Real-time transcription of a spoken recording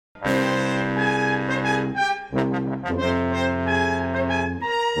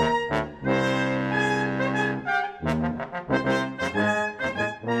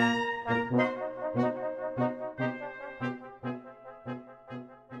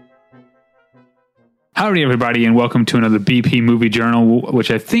Howdy, everybody, and welcome to another BP Movie Journal, which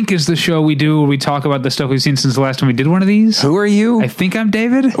I think is the show we do where we talk about the stuff we've seen since the last time we did one of these. Who are you? I think I'm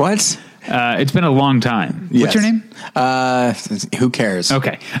David. What? It's been a long time. Yes. What's your name? Who cares?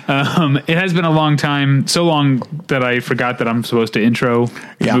 Okay. It has been a long time, so long that I forgot that I'm supposed to intro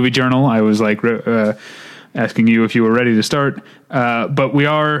the Movie Journal. I was like asking you if you were ready to start, but we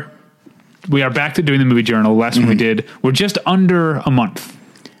are back to doing the Movie Journal. Last one we did, we're just under a month.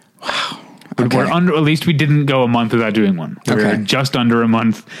 Wow. Okay. We're under, at least we didn't go a month without doing one. We're just under a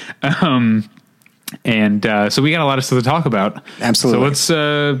month. So we got a lot of stuff to talk about. Absolutely.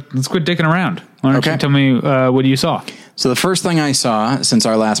 So let's quit dicking around. Why don't you tell me what you saw? So the first thing I saw since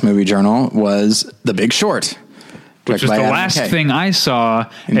our last Movie Journal was The Big Short. Which was the last thing I saw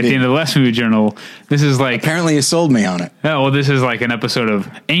at the end of the last Movie Journal. This is like... Apparently you sold me on it. Oh, well, this is like an episode of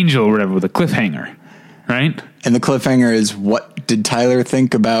Angel or whatever with a cliffhanger, right? And the cliffhanger is, what did Tyler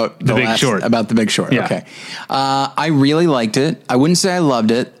think about The Big Short? About The Big Short, yeah. Okay. I really liked it. I wouldn't say I loved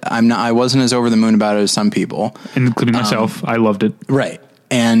it. I wasn't as over the moon about it as some people. Including myself. I loved it. Right.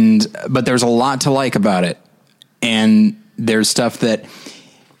 But there's a lot to like about it. And there's stuff that...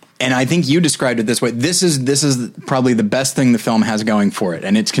 And I think you described it this way. This is probably the best thing the film has going for it,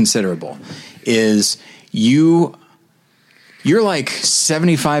 and it's considerable, is you're like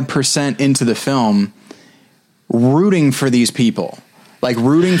 75% into the film rooting for these people, like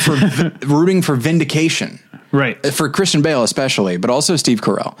rooting for vindication. Right. For Christian Bale especially, but also Steve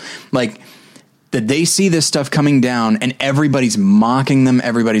Carell. Like, that they see this stuff coming down and everybody's mocking them,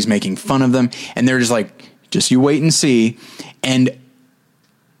 everybody's making fun of them, and they're just like, just you wait and see.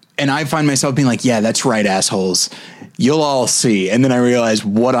 And I find myself being like, yeah, that's right, assholes. You'll all see. And then I realize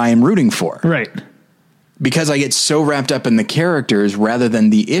what I am rooting for. Right. Because I get so wrapped up in the characters rather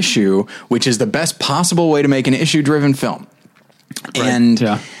than the issue, which is the best possible way to make an issue-driven film. Right. And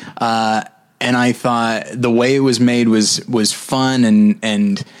I thought the way it was made was fun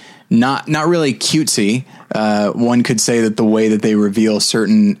and not really cutesy. One could say that the way that they reveal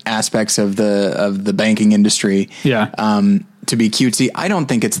certain aspects of the banking industry, to be cutesy. I don't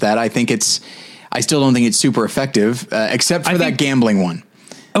think it's that. I still don't think it's super effective, except for that gambling one.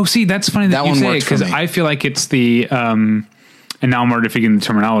 Oh, see, that's funny that you say it, because I feel like it's the, and now I'm already figuring the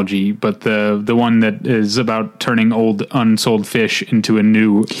terminology, but the one that is about turning old unsold fish into a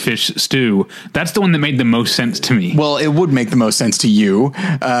new fish stew. That's the one that made the most sense to me. Well, it would make the most sense to you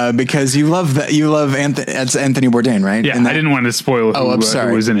because you love that. You love that's Anthony Bourdain, right? Yeah, I didn't want to spoil who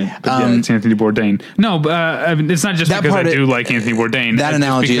was in it. But yeah, it's Anthony Bourdain. No, but I mean, it's not just because I do like Anthony Bourdain. That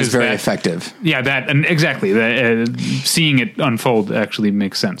analogy is very effective. Yeah, exactly. Seeing it unfold actually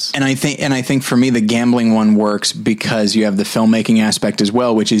makes sense. And I think for me, the gambling one works because you have the filmmaking aspect as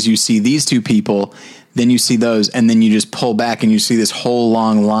well, which is you see these two people, then you see those, and then you just pull back and you see this whole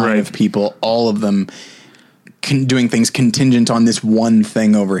long line of people, all of them doing things contingent on this one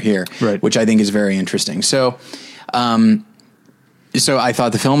thing over here, which I think is very interesting. So I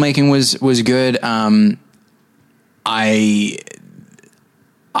thought the filmmaking was good. I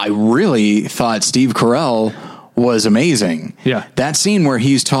really thought Steve Carell was amazing. Yeah. That scene where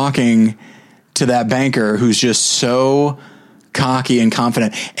he's talking to that banker who's just so cocky and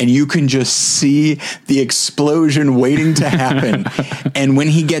confident, and you can just see the explosion waiting to happen. And when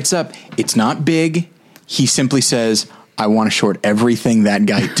he gets up, it's not big. He simply says, I want to short everything that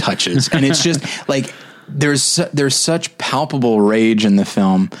guy touches. And it's just like, there's such palpable rage in the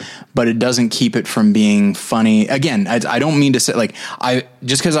film, but it doesn't keep it from being funny. Again, I don't mean to say, like,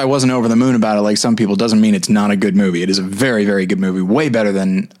 just because I wasn't over the moon about it, like some people, doesn't mean it's not a good movie. It is a very, very good movie, way better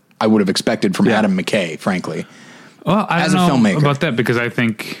than I would have expected from Adam McKay, frankly. Well, I don't know about that, because I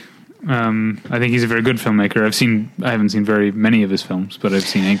think he's a very good filmmaker. I haven't seen very many of his films, but I've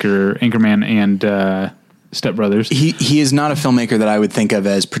seen Anchorman and Step Brothers. He is not a filmmaker that I would think of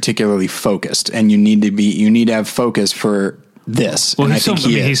as particularly focused, and you need to have focus for this. Well, and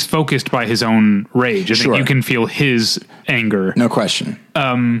he's focused by his own rage. I think you can feel his anger. No question.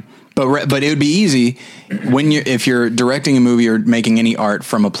 But it would be easy if you're directing a movie or making any art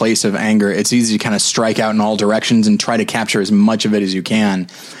from a place of anger, it's easy to kind of strike out in all directions and try to capture as much of it as you can.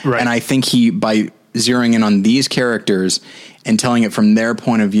 Right. And I think by zeroing in on these characters and telling it from their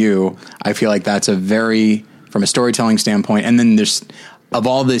point of view, I feel like that's from a storytelling standpoint. And then of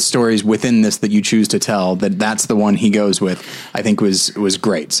all the stories within this that you choose to tell, that's the one he goes with, I think was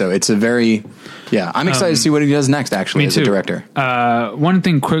great. So it's I'm excited to see what he does next, actually, as a director. One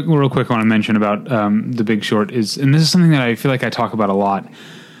thing real quick I want to mention about The Big Short is, and this is something that I feel like I talk about a lot.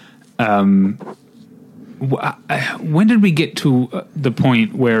 When did we get to the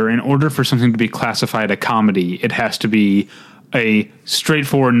point where in order for something to be classified a comedy, it has to be a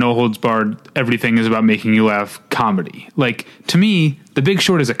straightforward, no holds barred, everything is about making you laugh comedy. Like, to me, The Big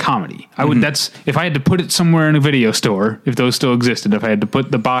Short is a comedy. I would, that's, if I had to put it somewhere in a video store, if those still existed, if I had to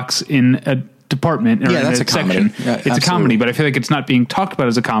put the box in a department or in that's a section, yeah, it's a comedy, but I feel like it's not being talked about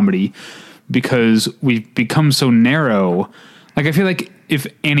as a comedy because we've become so narrow. Like, I feel like if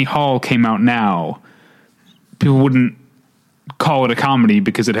Annie Hall came out now, people wouldn't call it a comedy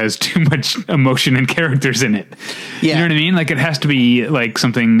because it has too much emotion and characters in it. Yeah. You know what I mean? Like, it has to be like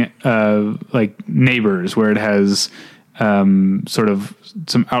something like Neighbors, where it has sort of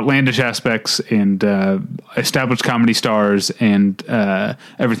some outlandish aspects and established comedy stars and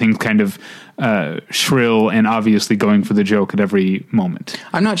everything's kind of shrill and obviously going for the joke at every moment.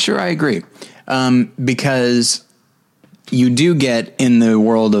 I'm not sure I agree, because you do get in the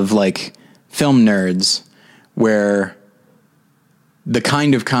world of like film nerds where the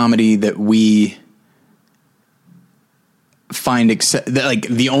kind of comedy that we find like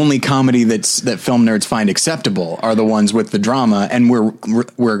the only comedy that film nerds find acceptable are the ones with the drama, and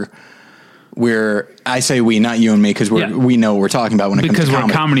we're I say we, not you and me, because we know what we're talking about when it comes to comedy. Because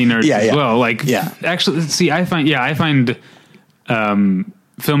we're comedy nerds as well. Like, actually, see, I find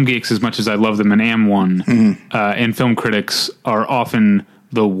film geeks, as much as I love them and am one, and film critics are often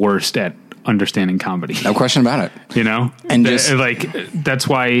the worst at understanding comedy. No question about it. You know? And just like, that's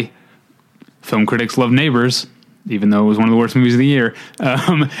why film critics love Neighbors, even though it was one of the worst movies of the year.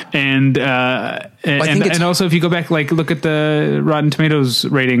 And also, if you go back, like, look at the Rotten Tomatoes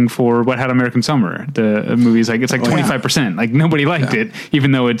rating for Wet Hot American Summer. The movie is like, it's like 25%. Like, nobody liked it,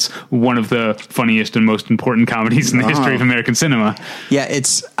 even though it's one of the funniest and most important comedies in the history of American cinema. Yeah,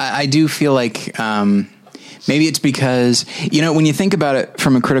 I do feel like, maybe it's because, you know, when you think about it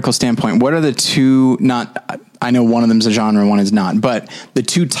from a critical standpoint, what are the two, I know one of them is a genre and one is not, but the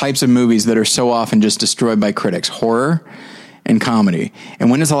two types of movies that are so often just destroyed by critics: horror and comedy. And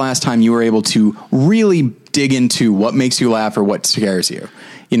when is the last time you were able to really dig into what makes you laugh or what scares you?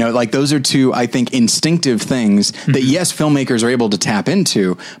 You know, like, those are two, I think, instinctive things that, yes, filmmakers are able to tap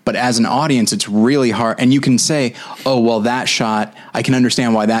into, but as an audience, it's really hard. And you can say, oh, well, that shot, I can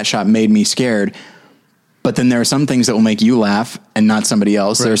understand why that shot made me scared. But then there are some things that will make you laugh and not somebody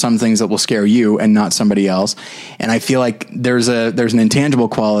else. Right. There are some things that will scare you and not somebody else. And I feel like there's an intangible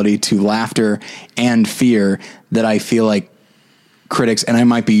quality to laughter and fear that I feel like critics, and I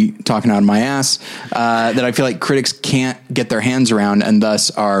might be talking out of my ass, that I feel like critics can't get their hands around and thus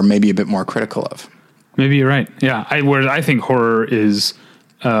are maybe a bit more critical of. Maybe you're right. Yeah. Whereas I think horror is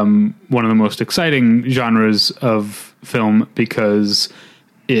one of the most exciting genres of film because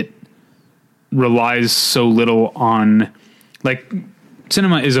it relies so little on, like,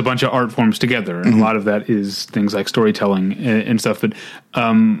 cinema is a bunch of art forms together, and a lot of that is things like storytelling and stuff. But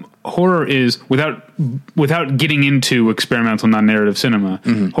horror is, without getting into experimental non-narrative cinema,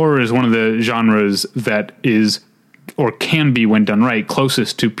 horror is one of the genres that is, or can be, when done right,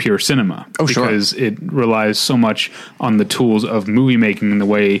 closest to pure cinema. Oh, sure. Because it relies so much on the tools of movie making in the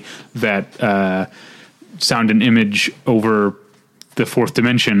way that sound and image over the fourth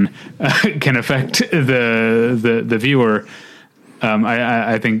dimension can affect the viewer.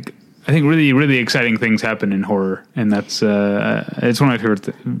 I think really, really exciting things happen in horror, and that's it's one of my favorite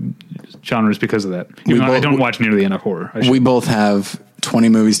genres because of that. I don't watch nearly enough horror. We both have 20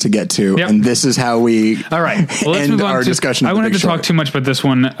 movies to get to, and this is how we all right. Well, let's move on our discussion. I wanted to talk too much about this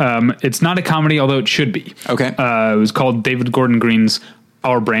one. It's not a comedy, although it should be. Okay. It was called David Gordon Green's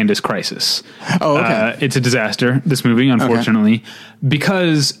Our Brand is Crisis. Oh, okay. It's a disaster, this movie, unfortunately,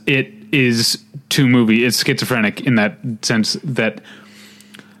 because it is it's schizophrenic in that sense that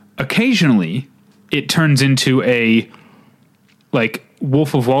occasionally it turns into a, like,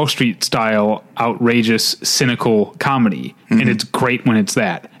 Wolf of Wall Street style, outrageous, cynical comedy. And it's great when it's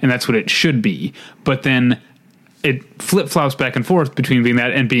that. And that's what it should be. But then it flip-flops back and forth between being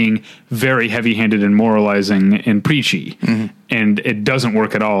that and being very heavy-handed and moralizing and preachy. And it doesn't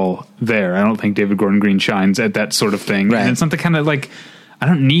work at all there. I don't think David Gordon Green shines at that sort of thing. Right. And it's not the kind of, like, I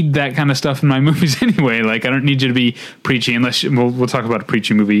don't need that kind of stuff in my movies anyway. Like, I don't need you to be preachy unless we'll talk about a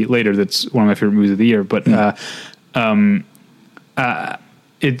preachy movie later. That's one of my favorite movies of the year. But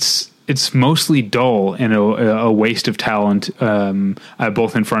it's mostly dull and a waste of talent,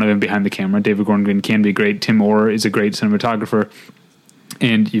 both in front of and behind the camera. David Gordon Green can be great. Tim Orr is a great cinematographer.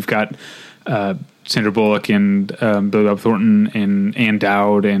 And you've got Sandra Bullock and Billy Bob Thornton and Ann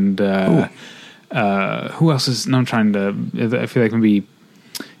Dowd and who else is... No, I'm trying to... I feel like maybe...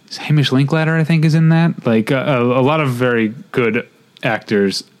 Hamish Linklater, I think, is in that. Like, a lot of very good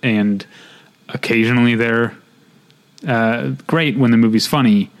actors, and occasionally they're great when the movie's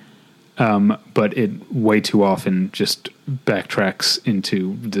funny. but it way too often just backtracks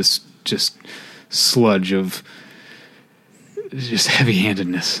into this just sludge of just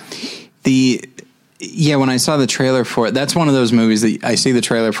heavy-handedness. When I saw the trailer for it, that's one of those movies that I see the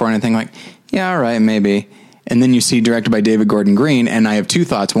trailer for and I think like, yeah, all right, maybe. And then you see directed by David Gordon Green, and I have two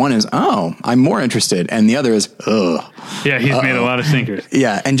thoughts. One is, oh, I'm more interested. And the other is, ugh. Yeah, he's made a lot of stinkers.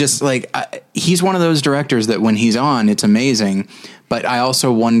 Yeah, and just like, he's one of those directors that when he's on, it's amazing. But I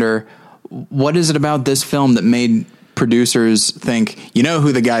also wonder, what is it about this film that made producers think, you know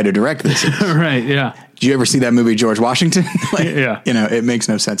who the guy to direct this is? Right, yeah. Did you ever see that movie, George Washington? Yeah. You know, it makes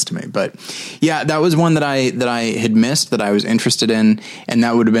no sense to me. But yeah, that was one that I had missed that I was interested in. And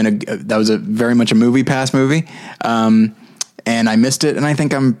that would have been that was a very much a Movie Pass movie. And I missed it. And I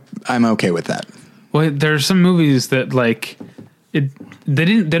think I'm okay with that. Well, there's some movies that like they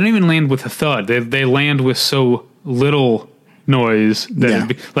don't even land with a thud. They land with so little noise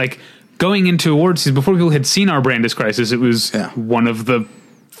that like going into awards season before people had seen Our Brand is Crisis, it was one of the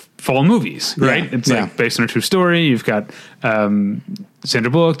fall movies, right? It's like based on a true story. You've got Sandra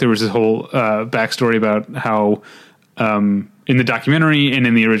Bullock. There was this whole backstory about how in the documentary and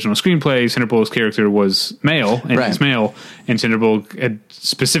in the original screenplay, Sandra Bullock's character was male, and he's male, and Sandra Bullock had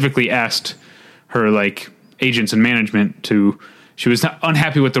specifically asked her like agents and management she was not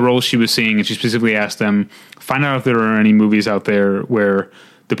unhappy with the roles she was seeing, and she specifically asked them, find out if there are any movies out there where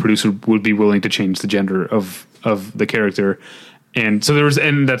the producer would be willing to change the gender of the character. And so there was,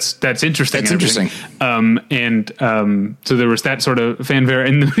 and that's interesting. That's interesting. So there was that sort of fanfare,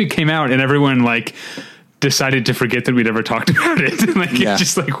 and the movie came out, and everyone like decided to forget that we'd ever talked about it. Like it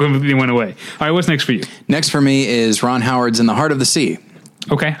just like it went away. All right, what's next for you? Next for me is Ron Howard's In the Heart of the Sea.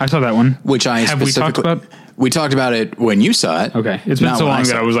 Okay, I saw that one. Which have we talked about? We talked about it when you saw it. Okay, it's been so long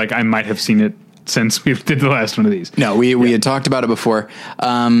that I was like, I might have seen it since we did the last one of these. No, we had talked about it before.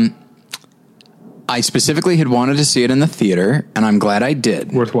 I specifically had wanted to see it in the theater, and I'm glad I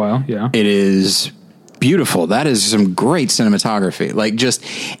did. Worthwhile, yeah. It is beautiful. That is some great cinematography. Like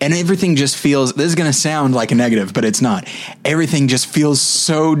and everything just feels, this is going to sound like a negative, but it's not. Everything just feels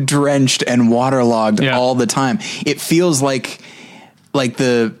so drenched and waterlogged all the time. It feels like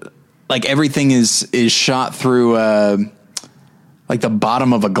everything is shot through, like the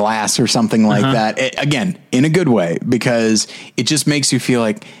bottom of a glass or something like that. Again, in a good way, because it just makes you feel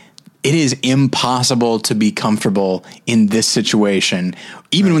like it is impossible to be comfortable in this situation,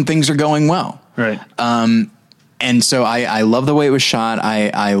 even when things are going well. Right. And so I love the way it was shot.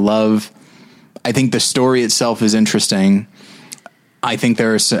 I think the story itself is interesting. I think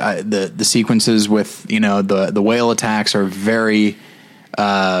there's the sequences with, the whale attacks are very,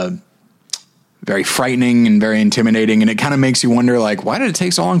 very frightening and very intimidating. And it kind of makes you wonder, like, why did it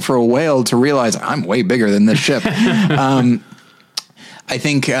take so long for a whale to realize I'm way bigger than this ship? I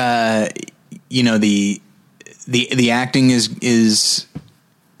think, the acting is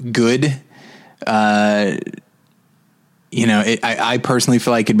good. I personally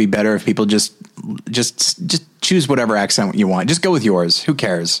feel like it'd be better if people just choose whatever accent you want. Just go with yours. Who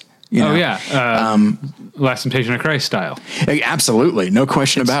cares? Last Temptation of Christ style. Absolutely. No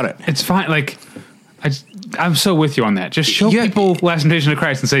question about it. It's fine. Like, I'm so with you on that. Just show people Last Temptation of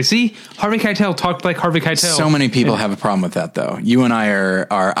Christ and say, see, Harvey Keitel talked like Harvey Keitel. So many people have a problem with that, though. You and I are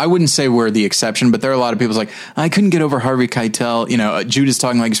I wouldn't say we're the exception, but there are a lot of people like, I couldn't get over Harvey Keitel. Jude is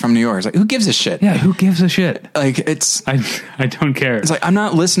talking like he's from New York. It's like, who gives a shit? Yeah, who gives a shit? Like, I don't care. It's like, I'm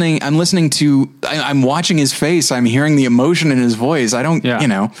not listening. I'm listening to, I'm watching his face. I'm hearing the emotion in his voice. I don't,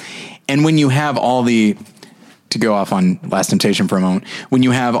 and when you have all the, to go off on Last Temptation for a moment, when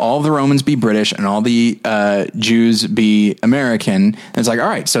you have all the Romans be British and all the Jews be American, it's like, all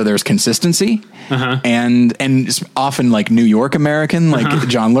right, so there's consistency, and it's often like New York American, like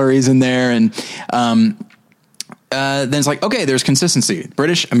John Lurie's in there, and then it's like, okay, there's consistency,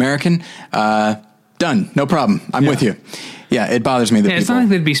 British American, done, no problem, I'm with you. Yeah, it bothers me that it's not like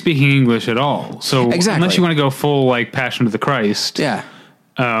they'd be speaking English at all. So unless you want to go full like Passion of the Christ,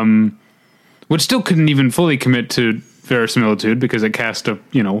 which still couldn't even fully commit to verisimilitude because it cast a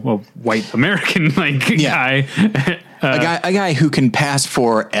white American guy. A guy who can pass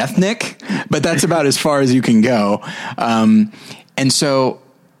for ethnic, but that's about as far as you can go. And so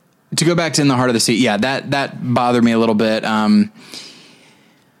to go back to In the Heart of the Sea, that bothered me a little bit.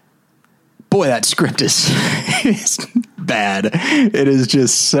 Boy, that script is bad. It is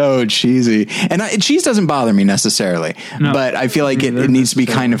just so cheesy. And cheese doesn't bother me necessarily, but I feel like it needs to be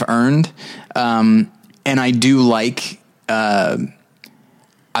kind of earned. And I do like, I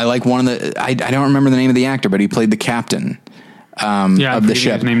like one of the, I don't remember the name of the actor, but he played the captain of the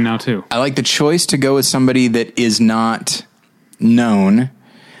ship. His name now too. I like the choice to go with somebody that is not known,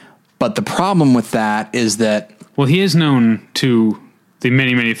 But the problem with that is that... Well, he is known to the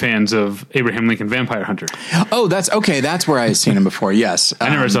many, many fans of Abraham Lincoln Vampire Hunter. Oh, that's okay. That's where I've seen him before. Yes. I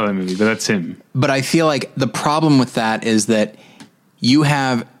never saw that movie, but that's him. But I feel like the problem with that is that you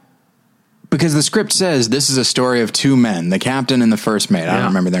have... Because the script says this is a story of two men, the captain and the first mate. I don't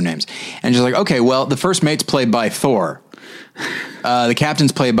remember their names. And just like, okay, well, the first mate's played by Thor. The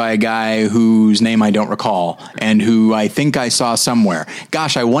captain's played by a guy whose name I don't recall and who I think I saw somewhere.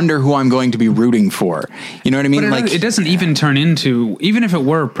 Gosh, I wonder who I'm going to be rooting for. You know what I mean? But it doesn't even turn into, even if it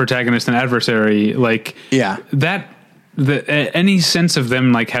were protagonist and adversary, like that. Any sense of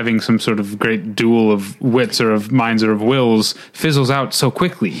them like having some sort of great duel of wits or of minds or of wills fizzles out so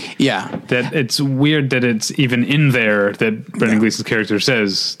quickly. Yeah. That it's weird that it's even in there that Brendan Gleeson's character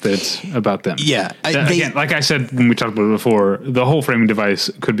says that's about them. Yeah. Again, like I said when we talked about it before, the whole framing device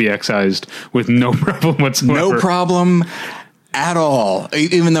could be excised with no problem whatsoever. No problem at all.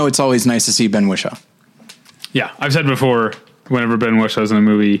 Even though it's always nice to see Ben Whishaw. Yeah. I've said before, whenever Ben Wishaw's in a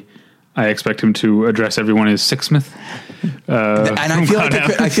movie, I expect him to address everyone as Sixsmith. And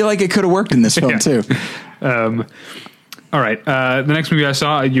I feel like it could have worked in this film too. All right. The next movie I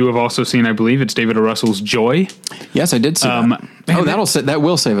saw, you have also seen, I believe. It's David O. Russell's Joy. Yes, I did see that. That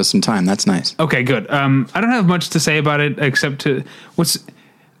will save us some time. That's nice. Okay, good. I don't have much to say about it except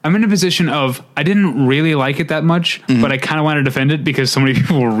I'm in a position of I didn't really like it that much, but I kind of want to defend it because so many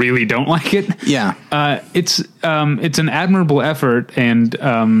people really don't like it. Yeah. It's an admirable effort, and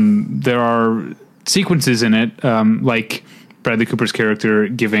there are sequences in it, like Bradley Cooper's character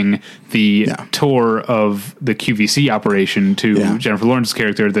giving the tour of the QVC operation to Jennifer Lawrence's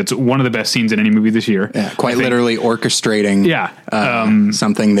character. That's one of the best scenes in any movie this year. Yeah, quite literally orchestrating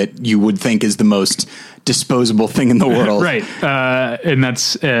something that you would think is the most disposable thing in the world. Right. And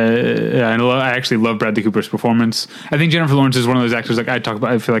that's, I actually love Bradley Cooper's performance. I think Jennifer Lawrence is one of those actors, like I talk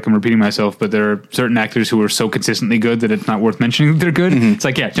about, I feel like I'm repeating myself, but there are certain actors who are so consistently good that it's not worth mentioning that they're good. It's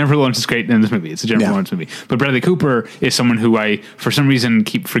like, Jennifer Lawrence is great in this movie. It's a Jennifer Lawrence movie. But Bradley Cooper is someone who I, for some reason,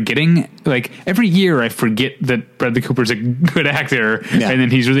 keep forgetting. Like every year I forget that Bradley Cooper's a good actor. And then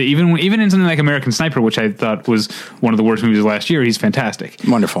he's really, even in something like American Sniper, which I thought was one of the worst movies of last year, he's fantastic.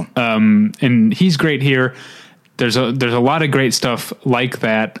 Wonderful. And he's great here. There's a lot of great stuff like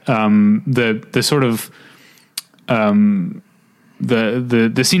that. The sort of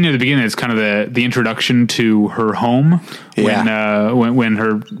the scene near the beginning is kind of the introduction to her home. When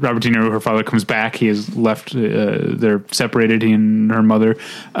her Robert De Niro, her father, comes back, he has left. They're separated, he and her mother,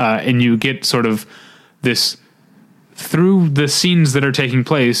 and you get sort of this. Through the scenes that are taking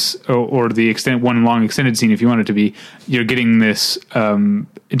place, or the one long extended scene, if you want it to be, you're getting this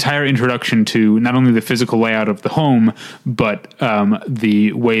entire introduction to not only the physical layout of the home, but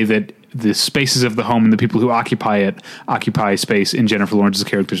the way that the spaces of the home and the people who occupy it occupy space in Jennifer Lawrence's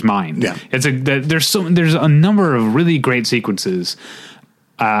character's mind. Yeah, there's a number of really great sequences.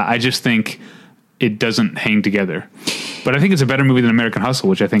 I just think it doesn't hang together, but I think it's a better movie than American Hustle,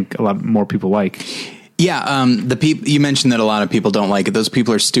 which I think a lot more people like. Yeah, the people you mentioned that a lot of people don't like it. Those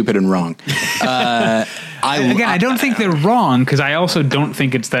people are stupid and wrong. I don't think they're wrong because I also don't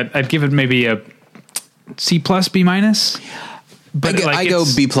think it's that. I'd give it maybe a C+, B-. But I go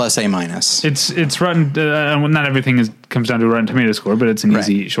B+, A-. It's Rotten. Not everything comes down to a Rotten Tomato score, but it's an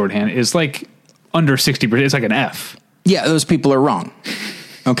easy shorthand. It's like under 60%. It's like an F. Yeah, those people are wrong.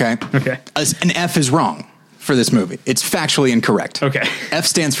 Okay. An F is wrong for this movie. It's factually incorrect. Okay. F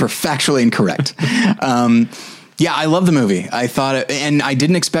stands for factually incorrect. I love the movie. I thought it, and I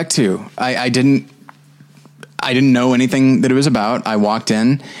didn't expect to. I didn't know anything that it was about. I walked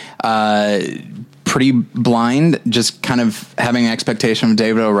in pretty blind, just kind of having an expectation of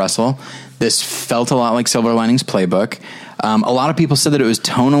David O. Russell. This felt a lot like Silver Linings Playbook. A lot of people said that it was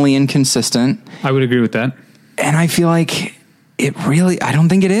tonally inconsistent. I would agree with that. And I feel like I don't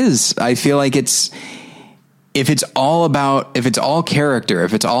think it is. I feel like if it's all character,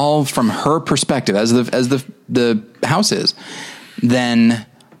 if it's all from her perspective, as the house is, then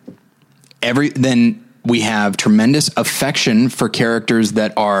we have tremendous affection for characters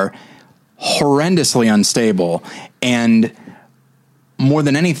that are horrendously unstable. And more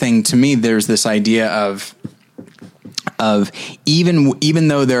than anything, to me, there's this idea of even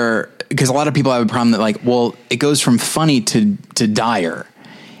though because a lot of people have a problem that it goes from funny to dire.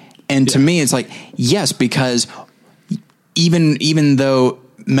 And to me, it's like, yes, because even though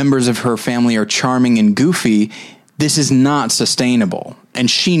members of her family are charming and goofy, this is not sustainable. and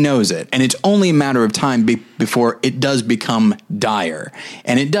she knows it. And it's only a matter of time before it does become dire,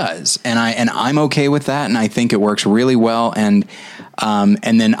 and it does. And I'm okay with that. And I think it works really well. And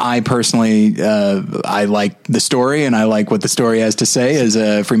then I personally, I like the story, and I like what the story has to say as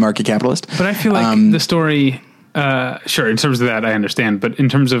a free market capitalist. But I feel like the story, sure, in terms of that, I understand. But in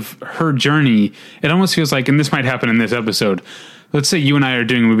terms of her journey, it almost feels like, and this might happen in this episode, let's say you and I are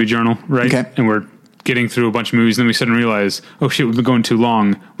doing a movie journal, right? Okay. And we're getting through a bunch of movies, and then we suddenly realize, oh shit, we've been going too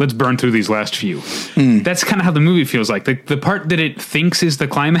long. Let's burn through these last few. That's kind of how the movie feels like. The part that it thinks is the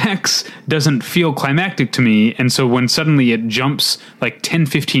climax doesn't feel climactic to me. And so when suddenly it jumps like 10,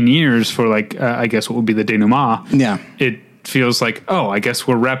 15 years for I guess what would be the denouement. Yeah. It feels like, oh, I guess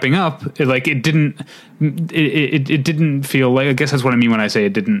we're wrapping up. It didn't feel like, I guess that's what I mean when I say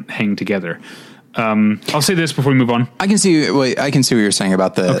it didn't hang together. I'll say this before we move on. I can see what you're saying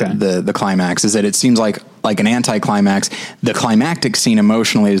about the climax, is that it seems like an anticlimax. The climactic scene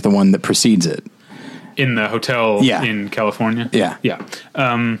emotionally is the one that precedes it. In the hotel in California? Yeah. Yeah.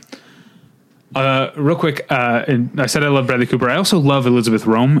 Real quick, I said I love Bradley Cooper. I also love Elizabeth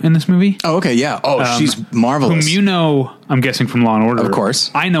Rome in this movie. Oh, okay, yeah. Oh, she's marvelous. Whom you know, I'm guessing, from Law & Order. Of course.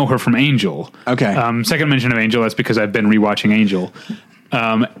 I know her from Angel. Okay. Second mention of Angel, that's because I've been rewatching Angel.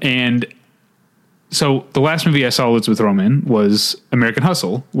 And so the last movie I saw Elizabeth Rome in was American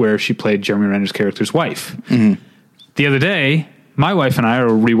Hustle, where she played Jeremy Renner's character's wife. Mm-hmm. The other day, my wife and I are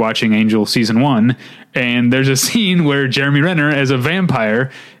rewatching Angel season 1, and there's a scene where Jeremy Renner, as a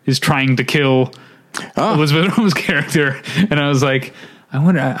vampire, is trying to kill Elizabeth Rome's character. And I was like,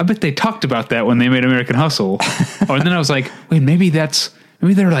 I bet they talked about that when they made American Hustle. And then I was like, wait, maybe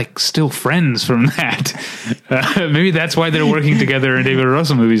they're like still friends from that. Maybe that's why they're working together in David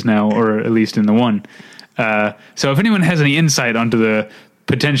Russell movies now, or at least in the one. So if anyone has any insight onto the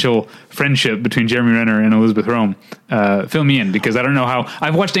potential friendship between Jeremy Renner and Elizabeth Rome, fill me in, because I don't know how.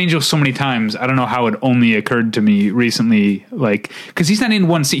 I've watched Angel so many times. I don't know how it only occurred to me recently, because he's not in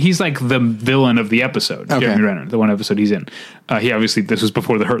one scene. He's like the villain of the episode, Jeremy Renner, the one episode he's in. He obviously, this was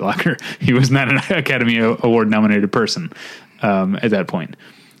before The Hurt Locker. He was not an Academy Award nominated person at that point.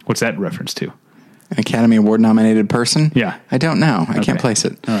 What's that reference to? An Academy Award nominated person? Yeah. I don't know. I can't place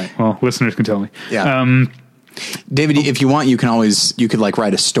it. All right. Well, listeners can tell me. Yeah. David, if you want, you could like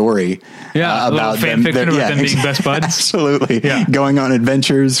write a story about fan fiction about them being best buds. Absolutely. Yeah. Going on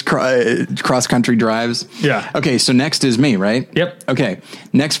adventures, cross country drives. Yeah. Okay. So next is me, right? Yep. Okay.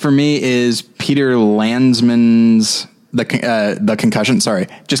 Next for me is Peter Landsman's The Concussion. Sorry,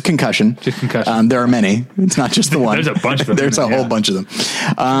 just Concussion. Just Concussion. There are many. It's not just the one. There's a bunch of them. There's a whole bunch of them.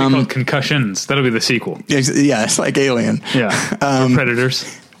 Called Concussions. That'll be the sequel. Yeah, it's like Alien. Yeah. Predators.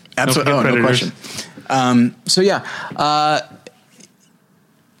 Absolutely. No question.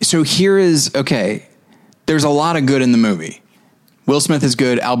 So here is, okay, there's a lot of good in the movie. Will Smith is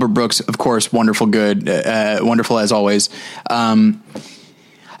good. Albert Brooks, of course, wonderful as always. I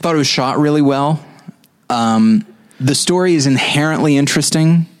thought it was shot really well. The story is inherently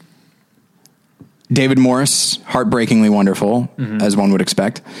interesting. David Morse, heartbreakingly wonderful, as one would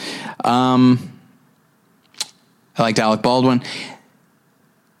expect. I liked Alec Baldwin.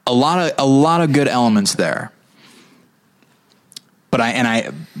 A lot of good elements there. But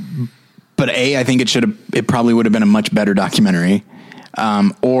I think it probably would have been a much better documentary.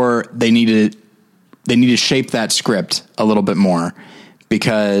 Or they need to shape that script a little bit more,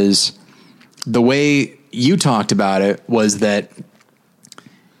 because the way you talked about it was that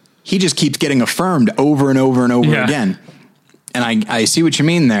he just keeps getting affirmed over and over and over again. And I see what you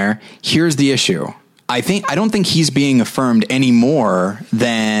mean there. Here's the issue. I don't think he's being affirmed any more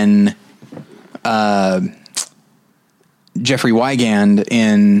than Jeffrey Wigand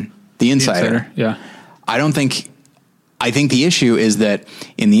in The Insider. Yeah. I think the issue is that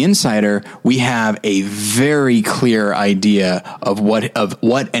in The Insider, we have a very clear idea of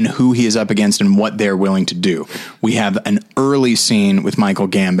what and who he is up against and what they're willing to do. We have an early scene with Michael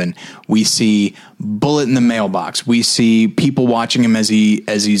Gambon. We see bullet in the mailbox. We see people watching him as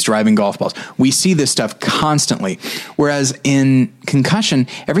he's driving golf balls. We see this stuff constantly. Whereas in Concussion,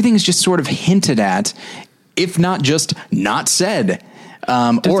 everything is just sort of hinted at, if not just not said,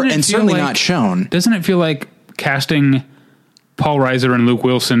 certainly not shown. Doesn't it feel like casting Paul Reiser and Luke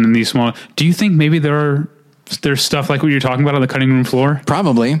Wilson in these small? Do you think maybe there's stuff like what you're talking about on the cutting room floor?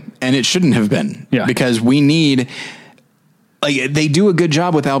 Probably, and it shouldn't have been. Yeah, because we need, they do a good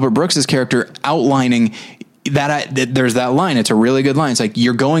job with Albert Brooks's character outlining that there's that line. It's a really good line. It's like,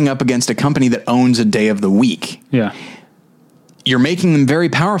 you're going up against a company that owns a day of the week. Yeah. You're making them very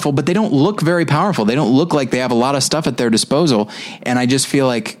powerful, but they don't look very powerful. They don't look like they have a lot of stuff at their disposal. And I just feel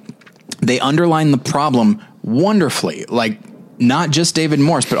like they underline the problem wonderfully. Like, not just David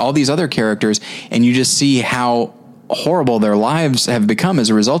Morse, but all these other characters, and you just see how horrible their lives have become as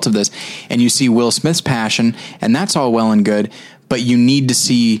a result of this. And you see Will Smith's passion, and that's all well and good, but you need to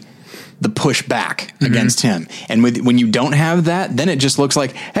see the push back against him. And when you don't have that, then it just looks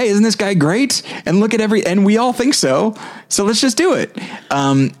like, hey, isn't this guy great? And look at and we all think so. So let's just do it.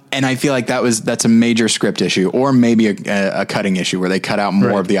 And I feel like that's a major script issue, or maybe a cutting issue where they cut out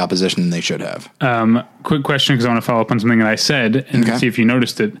more of the opposition than they should have. Quick question, because I want to follow up on something that I said and see if you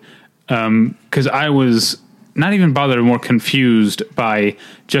noticed it. Because I was not even bothered or more confused by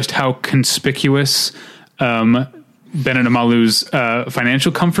just how conspicuous Benedict Amalu's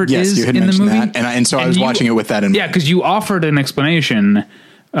financial comfort is you had in the movie. That. And so I was watching it with that in mind. Yeah, because you offered an explanation,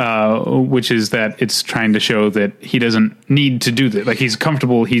 which is that it's trying to show that he doesn't need to do that. Like, he's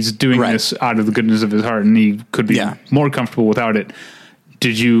comfortable, he's doing this out of the goodness of his heart, and he could be more comfortable without it.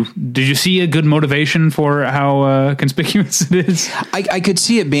 Did you see a good motivation for how conspicuous it is? I could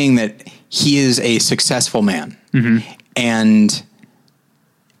see it being that he is a successful man, and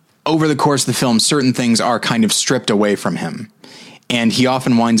over the course of the film, certain things are kind of stripped away from him, and he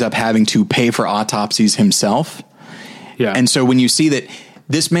often winds up having to pay for autopsies himself. Yeah. And so when you see that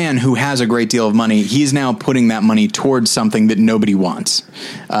this man who has a great deal of money, he's now putting that money towards something that nobody wants,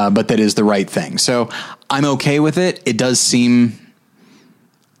 but that is the right thing. So I'm okay with it. It does seem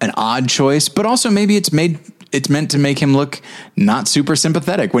an odd choice, but also maybe it's meant to make him look not super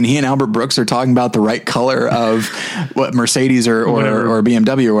sympathetic when he and Albert Brooks are talking about the right color of what Mercedes or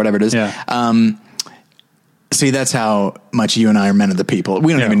BMW or whatever it is. Yeah. See, that's how much you and I are men of the people.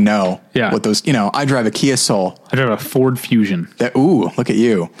 We don't even know what those, I drive a Kia Soul. I drive a Ford Fusion. Look at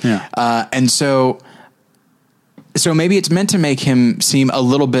you. Yeah. And so maybe it's meant to make him seem a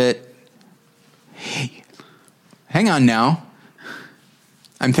little bit, hang on now.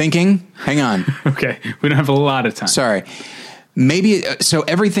 I'm thinking, hang on. Okay. We don't have a lot of time. Sorry. Maybe, so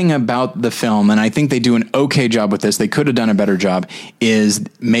everything about the film, and I think they do an okay job with this, they could have done a better job, is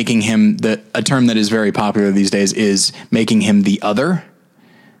making him, a term that is very popular these days is making him the other.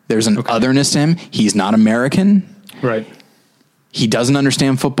 There's an otherness to him. He's not American. Right. He doesn't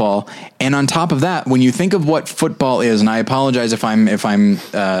understand football. And on top of that, when you think of what football is, and I apologize if I'm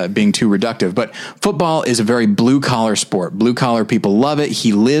being too reductive, but football is a very blue collar sport. Blue collar people love it.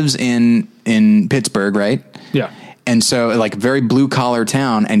 He lives in Pittsburgh, right? Yeah. And so like very blue collar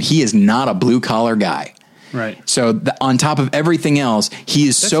town, and he is not a blue collar guy. Right. So on top of everything else, he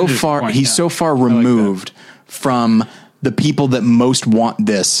is so far removed from the people that most want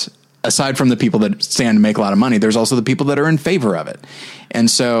this. Aside from the people that stand to make a lot of money, there's also the people that are in favor of it.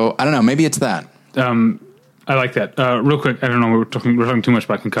 And so I don't know, maybe it's that. I like that. Real quick, I don't know, we're talking too much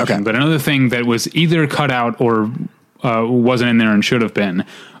about concussion, but another thing that was either cut out or wasn't in there and should have been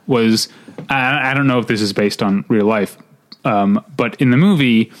was, I don't know if this is based on real life, but in the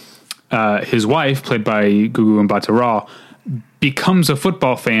movie, his wife, played by Gugu Mbatha Raw, becomes a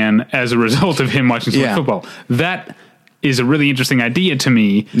football fan as a result of him watching football. That is a really interesting idea to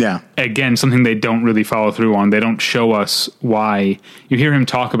me. Yeah. Again, something they don't really follow through on. They don't show us why. You hear him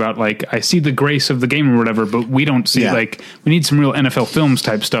talk about, like, I see the grace of the game or whatever, but we don't see, like, we need some real NFL Films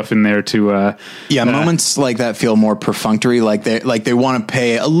type stuff in there to, moments like that feel more perfunctory. Like they want to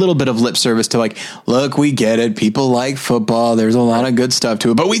pay a little bit of lip service to, like, look, we get it. People like football. There's a lot of good stuff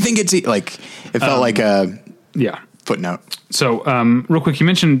to it, but we think it's like, it felt like a footnote. So, real quick, you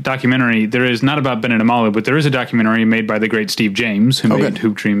mentioned documentary. There is not about Benedict Amalu, but there is a documentary made by the great Steve James, who made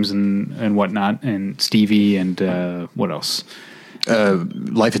Hoop Dreams and whatnot, and Stevie and what else?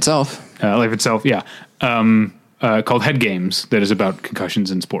 Life Itself. Life Itself, yeah. Called Head Games, that is about concussions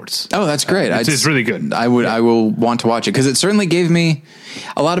in sports. Oh, that's great. It's really good. I will want to watch it, because it certainly gave me.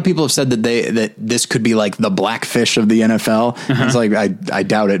 A lot of people have said that this could be like the Blackfish of the NFL. It's like I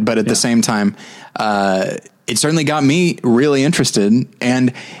doubt it, but at the same time, it certainly got me really interested.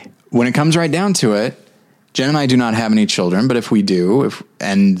 And when it comes right down to it, Jen and I do not have any children, but if we do,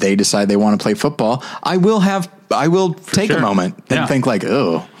 and they decide they want to play football, I will take a moment and think like,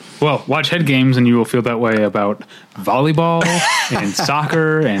 oh. Well, watch Head Games and you will feel that way about volleyball and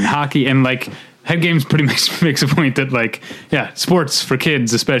soccer and hockey. And like, Head Games pretty much makes a point that, like, sports for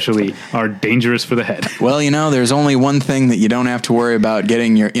kids especially are dangerous for the head. Well, there's only one thing that you don't have to worry about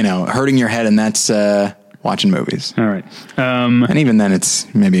getting hurting your head, and that's watching movies. All right. And even then,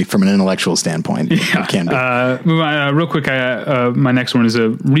 it's maybe from an intellectual standpoint, it can be. Real quick, my next one is a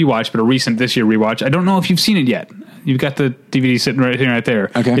rewatch, but a recent this year rewatch. I don't know if you've seen it yet. You've got the DVD sitting right here, right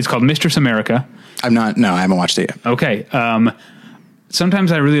there. Okay. It's called Mistress America. I haven't watched it yet. Okay.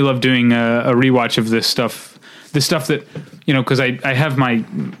 Sometimes I really love doing a rewatch of this stuff that, because I have my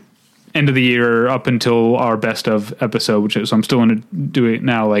end of the year up until our best of episode, so I'm still going to do it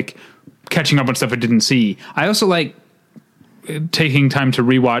now, like catching up on stuff I didn't see. I also like taking time to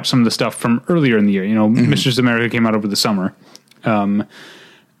rewatch some of the stuff from earlier in the year. Mistress America came out over the summer. And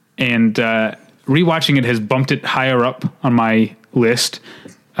rewatching it has bumped it higher up on my list,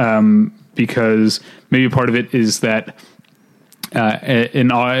 because maybe part of it is that back in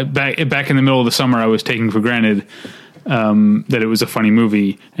the middle of the summer, I was taking for granted that it was a funny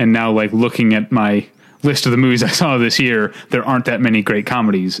movie, and now like looking at my list of the movies I saw this year, there aren't that many great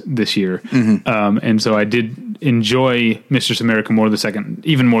comedies this year, and so I did enjoy Mistress America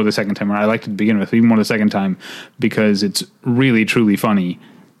even more the second time. I liked it to begin with, even more the second time, because it's really truly funny.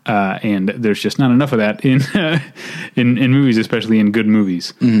 And there's just not enough of that in movies, especially in good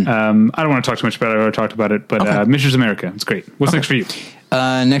movies. I don't want to talk too much about it. I already talked about it, but Mistress America, it's great. What's next for you?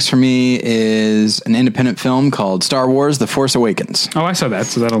 Next for me is an independent film called Star Wars: The Force Awakens. Oh, I saw that,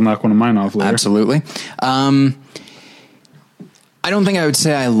 so that'll knock one of mine off later. Absolutely. I don't think I would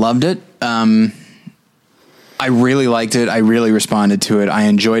say I loved it. I really liked it. I really responded to it. I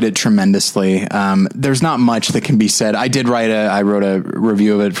enjoyed it tremendously. There's not much that can be said. I wrote a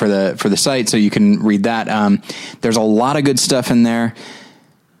review of it for the site, so you can read that. There's a lot of good stuff in there.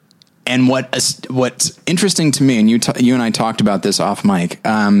 And what's interesting to me, and you and I talked about this off mic,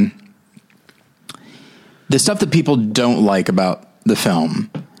 the stuff that people don't like about the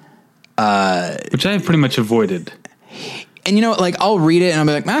film, which I have pretty much avoided. And like I'll read it and I'll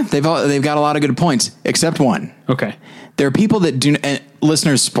be like, they've got a lot of good points, except one. Okay. There are people that do, and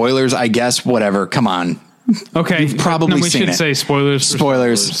listeners, spoilers, I guess, whatever. Come on. Okay. You've probably seen it. We should say spoilers.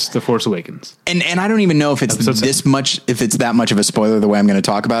 Spoilers. The Force Awakens. And I don't even know if it's if it's that much of a spoiler the way I'm going to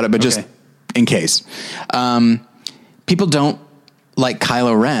talk about it, but just in case. People don't like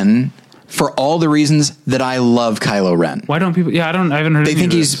Kylo Ren for all the reasons that I love Kylo Ren. Why don't people? Yeah, I haven't heard. They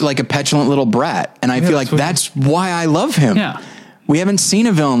think he's like a petulant little brat, and I feel like that's why I love him. Yeah, we haven't seen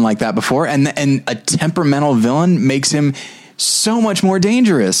a villain like that before, and a temperamental villain makes him so much more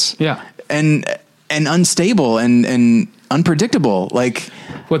dangerous. Yeah, and unstable and unpredictable. Like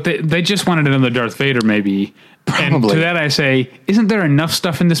what they just wanted another Darth Vader, maybe. Probably. And to that I say, isn't there enough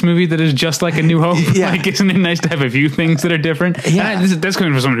stuff in this movie that is just like A New Hope? Yeah. Like, isn't it nice to have a few things that are different? Yeah. That's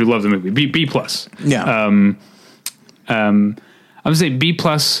coming from someone who loves the movie. B plus. Yeah. I would say B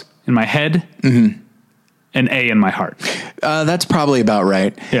plus in my head, and A in my heart. That's probably about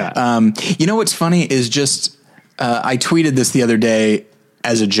right. Yeah. You know what's funny is just I tweeted this the other day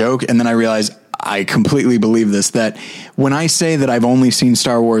as a joke, and then I realized I completely believe this, that when I say that I've only seen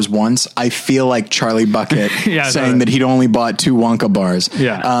Star Wars once, I feel like Charlie Bucket saying that he'd only bought 2 Wonka bars.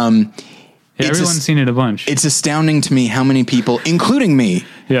 Yeah. Everyone's seen it a bunch. It's astounding to me how many people, including me,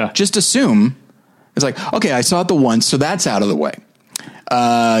 just assume it's like, okay, I saw it the once, so that's out of the way.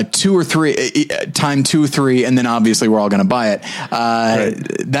 2 or 3 time 2 or 3, and then obviously we're all going to buy it.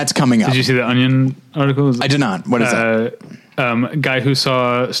 That's coming up. Did you see the Onion articles? I did not. What is that? Guy who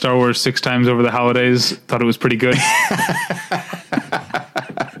saw Star Wars 6 times over the holidays thought it was pretty good.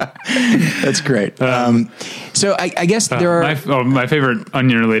 That's great. So I guess there are my favorite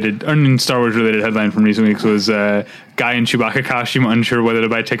Onion Star Wars related headline from recent weeks was guy in Chewbacca costume unsure whether to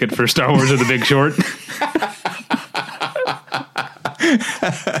buy a ticket for Star Wars or The Big Short.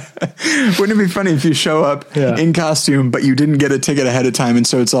 Wouldn't it be funny if you show up in costume, but you didn't get a ticket ahead of time, and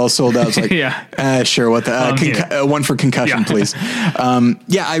so it's all sold out? It's like, sure, what the one for concussion, please.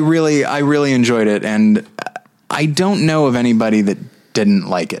 I really enjoyed it, and I don't know of anybody that didn't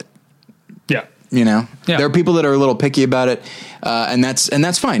like it. Yeah, there are people that are a little picky about it, and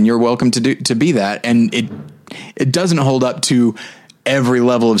that's fine. You're welcome to be that, and it doesn't hold up to every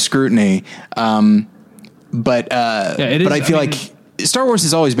level of scrutiny. But I feel like Star Wars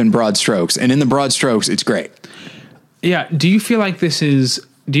has always been broad strokes, and in the broad strokes, it's great. Yeah. Do you feel like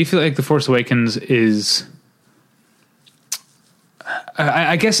The Force Awakens is,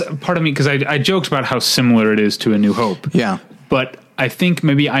 I guess part of me, because I joked about how similar it is to A New Hope. Yeah. But I think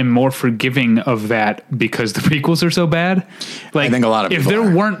maybe I'm more forgiving of that because the prequels are so bad. Like, I think a lot of people if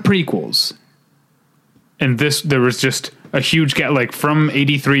there weren't prequels and there was just a huge gap, like from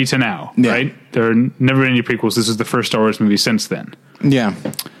 83 to now, right? There are never any prequels. This is the first Star Wars movie since then. Yeah.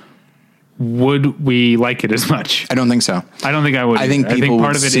 Would we like it as much? I don't think so. I don't think I would. I think people part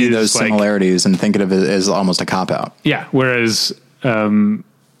would of it see is those similarities and think of it as almost a cop-out. Yeah, whereas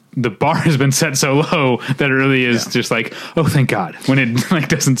the bar has been set so low that it really is just like, oh, thank God, when it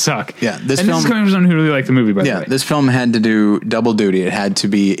doesn't suck. Yeah, this is coming from someone who really liked the movie, by the way. This film had to do double duty. It had to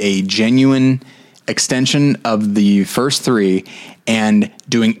be a genuine extension of the first 3 and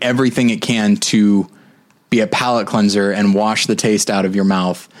doing everything it can to be a palate cleanser and wash the taste out of your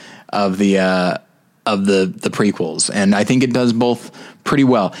mouth of the prequels. And I think it does both pretty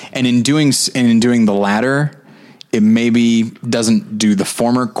well. And in doing the latter, it maybe doesn't do the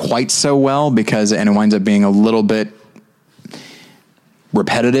former quite so well because it winds up being a little bit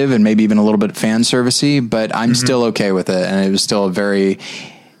repetitive and maybe even a little bit fan servicey, but I'm still okay with it. And it was still a very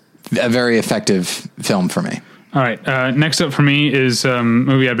effective film for me. All right. Next up for me is a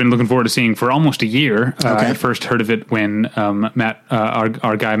movie I've been looking forward to seeing for almost a year. I first heard of it when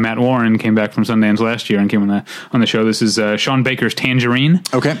our guy Matt Warren came back from Sundance last year and came on the show. This is Sean Baker's Tangerine.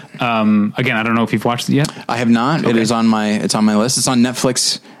 Okay. Again, I don't know if you've watched it yet. I have not. Okay. It's on my list. It's on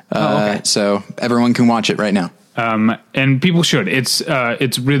Netflix. So everyone can watch it right now. And people should. It's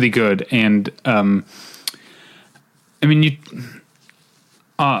really good. And I mean,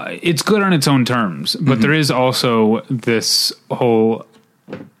 it's good on its own terms, but there is also this whole.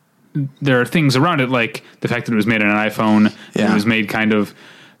 There are things around it, like the fact that it was made on an iPhone. Yeah. It was made kind of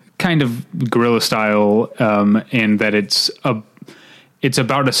guerrilla style, and that it's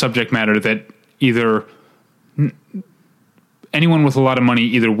about a subject matter that either anyone with a lot of money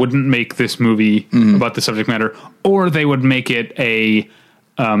either wouldn't make this movie about the subject matter, or they would make it a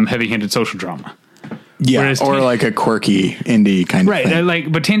heavy-handed social drama. Yeah, or like a quirky indie kind of thing.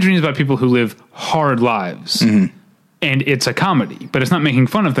 Right, but Tangerine is about people who live hard lives, and it's a comedy, but it's not making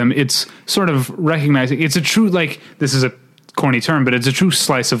fun of them. It's sort of recognizing it's a true, this is a corny term, but it's a true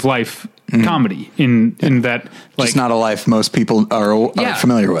slice of life comedy in that, it's not a life most people are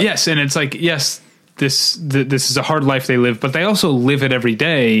familiar with. Yes, and it's this is a hard life they live, but they also live it every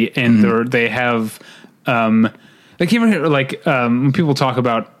day, and they have you ever hear when people talk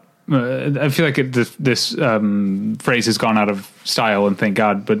about. I feel like this phrase has gone out of style, and thank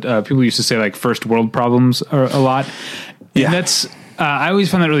God. But people used to say first world problems a lot. Yeah, and that's I always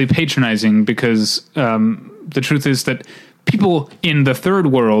found that really patronizing because the truth is that people in the third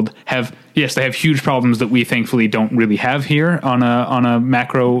world they have huge problems that we thankfully don't really have here on a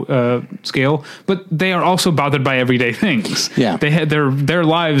macro scale, but they are also bothered by everyday things. Yeah, they had their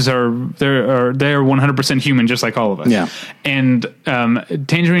lives they're 100% human, just like all of us. Yeah, and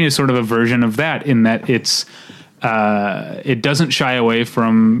Tangerine is sort of a version of that in that it doesn't shy away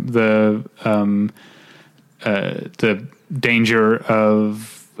from the danger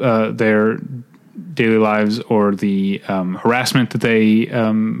of their daily lives or the harassment that they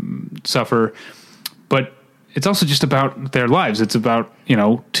suffer, but it's also just about their lives. It's about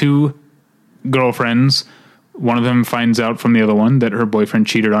two girlfriends. One of them finds out from the other one that her boyfriend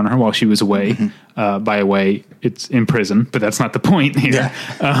cheated on her while she was away. By away, it's in prison, but that's not the point here.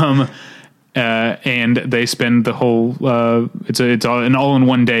 Yeah. And they spend the whole. It's an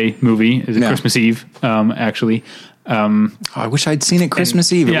all-in-one day movie. It's Christmas Eve, actually. I wish I'd seen it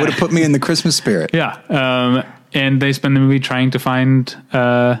Christmas Eve. It would have put me in the Christmas spirit. Yeah. And they spend the movie trying to find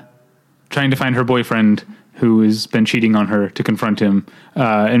her boyfriend who has been cheating on her, to confront him.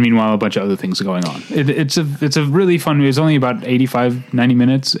 And meanwhile, a bunch of other things are going on. It's a really fun movie. It's only about 85, 90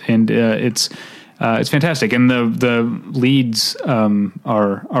 minutes, and it's fantastic. And the leads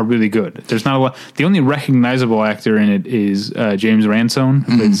are really good. There's not a lot. The only recognizable actor in it is James Ransone,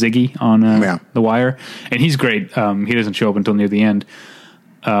 who played Ziggy on The Wire, and he's great. He doesn't show up until near the end.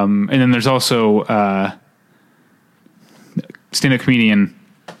 And then there's also stand-up comedian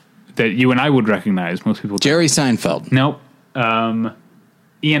that you and I would recognize. Most people don't. Jerry Seinfeld. Nope.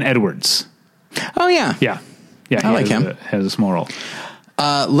 Ian Edwards. Oh yeah. Yeah. I like him. Has a small role.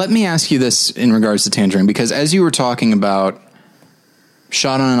 Let me ask you this in regards to Tangerine, because as you were talking about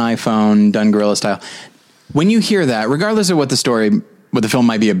shot on an iPhone, done guerrilla style, when you hear that, regardless of what the film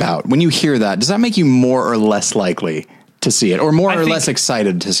might be about, when you hear that, does that make you more or less likely to see it, or more or less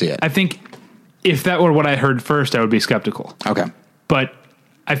excited to see it? I think if that were what I heard first, I would be skeptical. Okay. But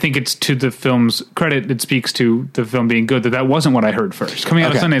I think it's to the film's credit. It speaks to the film being good that wasn't what I heard first. Coming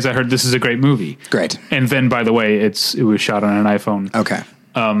out of Sundays, I heard this is a great movie. Great. And then, by the way, it was shot on an iPhone. Okay.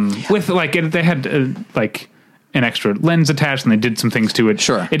 With they had an extra lens attached, and they did some things to it.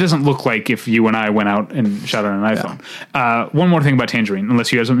 Sure. It doesn't look like if you and I went out and shot on an iPhone. Yeah. One more thing about Tangerine,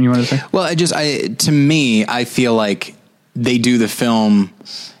 unless you have something you want to say. Well, to me, I feel like they do the film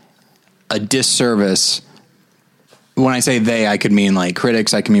a disservice. When I say they, I could mean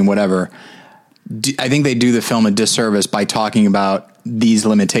critics, I can mean whatever. I think they do the film a disservice by talking about these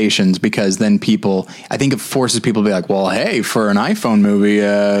limitations, because then I think it forces people to be like, well, hey, for an iPhone movie,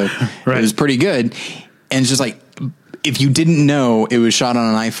 right. It was pretty good. And it's just if you didn't know it was shot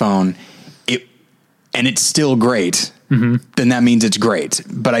on an iPhone, and it's still great, then that means it's great.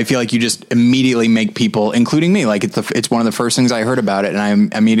 But I feel like you just immediately make people, including me, like it's one of the first things I heard about it. And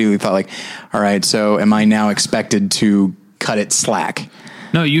I immediately thought like, all right, so am I now expected to cut it slack?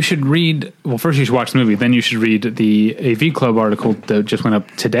 No, you should read, well, first you should watch the movie, then you should read the AV Club article that just went up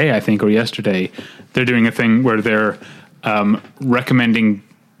today, I think, or yesterday. They're doing a thing where they're recommending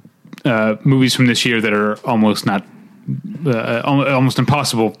movies from this year that are almost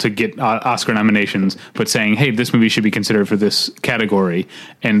impossible to get Oscar nominations, but saying, hey, this movie should be considered for this category.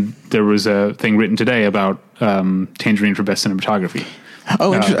 And there was a thing written today about Tangerine for Best Cinematography.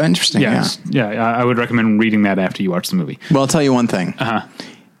 Oh, interesting. Yeah, I would recommend reading that after you watch the movie. Well, I'll tell you one thing.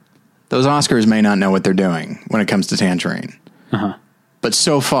 Those Oscars may not know what they're doing when it comes to Tangerine. But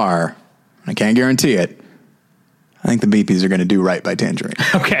so far, I can't guarantee it, I think the Beepies are going to do right by Tangerine.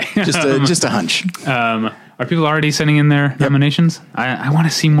 Okay. just a hunch. Are people already sending in their nominations? I want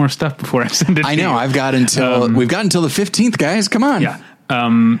to see more stuff before I send it. I know. We've got until the 15th, guys. Come on. Yeah.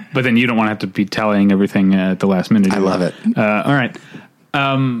 But then you don't want to have to be tallying everything at the last minute. I love it. All right.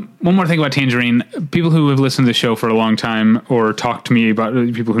 One more thing about Tangerine. People who have listened to the show for a long time or talked to me about,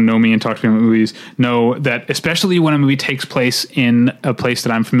 people who know me and talk to me about movies know that, especially when a movie takes place in a place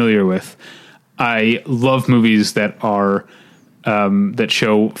that I'm familiar with, I love movies that are that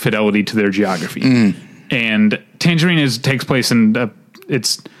show fidelity to their geography. And Tangerine takes place in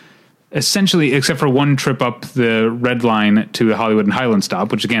it's essentially, except for one trip up the Red Line to the Hollywood and Highland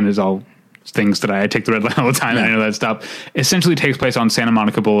stop, which again is all things that I take the Red Line all the time, and I know that stop essentially takes place on Santa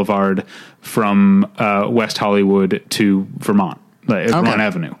Monica Boulevard from West Hollywood to Vermont, Vermont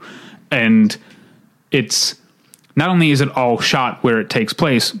Avenue. And it's not only is it all shot where it takes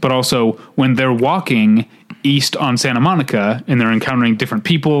place, but also when they're walking east on Santa Monica and they're encountering different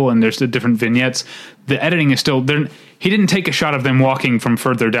people and there's the different vignettes, the editing is still there. He didn't take a shot of them walking from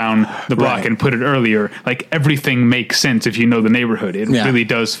further down the block and put it earlier. Like, everything makes sense if you know the neighborhood. It really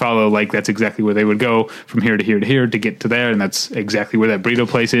does follow, like, that's exactly where they would go from here to here to here to get to there. And that's exactly where that burrito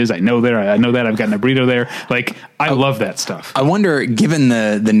place is. I know that I've gotten a burrito there. Like, I love that stuff. I wonder, given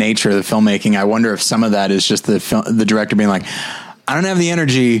the nature of the filmmaking, I wonder if some of that is just the director being like, I don't have the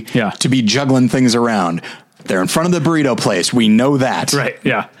energy to be juggling things around. They're in front of the burrito place. We know that. Right.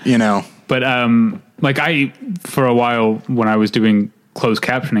 Yeah. You know, but, like, for a while when I was doing closed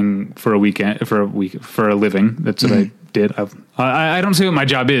captioning for a living, that's what I did. I don't say what my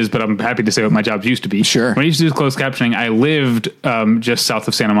job is, but I'm happy to say what my job used to be. Sure. When I used to do closed captioning, I lived just south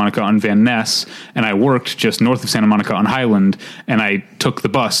of Santa Monica on Van Ness, and I worked just north of Santa Monica on Highland, and I took the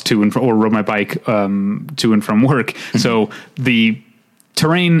bus to and from, or rode my bike to and from work. So the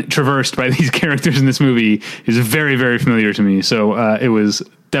terrain traversed by these characters in this movie is very, very familiar to me. So it was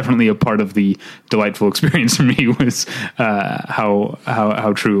definitely a part of the delightful experience for me was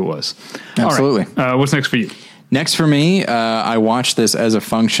how true it was. Absolutely. All right. What's next for you? Next for me, I watched this as a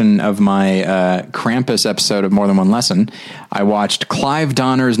function of my Krampus episode of More Than One Lesson. I watched Clive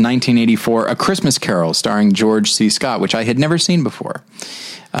Donner's 1984 A Christmas Carol starring George C. Scott, which I had never seen before.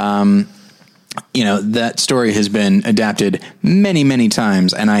 You know, that story has been adapted many, many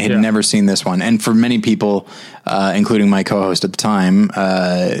times, and I had never seen this one. And for many people, including my co-host at the time,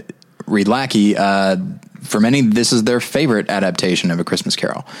 Reed Lackey, for many, this is their favorite adaptation of A Christmas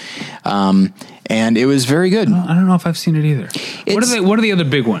Carol. And it was very good. I don't know if I've seen it either. What are the other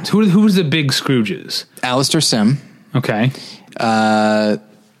big ones? Who's the big Scrooges? Alistair Sim. Okay.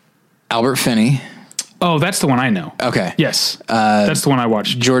 Albert Finney. Oh, that's the one I know. Okay. Yes. That's the one I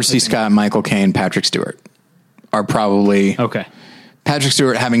watched. George C. Scott, Michael Caine, Patrick Stewart are probably... Okay. Patrick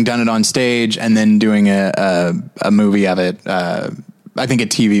Stewart having done it on stage and then doing a movie of it. I think a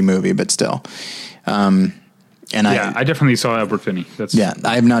TV movie, but still. I definitely saw Albert Finney.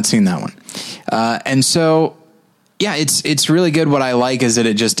 I have not seen that one. And so, yeah, it's really good. What I like is that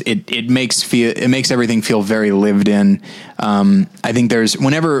it makes everything feel very lived in. I think there's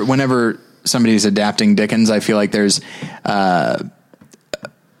whenever somebody's adapting Dickens, I feel like there's a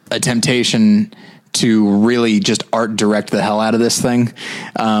temptation to really just art direct the hell out of this thing.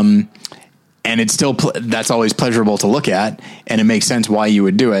 And it's still, that's always pleasurable to look at, and it makes sense why you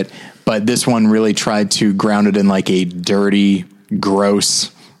would do it. But this one really tried to ground it in like a dirty,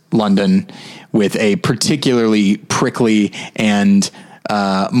 gross London with a particularly prickly and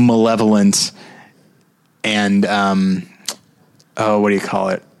malevolent and, what do you call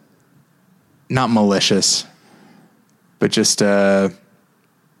it? Not malicious, but just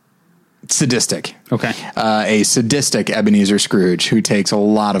sadistic. Okay. A sadistic Ebenezer Scrooge who takes a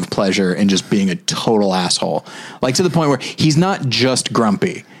lot of pleasure in just being a total asshole. Like, to the point where he's not just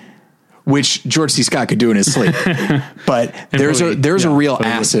grumpy, which George C. Scott could do in his sleep. But there's a real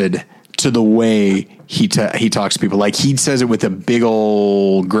acid to the way he talks to people. Like, he says it with a big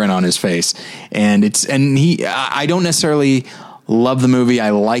old grin on his face. And I don't necessarily love the movie. I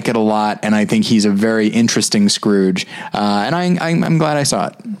like it a lot. And I think he's a very interesting Scrooge. And I'm glad I saw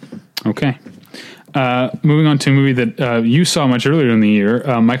it. Okay. Moving on to a movie that you saw much earlier in the year,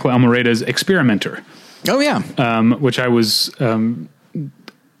 Michael Almereyda's Experimenter. Oh, yeah. Which I was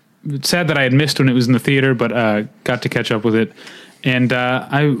sad that I had missed when it was in the theater, but got to catch up with it. And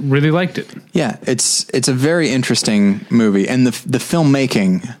I really liked it. Yeah, it's a very interesting movie. And the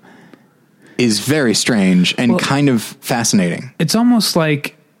filmmaking is very strange and kind of fascinating. It's almost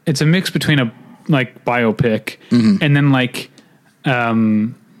like it's a mix between a biopic and then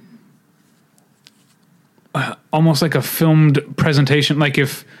almost like a filmed presentation. Like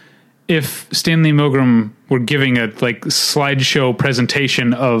if Stanley Milgram were giving a slideshow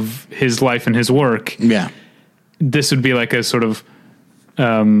presentation of his life and his work, this would be like a sort of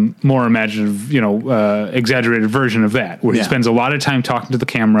more imaginative, exaggerated version of that, where he spends a lot of time talking to the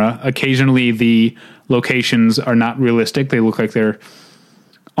camera. Occasionally the locations are not realistic. They look like they're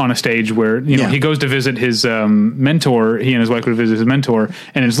on a stage where, he goes to visit his mentor. He and his wife go to visit his mentor,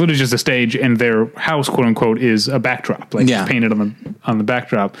 and it's literally just a stage, and their house, quote unquote, is a backdrop, it's painted on the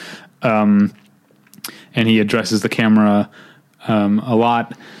backdrop. And he addresses the camera a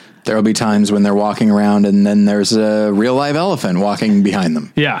lot. There'll be times when they're walking around and then there's a real live elephant walking behind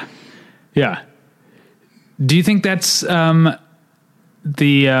them. Yeah. Yeah. Do you think that's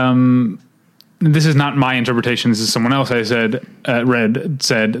this is not my interpretation. This is someone else said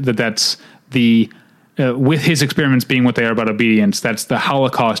that that's the, with his experiments being what they are about obedience, that's the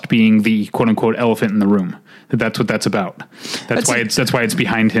Holocaust being the quote unquote elephant in the room. That's what that's about. That's why it's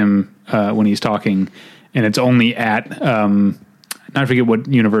behind him when he's talking, and it's only at I forget what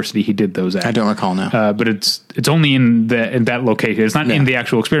university he did those at. I don't recall now. But it's only in that location. It's not in the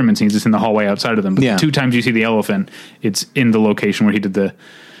actual experiment scenes. It's in the hallway outside of them. But the 2 times you see the elephant, it's in the location where he did the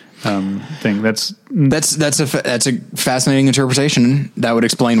thing. That's a fascinating interpretation. That would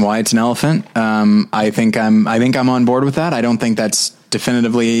explain why it's an elephant. I think I'm on board with that. I don't think that's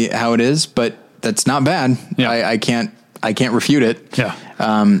definitively how it is, but that's not bad. Yeah. I can't refute it. Yeah.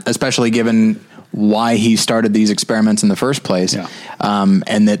 Especially given why he started these experiments in the first place. Yeah.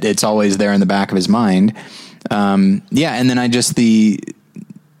 And that it's always there in the back of his mind. And then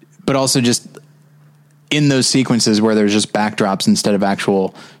but also just in those sequences where there's just backdrops instead of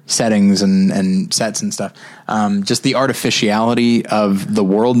actual settings and sets and stuff. Just the artificiality of the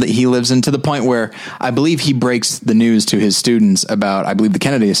world that he lives in, to the point where I believe he breaks the news to his students about, I believe, the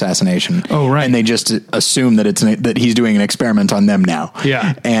Kennedy assassination. Oh, right. And they just assume that that he's doing an experiment on them now.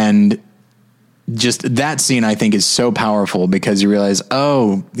 Yeah. And just that scene, I think, is so powerful because you realize,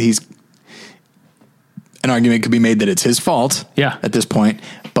 an argument could be made that it's his fault at this point,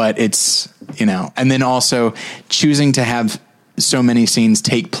 but it's, and then also choosing to have so many scenes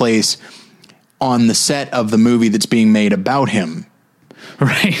take place on the set of the movie that's being made about him.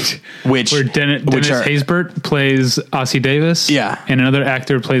 Right. Where Dennis Haysbert plays Ossie Davis. Yeah. And another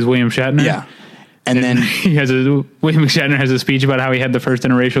actor plays William Shatner. Yeah. And then William Shatner has a speech about how he had the first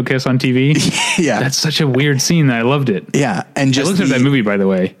interracial kiss on TV. Yeah. That's such a weird scene. I loved it. Yeah. And just I looked at that movie, by the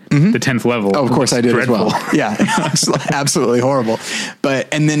way, The 10th Level. Oh, of course I did dreadful. as well. Yeah. Absolutely horrible.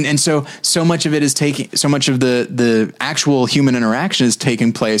 So much of it is so much of the actual human interaction is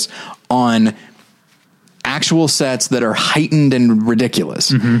taking place on actual sets that are heightened and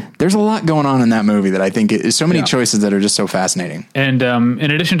ridiculous. Mm-hmm. There's a lot going on in that movie that I think is so many choices that are just so fascinating. And in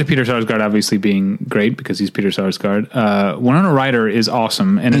addition to Peter Sarsgaard obviously being great because he's Peter Sarsgaard, Winona Ryder is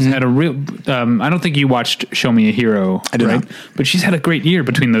awesome and has had a real. I don't think you watched Show Me a Hero, I did not. But she's had a great year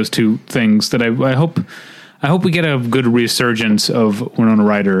between those two things. That I hope we get a good resurgence of Winona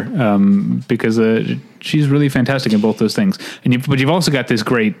Ryder because she's really fantastic in both those things. But you've also got this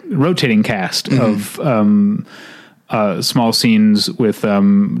great rotating cast of small scenes with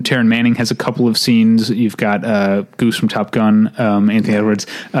Taryn Manning has a couple of scenes. You've got Goose from Top Gun, Anthony Edwards.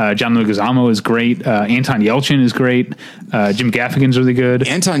 John Leguizamo is great. Anton Yelchin is great. Jim Gaffigan's really good.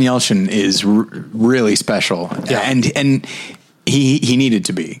 Anton Yelchin is really special. Yeah. And he needed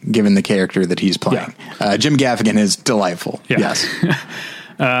to be, given the character that he's playing. Yeah. Jim Gaffigan is delightful. Yeah. Yes.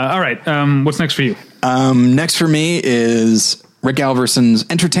 All right. What's next for you? Next for me is Rick Alverson's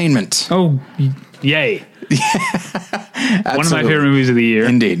Entertainment. Oh, yay. One of my favorite movies of the year.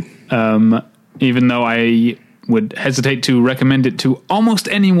 Indeed. Even though I would hesitate to recommend it to almost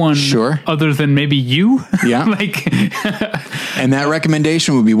anyone other than maybe you. Yeah. And that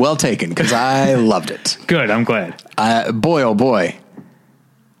recommendation would be well taken because I loved it. Good. I'm glad. Boy, oh boy.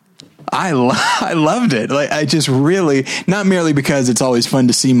 I loved it. Like, I just really, not merely because it's always fun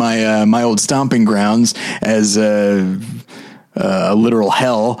to see my old stomping grounds as a literal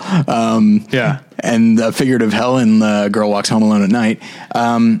hell, and a figurative hell in Girl Walks Home Alone at Night.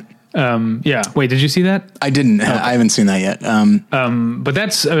 Wait, did you see that? I didn't. Okay. I haven't seen that yet. But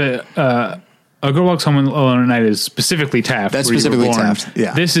that's A Girl Walks Home Alone at Night is specifically Taft. That's specifically Taft.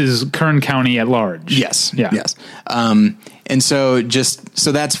 Yeah. This is Kern County at large. Yes. Yeah. Yes. And so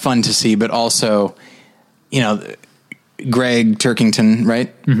so that's fun to see, but also, Greg Turkington,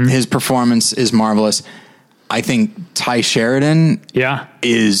 right? Mm-hmm. His performance is marvelous. I think Ty Sheridan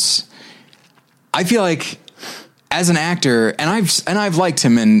is, I feel like as an actor, and I've liked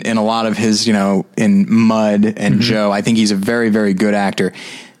him in a lot of his, in Mud and Joe. I think he's a very, very good actor.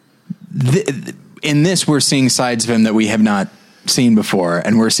 In this, we're seeing sides of him that we have not seen before,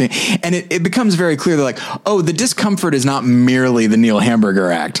 and it becomes very clear that, like, oh, the discomfort is not merely the Neil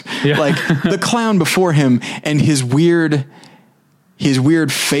Hamburger act. Yeah. Like the clown before him and his weird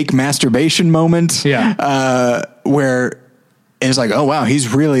fake masturbation moment. Yeah. Where it's like, oh wow,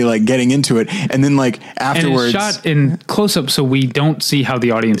 he's really like getting into it, and then like afterwards, and it's shot in close up, so we don't see how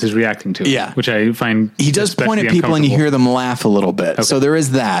the audience is reacting to it. Yeah, which I find he does point at people and you hear them laugh a little bit. Okay. So there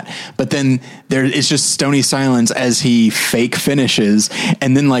is that, but then it's just stony silence as he fake finishes,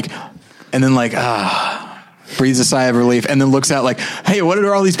 and then breathes a sigh of relief, and then looks out like, hey, what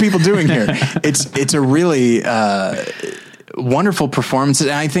are all these people doing here? It's a really wonderful performance, and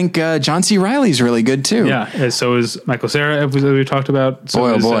I think John C. Reilly's really good too. Yeah, so is Michael Cera, as we talked about.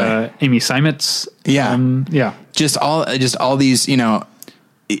 So boy. Amy Seimetz. Yeah, just all these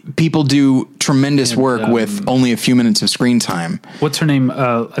people do tremendous work with only a few minutes of screen time. What's her name?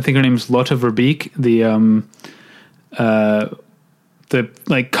 I think her name's Lotte Verbeek, the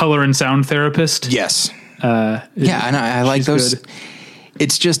like color and sound therapist. Yes. And I like those. Good.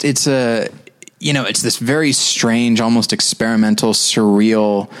 It's this very strange, almost experimental,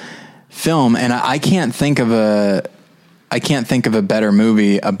 surreal film, and I can't think of a better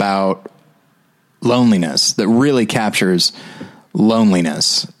movie about loneliness that really captures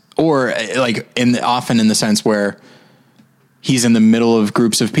loneliness, or like often in the sense where he's in the middle of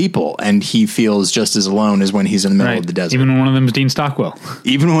groups of people and he feels just as alone as when he's in the middle of the desert. Even when one of them is Dean Stockwell.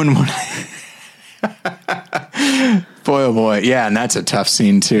 Even when one. Boy, oh boy. Yeah. And that's a tough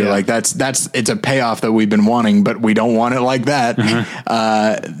scene too. Yeah. Like it's a payoff that we've been wanting, but we don't want it like that.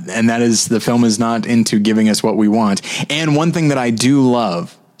 And that is, the film is not into giving us what we want. And one thing that I do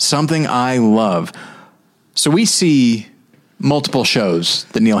love, something I love. So we see multiple shows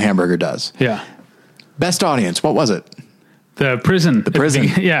that Neil Hamburger does. Yeah. Best audience. What was it? The prison.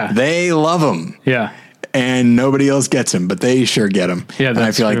 Yeah. They love him. Yeah. And nobody else gets him, but they sure get him. Yeah, and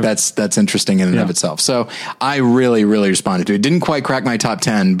I feel like that's interesting in and of itself. So I really, really responded to it. Didn't quite crack my top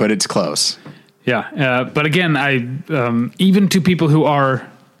 10, but it's close. Yeah. But again, I even to people who are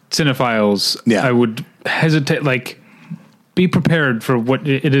cinephiles, I would hesitate. Like, be prepared for what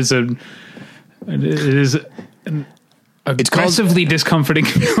it is. It is an aggressively discomforting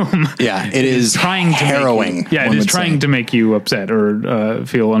film. Yeah, it is trying harrowing. It is trying to make you upset or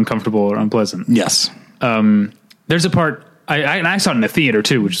feel uncomfortable or unpleasant. Yes. There's a part I saw it in the theater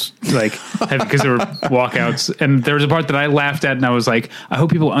too, which is like, because there were walkouts, and there was a part that I laughed at and I was like, I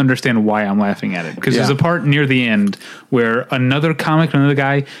hope people understand why I'm laughing at it. Because there's a part near the end where another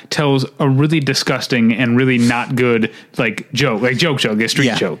guy tells a really disgusting and really not good, joke, a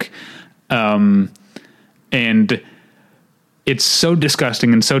street joke. And it's so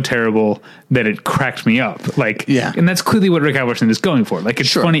disgusting and so terrible that it cracked me up. And that's clearly what Rick Albertson is going for. Like,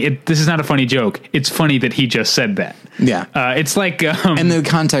 it's funny. This is not a funny joke. It's funny that he just said that. Yeah. It's like, and the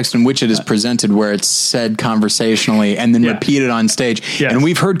context in which it is presented, where it's said conversationally and then repeated on stage. Yes. And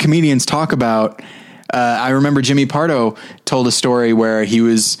we've heard comedians talk about, I remember Jimmy Pardo told a story where he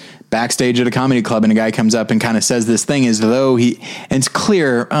was backstage at a comedy club and a guy comes up and kind of says this thing as though and it's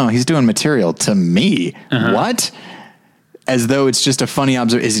clear, he's doing material to me. What? As though it's just a funny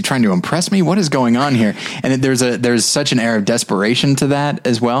observation. Is he trying to impress me? What is going on here? And there's such an air of desperation to that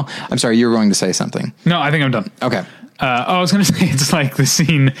as well. I'm sorry, you were going to say something. No, I think I'm done. Okay. I was going to say, it's like the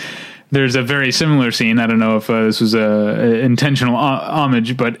scene. There's a very similar scene. I don't know if this was a intentional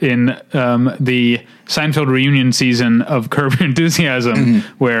homage, but in the Seinfeld reunion season of Curb Your Enthusiasm,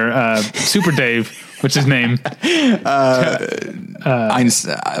 where Super Dave, what's his name? Bob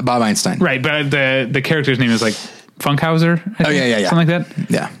Einstein. Right, but the character's name is like Funkhauser, I think, something like that.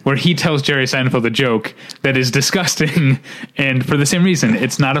 Yeah, where he tells Jerry Seinfeld a joke that is disgusting, and for the same reason,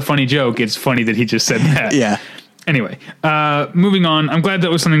 it's not a funny joke. It's funny that he just said that. Yeah, Anyway, moving on. I'm glad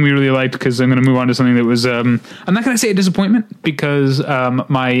that was something we really liked because I'm going to move on to something that was, I'm not going to say a disappointment because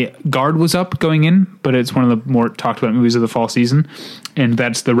my guard was up going in, but it's one of the more talked about movies of the fall season, and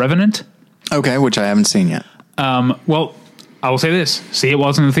that's The Revenant. Okay, which I haven't seen yet. Well, I will say this. See it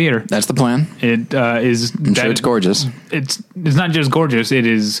while it's in the theater. That's the plan. It is. I'm sure it's gorgeous. It's not just gorgeous. It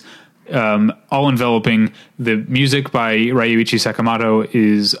is all enveloping. The music by Ryuichi Sakamoto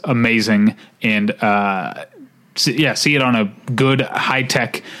is amazing, and see it on a good high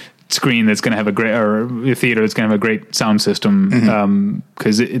tech screen that's going to have a great, or a theater that's going to have a great sound system.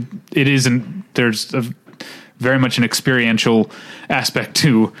 Because it isn't. There's very much an experiential aspect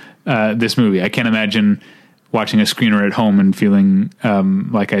to this movie. I can't imagine watching a screener at home and feeling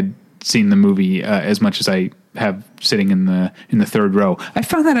like I'd seen the movie as much as I have sitting in the third row. I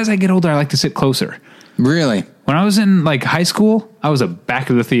found that as I get older, I like to sit closer. Really? When I was in like high school, I was a back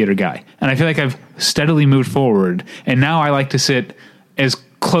of the theater guy, and I feel like I've steadily moved forward. And now I like to sit as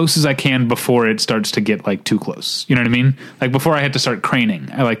close as I can before it starts to get like too close. You know what I mean? Like before I had to start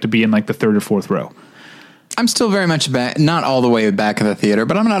craning, I like to be in like the third or fourth row. I'm still very much back, not all the way back of the theater,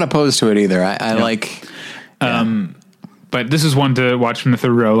 but I'm not opposed to it either. I like. Yeah. But this is one to watch from the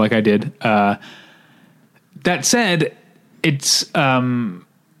third row, like I did. That said, it's it's a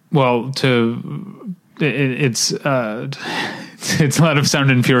lot of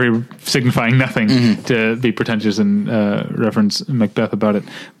sound and fury signifying nothing, to be pretentious and reference Macbeth about it.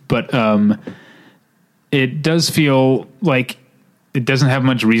 But it does feel like it doesn't have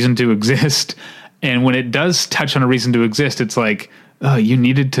much reason to exist. And when it does touch on a reason to exist, it's like, oh, you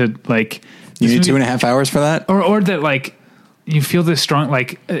needed to like... You need 2.5 hours for that? Or that like, you feel this strong,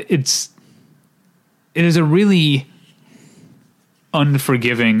 like it is a really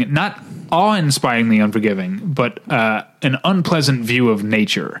unforgiving, not awe-inspiringly unforgiving, but an unpleasant view of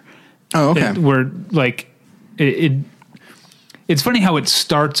nature. Oh, okay. Where like it's funny how it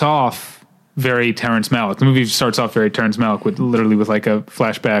starts off very Terrence Malick. The movie starts off very Terrence Malick with like a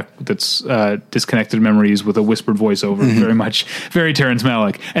flashback that's disconnected memories with a whispered voiceover, very Terrence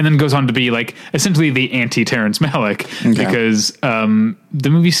Malick, and then goes on to be like essentially the anti-Terrence Malick, because the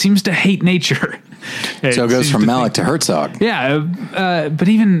movie seems to hate nature. So it goes from Malick to Herzog. Yeah, but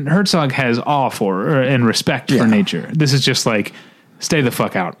even Herzog has awe for and respect for nature. This is just like, stay the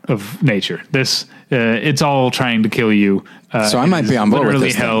fuck out of nature. This it's all trying to kill you. So I might be on board with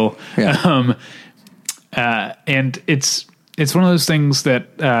this. Hell. Yeah. And it's one of those things that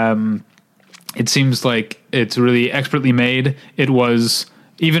it seems like it's really expertly made. It was,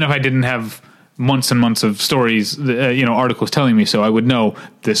 even if I didn't have months and months of stories, articles telling me so, I would know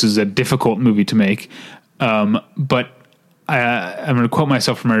this is a difficult movie to make. But I'm going to quote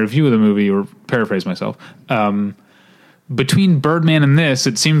myself from my review of the movie, or paraphrase myself. Between Birdman and this,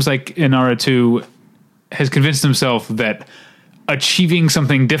 it seems like Inarritu has convinced himself that achieving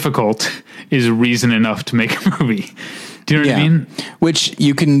something difficult is reason enough to make a movie. Do you know what I mean? Which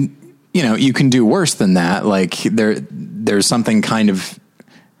you can do worse than that. Like there's something kind of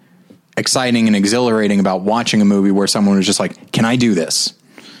exciting and exhilarating about watching a movie where someone was just like, can I do this?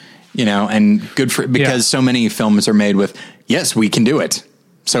 And good because so many films are made with, yes, we can do it.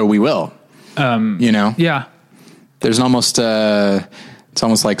 So we will, Yeah. There's almost, it's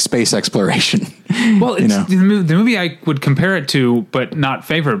almost like space exploration. Well, it's the movie I would compare it to, but not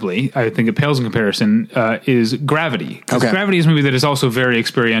favorably, I think it pales in comparison, is Gravity. Because Gravity is a movie that is also very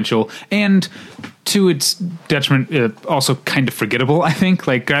experiential, and to its detriment, also kind of forgettable, I think.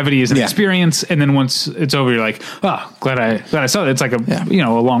 Like, Gravity is an experience, and then once it's over, you're like, oh, glad I saw it. It's like a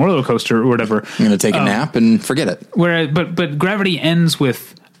long roller coaster or whatever. I'm going to take a nap and forget it. But Gravity ends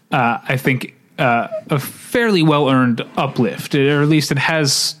with, I think, a fairly well-earned uplift, or at least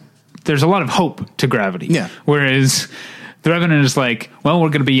there's a lot of hope to Gravity. Yeah. Whereas The Revenant is like, well, we're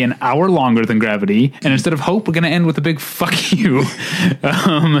going to be an hour longer than Gravity, and instead of hope, we're going to end with a big fuck you.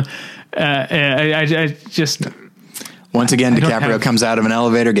 I just... Once again, DiCaprio comes out of an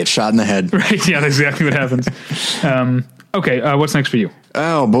elevator, gets shot in the head. Right, yeah, that's exactly what happens. Okay, what's next for you?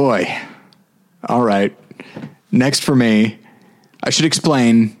 Oh, boy. All right. Next for me, I should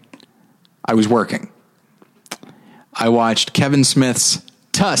explain... I was working. I watched Kevin Smith's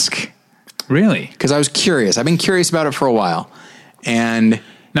Tusk. Really? Because I was curious. I've been curious about it for a while. And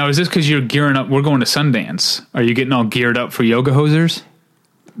now, is this because you're gearing up? We're going to Sundance. Are you getting all geared up for Yoga Hosers?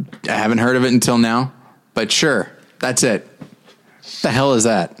 I haven't heard of it until now, but sure. That's it. What the hell is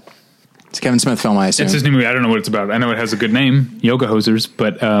that? It's a Kevin Smith film, I assume. It's his new movie. I don't know what it's about. I know it has a good name, Yoga Hosers,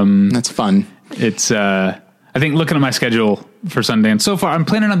 but that's fun. It's I think looking at my schedule for Sundance so far, I'm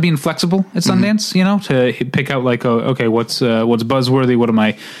planning on being flexible at Sundance, to pick out like, okay, what's buzzworthy?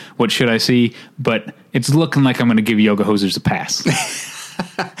 What should I see? But it's looking like I'm going to give Yoga Hosers a pass.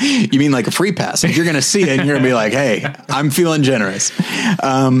 You mean like a free pass? If you're going to see it and you're going to be like, hey, I'm feeling generous.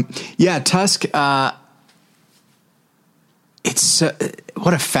 Tusk, it's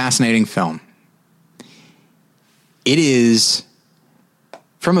what a fascinating film. It is,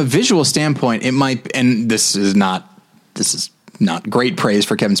 from a visual standpoint, it might, and this is not great praise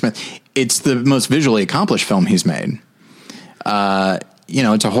for Kevin Smith. It's the most visually accomplished film he's made.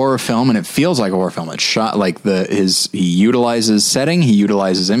 It's a horror film and it feels like a horror film. It's shot like he utilizes setting, he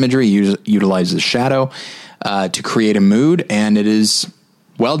utilizes imagery, he utilizes shadow, to create a mood, and it is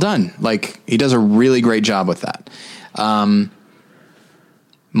well done. Like, he does a really great job with that.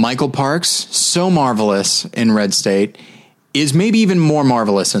 Michael Parks, so marvelous in Red State, is maybe even more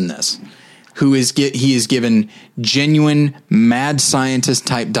marvelous in this. He is given genuine mad scientist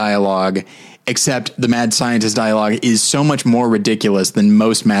type dialogue, except the mad scientist dialogue is so much more ridiculous than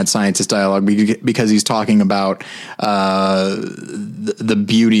most mad scientist dialogue because he's talking about the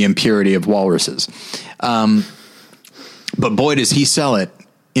beauty and purity of walruses. But boy, does he sell it,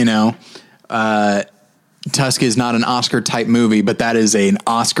 Tusk is not an Oscar type movie, but that is an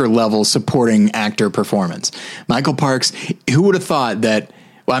Oscar level supporting actor performance. Michael Parks, who would have thought that?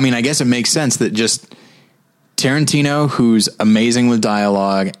 Well, I mean, I guess it makes sense that just Tarantino, who's amazing with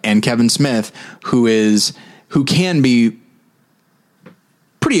dialogue, and Kevin Smith, who can be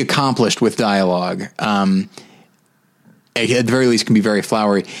pretty accomplished with dialogue, at the very least can be very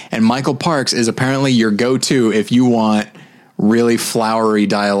flowery. And Michael Parks is apparently your go-to if you want really flowery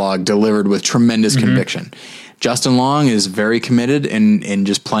dialogue delivered with tremendous conviction. Justin Long is very committed in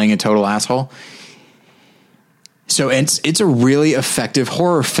just playing a total asshole. So it's a really effective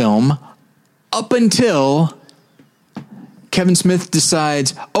horror film up until Kevin Smith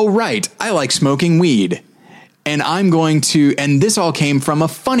decides, oh, right, I like smoking weed. And and this all came from a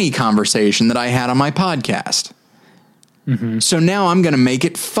funny conversation that I had on my podcast. So now I'm going to make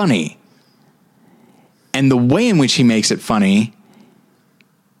it funny. And the way in which he makes it funny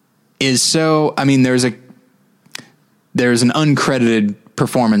is there's an uncredited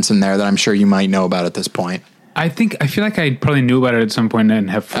performance in there that I'm sure you might know about at this point. I feel like I probably knew about it at some point and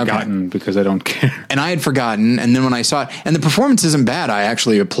have forgotten because I don't care. And I had forgotten. And then when I saw it, and the performance isn't bad, I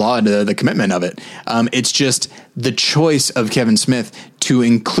actually applaud the commitment of it. It's just the choice of Kevin Smith to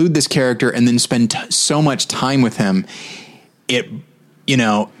include this character and then spend so much time with him. It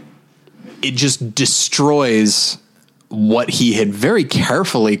just destroys what he had very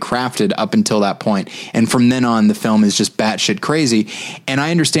carefully crafted up until that point. And from then on, the film is just batshit crazy. And I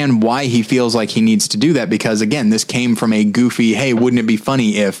understand why he feels like he needs to do that, because again, this came from a goofy, hey, wouldn't it be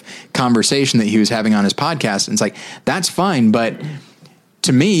funny if conversation that he was having on his podcast. And it's like, that's fine. But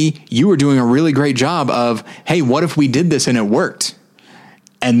to me, you were doing a really great job of, hey, what if we did this and it worked?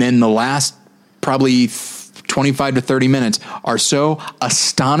 And then the last probably 25 to 30 minutes are so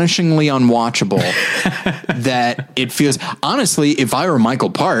astonishingly unwatchable that it feels, honestly, if I were Michael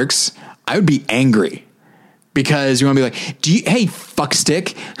Parks, I would be angry, because you want to be like, hey,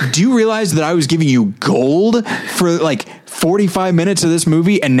 fuckstick, do you realize that I was giving you gold for like 45 minutes of this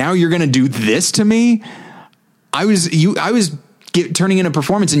movie and now you're going to do this to me? I was turning in a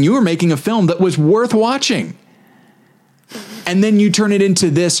performance and you were making a film that was worth watching. And then you turn it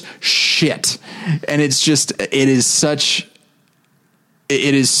into this shit. And it is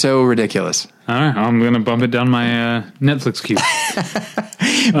so ridiculous. All right. I'm going to bump it down my Netflix queue.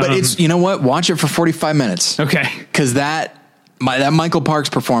 But it's, you know what? Watch it for 45 minutes. Okay. Cause that Michael Parks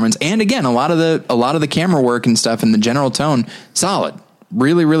performance, and again, a lot of the camera work and stuff and the general tone, solid,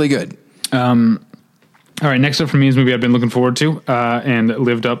 really, really good. All right, next up for me is a movie I've been looking forward to and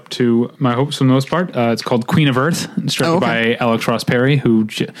lived up to my hopes for the most part. It's called Queen of Earth. It's directed by Alex Ross Perry, who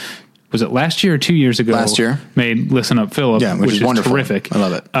was it last year or 2 years ago? Last year. Made Listen Up Philip, which is wonderful. Terrific. I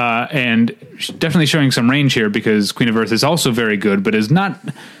love it. And definitely showing some range here, because Queen of Earth is also very good, but is not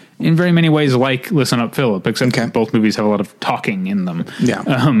in very many ways like Listen Up Philip, except both movies have a lot of talking in them. Yeah.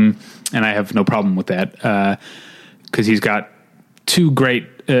 And I have no problem with that, because he's got two great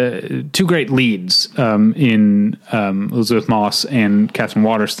leads in Elizabeth Moss and Catherine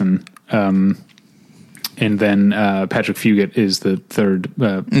Waterston, and then Patrick Fugit is the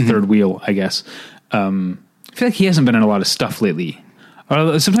third wheel, I guess. I feel like he hasn't been in a lot of stuff lately.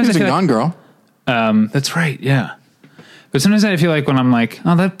 Or sometimes he's a Gone Girl. That's right, yeah. But sometimes I feel like when I'm like,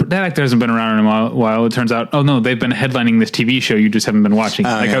 oh, that actor hasn't been around in a while, it turns out, oh no, they've been headlining this TV show, you just haven't been watching.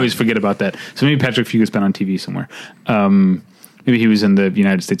 I always forget about that. So maybe Patrick Fugit's been on TV somewhere. Maybe he was in the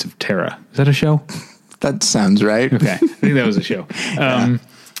United States of Terra. Is that a show? That sounds right. Okay. I think that was a show. I'm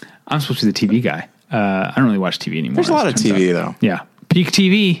supposed to be the TV guy. I don't really watch TV anymore. There's a lot of TV though. Yeah. Peak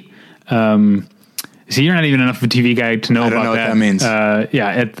TV. See, you're not even enough of a TV guy to know about that. I don't know what that means.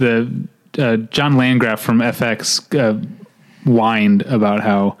 At the John Landgraf from FX whined about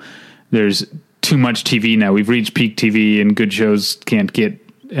how there's too much TV now. We've reached peak TV and good shows can't get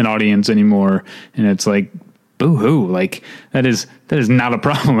an audience anymore. And it's like, boo-hoo. Like, that is not a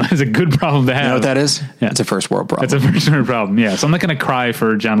problem. That is a good problem to have. You know what that is? Yeah. It's a first world problem. That's a first world problem, yeah. So I'm not going to cry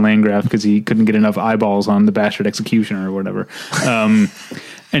for John Landgraf because he couldn't get enough eyeballs on The Bastard Executioner or whatever.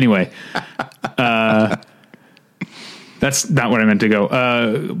 Anyway, that's not what I meant to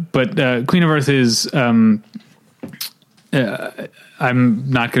go. But Queen of Earth is... I'm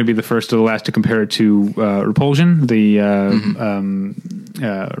not going to be the first or the last to compare it to Repulsion, the Roman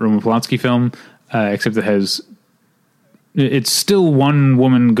Polanski film, except it's still one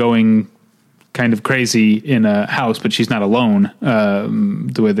woman going kind of crazy in a house, but she's not alone,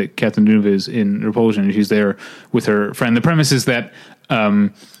 the way that Catherine Deneuve is in Repulsion. She's there with her friend. The premise is that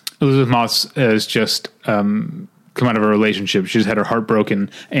Elizabeth Moss has just come out of a relationship. She's had her heart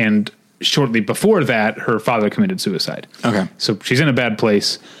broken, and shortly before that, her father committed suicide. Okay. So she's in a bad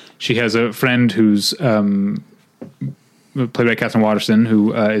place. She has a friend who's played by Catherine Waterston,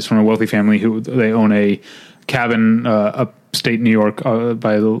 who is from a wealthy family who they own a cabin upstate New York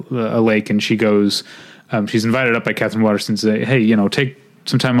by a lake, and she goes, she's invited up by Catherine Waterston to say, hey, take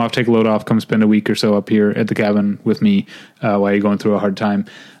some time off, take a load off, come spend a week or so up here at the cabin with me while you're going through a hard time.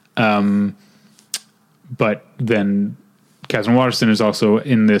 But then Catherine Waterston is also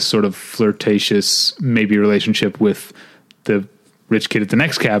in this sort of flirtatious, maybe relationship with the rich kid at the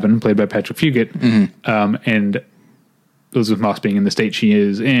next cabin, played by Patrick Fugit. Mm-hmm. And Elizabeth Moss, being in the state she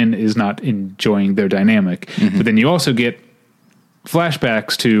is in, is not enjoying their dynamic. Mm-hmm. But then you also get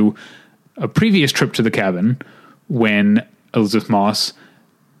flashbacks to a previous trip to the cabin when Elizabeth Moss,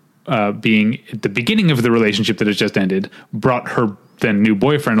 being at the beginning of the relationship that has just ended, brought her then new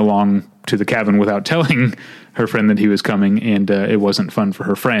boyfriend along to the cabin without telling her friend that he was coming, and it wasn't fun for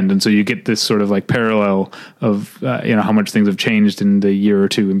her friend. And so you get this sort of like parallel of how much things have changed in the year or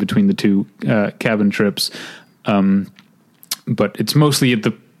two in between the two cabin trips. But it's mostly at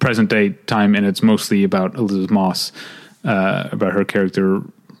the present day time, and it's mostly about Elizabeth Moss, about her character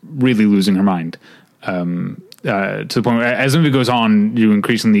really losing her mind. To the point where, as the movie goes on, you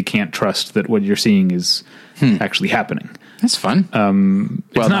increasingly can't trust that what you're seeing is actually happening. That's fun.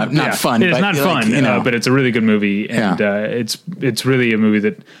 Well, not fun. It's not fun, but it's a really good movie, and it's really a movie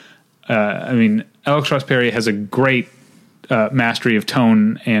that, Alex Ross Perry has a great mastery of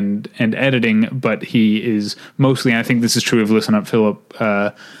tone and editing, but he is mostly, and I think this is true of Listen Up Philip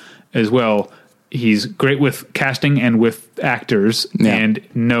as well, he's great with casting and with actors, and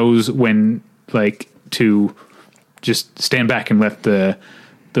knows when to just stand back and let the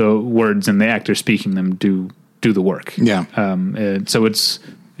words and the actor speaking them do the work. Yeah. So it's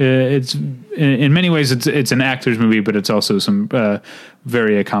in many ways it's an actor's movie, but it's also some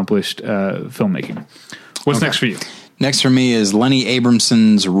very accomplished filmmaking. What's next for you? Next for me is Lenny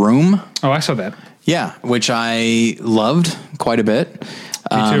Abramson's Room. Oh, I saw that. Yeah, which I loved quite a bit. Me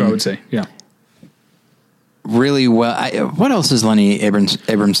too, I would say. Yeah. Really well. What else has Lenny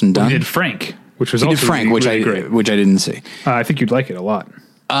Abramson done? He did Frank, which was also really great. Which I didn't see. I think you'd like it a lot.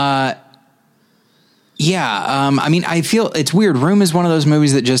 Yeah. I feel it's weird. Room is one of those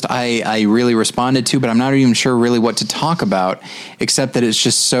movies that just I really responded to, but I'm not even sure really what to talk about, except that it's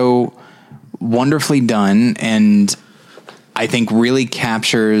just so wonderfully done, and I think really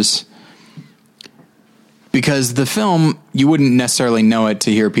captures, because the film, you wouldn't necessarily know it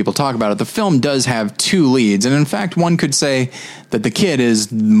to hear people talk about it. The film does have two leads, and in fact, one could say that the kid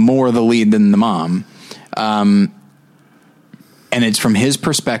is more the lead than the mom. And it's from his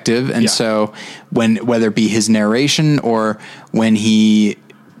perspective. And so whether it be his narration or when he's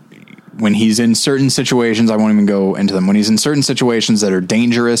in certain situations, I won't even go into them, when he's in certain situations that are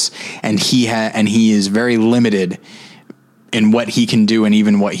dangerous, and he is very limited in what he can do and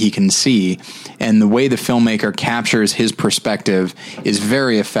even what he can see. And the way the filmmaker captures his perspective is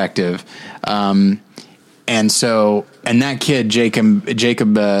very effective. And that kid, Jacob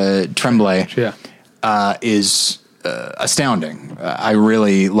Tremblay, is astounding. I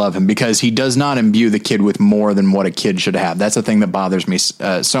really love him because he does not imbue the kid with more than what a kid should have. That's the thing that bothers me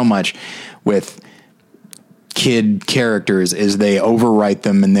so much with kid characters, is they overwrite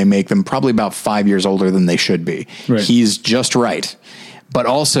them and they make them probably about 5 years older than they should be. Right. He's just right. But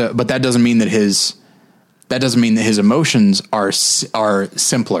that doesn't mean that his emotions are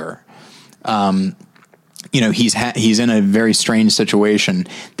simpler. he's in a very strange situation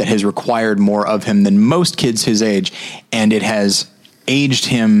that has required more of him than most kids his age, and it has aged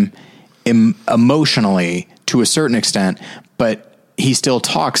him emotionally to a certain extent, but he still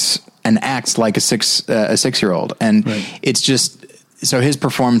talks and acts like a 6-year-old. And it's just, so his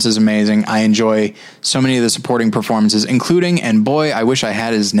performance is amazing. I enjoy so many of the supporting performances, including, and boy, I wish I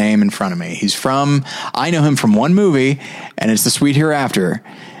had his name in front of me. I know him from one movie, and it's The Sweet Hereafter.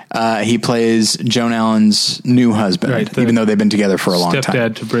 He plays Joan Allen's new husband, even though they've been together for a long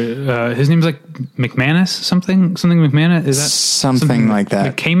time. Stepdad. His name's like McManus, something McManus. Is that something like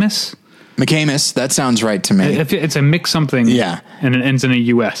that? McCamus. That sounds right to me. It's a mix something. Yeah. And it ends in a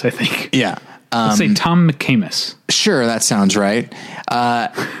US, I think. Yeah. Let's say Tom McCamus. Sure, that sounds right.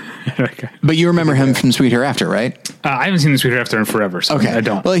 Okay. But you remember him from Sweet Hereafter, right? I haven't seen The Sweet Hereafter in forever, so I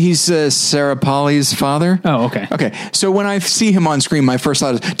don't. Well, he's Sarah Polly's father. Oh, okay. Okay, so when I see him on screen, my first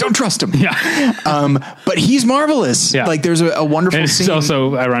thought is, don't trust him. Yeah. But he's marvelous. Yeah. Like, there's a wonderful scene. It's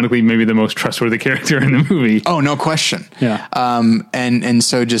also, ironically, maybe the most trustworthy character in the movie. Oh, no question. Yeah. And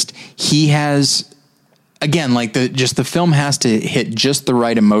so just, he has, again, like the film has to hit just the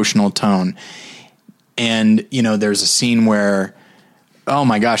right emotional tone. And, there's a scene where, oh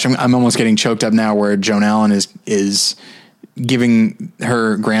my gosh, I'm almost getting choked up now, where Joan Allen is giving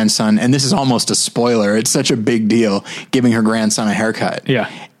her grandson, and this is almost a spoiler, it's such a big deal, giving her grandson a haircut. Yeah.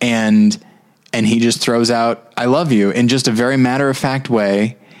 And he just throws out, I love you, in just a very matter-of-fact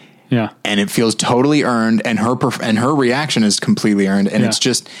way. Yeah. And it feels totally earned, and her reaction is completely earned. And it's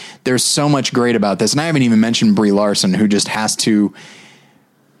just, there's so much great about this. And I haven't even mentioned Brie Larson, who just has to,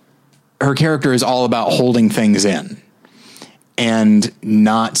 her character is all about holding things in and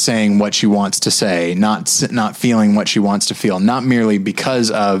not saying what she wants to say, not feeling what she wants to feel, not merely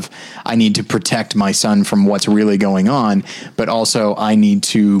because of, I need to protect my son from what's really going on, but also I need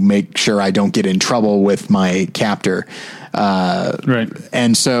to make sure I don't get in trouble with my captor. Right.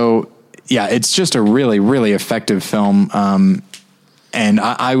 And so, yeah, it's just a really, really effective film. And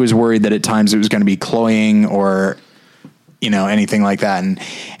I was worried that at times it was going to be cloying or, anything like that. And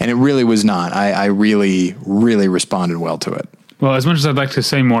it really was not. I really, really responded well to it. Well, as much as I'd like to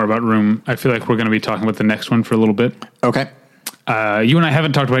say more about Room, I feel like we're going to be talking about the next one for a little bit. Okay. You and I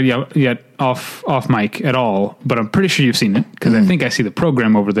haven't talked about it yet off mic at all, but I'm pretty sure you've seen it because I think I see the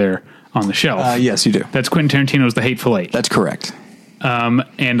program over there on the shelf. Yes, you do. That's Quentin Tarantino's The Hateful Eight. That's correct. And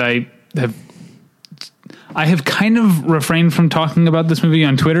I have kind of refrained from talking about this movie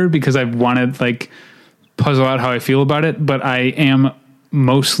on Twitter because I've wanted puzzle out how I feel about it, but I am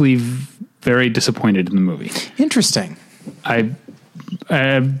mostly very disappointed in the movie. Interesting. Part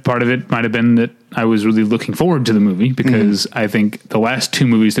of it might have been that I was really looking forward to the movie because I think the last two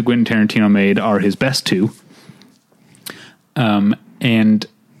movies that Quentin Tarantino made are his best two. And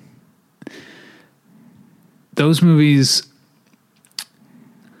those movies,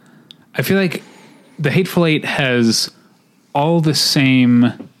 I feel like The Hateful Eight has all the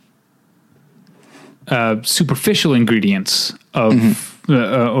same superficial ingredients of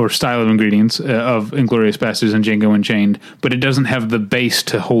or style of ingredients of Inglourious Basterds and Django Unchained, but it doesn't have the base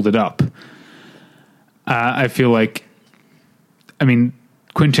to hold it up. I feel like, Quentin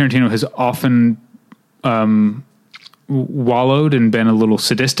Tarantino has often wallowed and been a little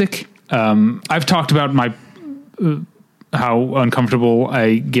sadistic. I've talked about how uncomfortable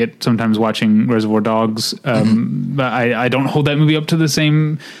I get sometimes watching Reservoir Dogs. But I don't hold that movie up to the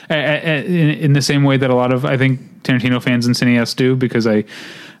same, in the same way that a lot of, I think, Tarantino fans and cineasts do, because I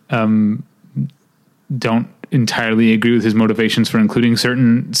don't entirely agree with his motivations for including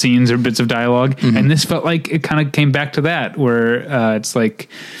certain scenes or bits of dialogue. And this felt like it kind of came back to that, where it's like,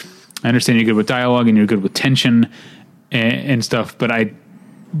 I understand you're good with dialogue and you're good with tension and stuff, but I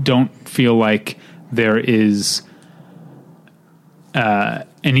don't feel like there is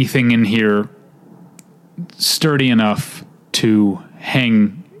anything in here sturdy enough to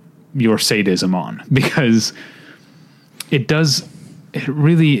hang your sadism on, because it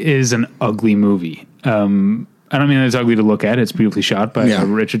really is an ugly movie. I don't mean that it's ugly to look at. It's beautifully shot by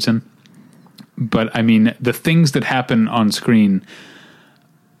Richardson. But the things that happen on screen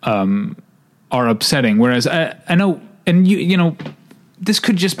are upsetting. Whereas I know, and you know, this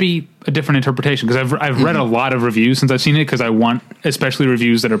could just be a different interpretation, because I've read a lot of reviews since I've seen it, because I want especially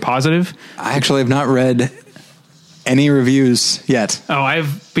reviews that are positive. I actually have not read any reviews yet.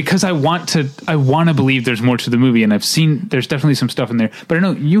 Because I want to believe there's more to the movie, and I've seen there's definitely some stuff in there. But I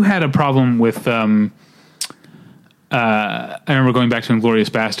know you had a problem with I remember going back to Inglourious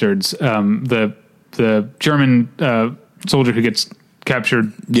Basterds, the German soldier who gets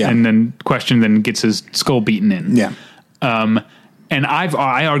captured and then questioned and gets his skull beaten in. Yeah. And and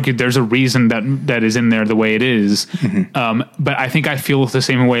I argued there's a reason that is in there the way it is. But I think I feel the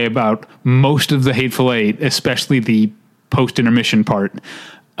same way about most of the Hateful Eight, especially the post intermission part.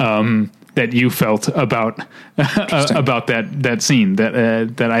 That you felt about that scene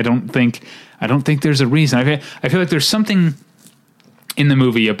that I don't think there's a reason. I feel like there's something in the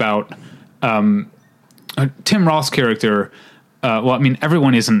movie about Tim Roth's character. Well, I mean,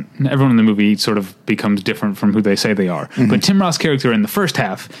 everyone in the movie sort of becomes different from who they say they are. But Tim Roth's character in the first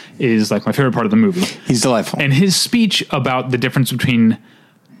half is like my favorite part of the movie. He's delightful, and his speech about the difference between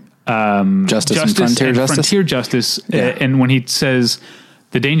justice and frontier justice, and when he says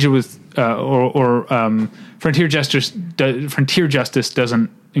the danger with frontier justice doesn't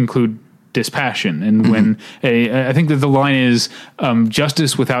include dispassion, and when I think that the line is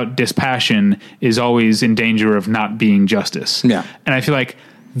justice without dispassion is always in danger of not being justice. Yeah, and I feel like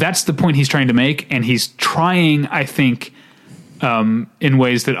that's the point he's trying to make, and he's trying, I think, in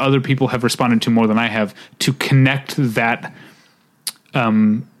ways that other people have responded to more than I have, to connect that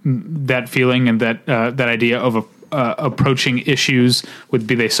that feeling and that idea of approaching issues, would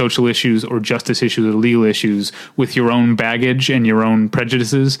be they social issues or justice issues or legal issues, with your own baggage and your own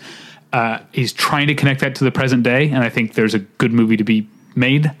prejudices. He's trying to connect that to the present day, and I think there's a good movie to be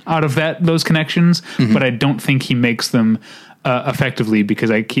made out of those connections. But I don't think he makes them effectively, because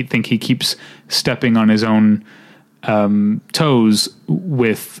I think he keeps stepping on his own toes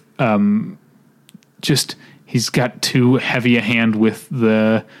with just he's got too heavy a hand with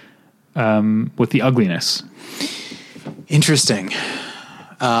the ugliness. Interesting.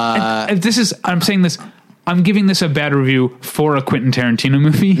 And I'm giving this a bad review for a Quentin Tarantino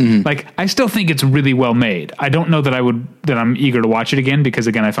movie. Like, I still think it's really well made. I don't know that I'm eager to watch it again, because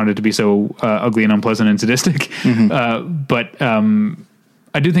again, I found it to be so ugly and unpleasant and sadistic. But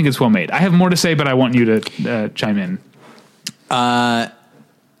I do think it's well made. I have more to say, but I want you to chime in.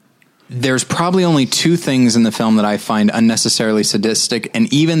 There's probably only two things in the film that I find unnecessarily sadistic,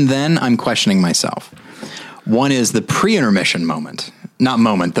 and even then I'm questioning myself. One is the pre-intermission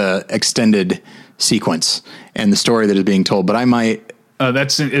the extended sequence and the story that is being told. But I might...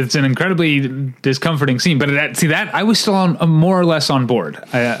 it's an incredibly discomforting scene, but I was still more or less on board.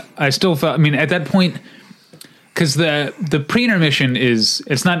 I still felt, I mean, at that point, because the pre-intermission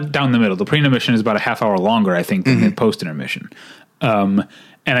it's not down the middle. The pre-intermission is about a half hour longer, I think, than the post-intermission. And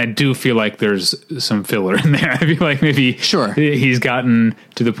I do feel like there's some filler in there. I feel like maybe he's gotten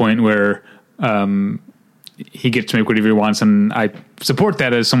to the point where he gets to make whatever he wants, and I support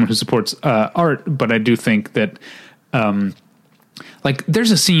that as someone who supports art. But I do think that, like,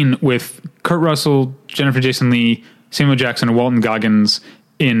 there's a scene with Kurt Russell, Jennifer Jason Leigh, Samuel Jackson, and Walton Goggins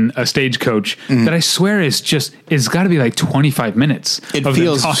in a stagecoach that I swear it's got to be like 25 minutes. It of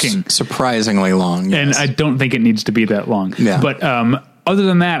feels them talking. Surprisingly long, yes. And I don't think it needs to be that long. Yeah. But other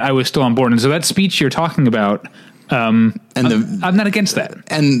than that, I was still on board. And so that speech you're talking about, I'm not against that.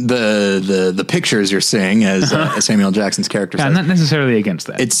 And the pictures you're seeing as Samuel Jackson's character says, I'm not necessarily against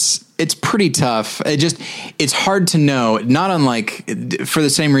that. It's pretty tough. It's hard to know. Not unlike, for the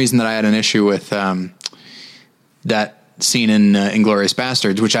same reason that I had an issue with that scene in Inglourious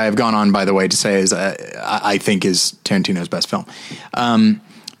Bastards, which I have gone on, by the way, to say is I think is Tarantino's best film.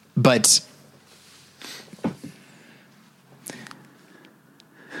 But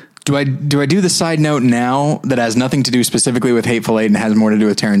do I do the side note now that has nothing to do specifically with Hateful Eight and has more to do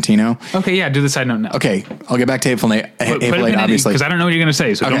with Tarantino? Okay, yeah, do the side note now. Okay, I'll get back to Hateful Eight, obviously, because I don't know what you're going to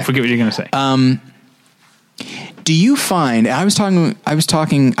say, so don't forget what you're going to say. Do you find, I've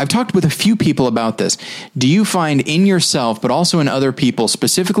talked with a few people about this. Do you find in yourself, but also in other people,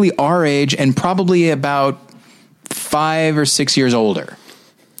 specifically our age and probably about 5 or 6 years older,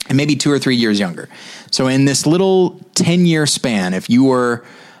 and maybe 2 or 3 years younger? So in this little 10-year span, if you were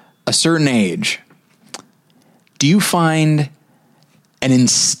a certain age, do you find an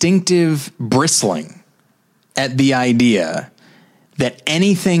instinctive bristling at the idea that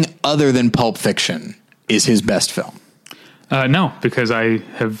anything other than Pulp Fiction is his best film? No, because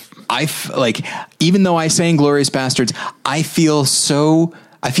like, even though I say Inglourious Bastards, I feel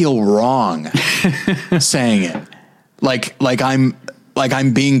wrong saying it. Like I'm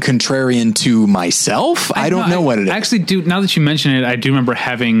being contrarian to myself. I don't know what it is. I actually do. Now that you mention it, I do remember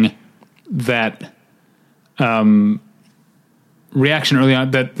having that reaction early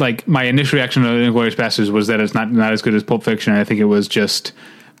on. That, like, my initial reaction to Inglourious Bastards was that it's not as good as Pulp Fiction. I think it was just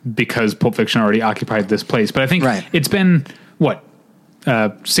because Pulp Fiction already occupied this place. But I think it's been,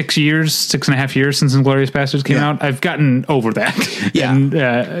 6.5 years since Inglourious Bastards came out. I've gotten over that.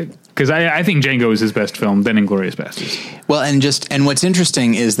 Yeah. Because I think Django is his best film, then Inglourious Bastards. Well, and what's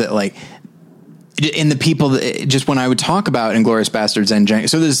interesting is that, like, in the people that, just when I would talk about Inglourious Basterds and Django,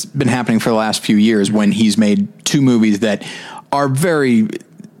 so this has been happening for the last few years when he's made two movies that are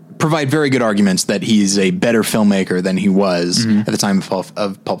provide very good arguments that he's a better filmmaker than he was at the time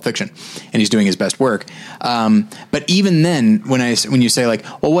of Pulp Fiction, and he's doing his best work. But even then, when you say like,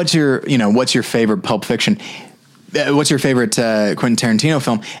 well, what's your favorite Pulp Fiction? What's your favorite Quentin Tarantino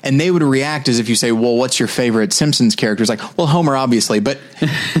film? And they would react as if you say, well, what's your favorite Simpsons character? It's like, well, Homer, obviously, but,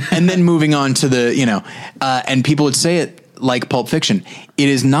 and then moving on to the, and people would say it like Pulp Fiction. It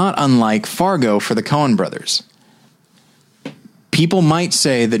is not unlike Fargo for the Coen brothers. People might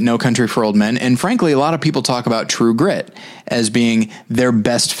say that No Country for Old Men, and frankly, a lot of people talk about True Grit as being their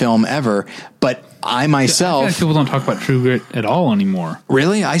best film ever, but I myself... I feel like people don't talk about True Grit at all anymore.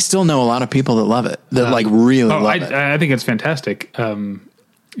 Really? I still know a lot of people that love it, that really love it. I think it's fantastic.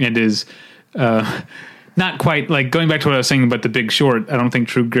 It is not quite, like, going back to what I was saying about The Big Short, I don't think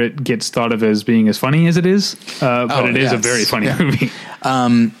True Grit gets thought of as being as funny as it is, but it is a very funny movie.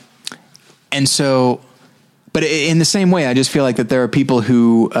 And so... But in the same way, I just feel like that there are people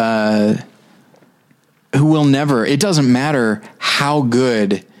who will never, it doesn't matter how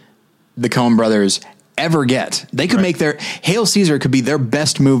good the Coen brothers ever get. They could make Hail Caesar could be their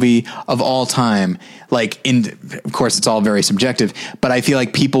best movie of all time. Of course, it's all very subjective, but I feel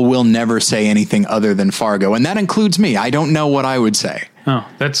like people will never say anything other than Fargo. And that includes me. I don't know what I would say. Oh,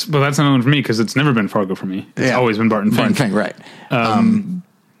 that's another one for me, because it's never been Fargo for me. It's always been Barton Fink. Right.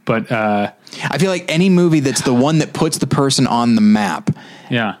 But I feel like any movie that's the one that puts the person on the map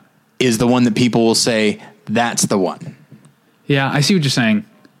is the one that people will say, that's the one. Yeah, I see what you're saying.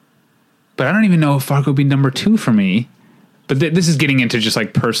 But I don't even know if Fargo would be number 2 for me. But this is getting into just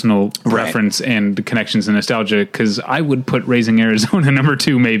like personal reference and connections and nostalgia, because I would put Raising Arizona number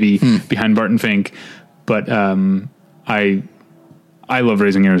 2 maybe behind Barton Fink. But I love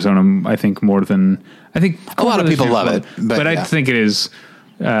Raising Arizona, I think, more than... I think a lot of people love it. But I think it is...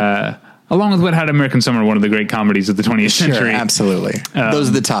 along with Wet Hot American Summer, one of the great comedies of the 20th century. Absolutely. Those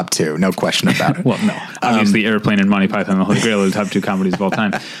are the top 2, no question about it. Well, no. Obviously, Airplane and Monty Python and the Holy Grail are the top 2 comedies of all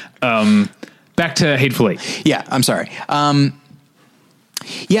time. Back to Hateful Eight. Yeah, I'm sorry.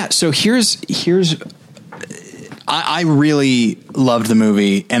 So here's... I really loved the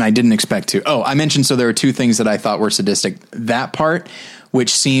movie, and I didn't expect to. Oh, I mentioned, so there were 2 things that I thought were sadistic. That part, which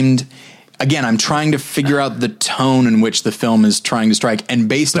seemed... Again, I'm trying to figure out the tone in which the film is trying to strike. And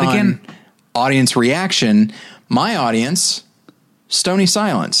based on audience reaction, my audience, stony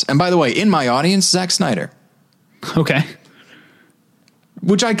silence. And by the way, in my audience, Zack Snyder. Okay.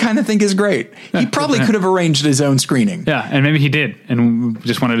 Which I kind of think is great. He probably could have arranged his own screening. Yeah, and maybe he did, and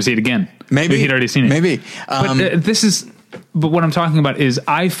just wanted to see it again. Maybe he'd already seen it. Maybe. But what I'm talking about is,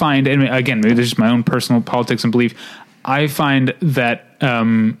 I find, and again, maybe this is my own personal politics and belief, I find that...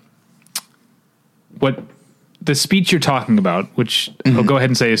 what the speech you're talking about, which I'll go ahead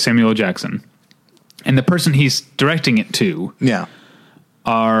and say is Samuel L. Jackson, and the person he's directing it to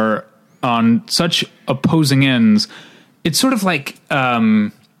are on such opposing ends. It's sort of like,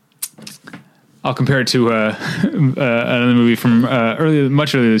 I'll compare it to another movie from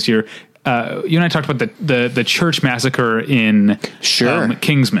much earlier this year. You and I talked about the church massacre in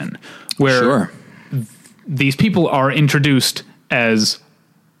Kingsman, where these people are introduced as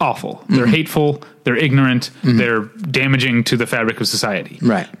awful. They're hateful. They're ignorant. They're damaging to the fabric of society.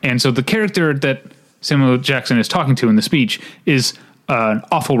 Right. And so the character that Samuel Jackson is talking to in the speech is an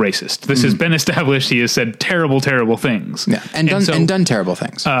awful racist. This has been established. He has said terrible, terrible things. Yeah. And done terrible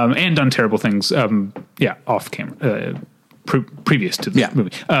things. And done terrible things. Off camera, previous to the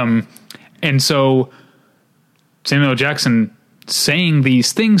movie. And so Samuel Jackson saying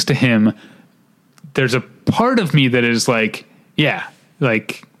these things to him, there's a part of me that is like,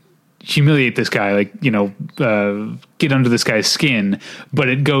 humiliate this guy, get under this guy's skin. But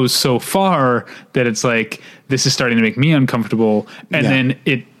it goes so far that it's like, this is starting to make me uncomfortable. And then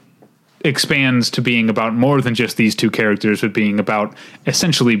it expands to being about more than just these 2 characters, but being about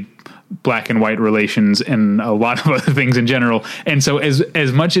essentially black and white relations and a lot of other things in general. And so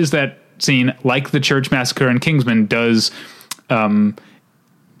as much as that scene, like the church massacre in Kingsman, does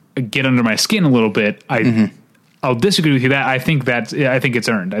get under my skin a little bit, I'll disagree with you that I think it's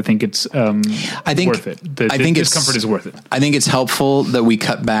earned. I think it's worth it. The discomfort is worth it. I think it's helpful that we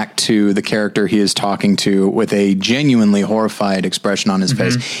cut back to the character he is talking to with a genuinely horrified expression on his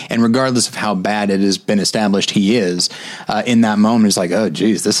face. And regardless of how bad it has been established he is, in that moment, it's like, oh,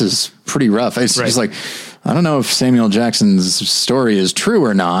 geez, this is pretty rough. It's just like, I don't know if Samuel Jackson's story is true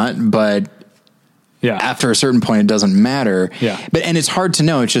or not, but after a certain point, it doesn't matter. And it's hard to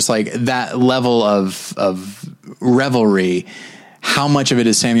know. It's just like that level of revelry how much of it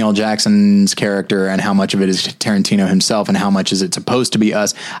is Samuel L. Jackson's character and how much of it is Tarantino himself and how much is it supposed to be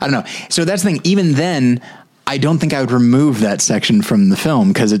us? I don't know. So that's the thing. Even then, I don't think I would remove that section from the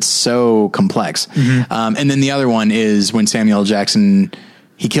film because it's so complex. And then the other one is when Samuel L. Jackson,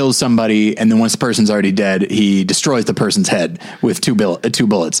 he kills somebody, and then once the person's already dead, he destroys the person's head with two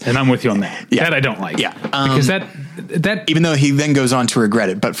bullets. And I'm with you on that. Yeah. That I don't like. Yeah. Because that even though he then goes on to regret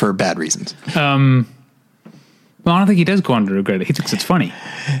it, but for bad reasons. Well, I don't think he does go on to regret it. He thinks it's funny.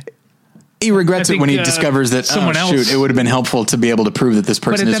 He regrets it when he discovers that someone else. It would have been helpful to be able to prove that this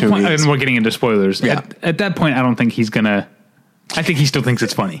person is who he is. And we're getting into spoilers. Yeah. At that point, I don't think he's gonna. I think he still thinks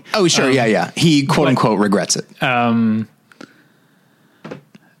it's funny. Oh, sure, yeah. He quote unquote regrets it.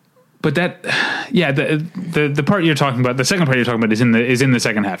 But that, the part you're talking about, the second part you're talking about is in the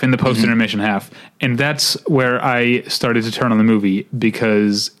second half, in the post intermission half, and that's where I started to turn on the movie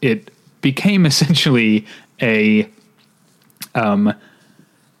because it became essentially a.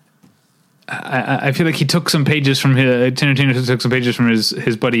 I feel like he took some pages from Tarantino took some pages from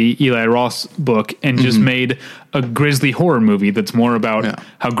his buddy Eli Roth's book and just made a grisly horror movie that's more about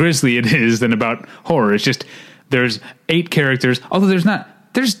how grisly it is than about horror. It's just there's 8 characters, although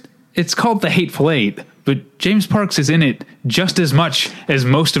it's called The Hateful Eight, but James Parks is in it just as much as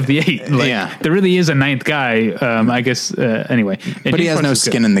most of the 8. There really is a 9th guy, I guess. Anyway, but he has no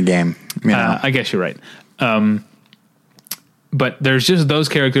skin in the game. You know? I guess you're right. But there's just those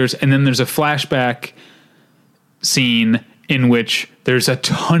characters, and then there's a flashback scene in which there's a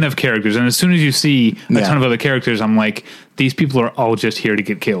ton of characters, and as soon as you see a ton of other characters, I'm like, these people are all just here to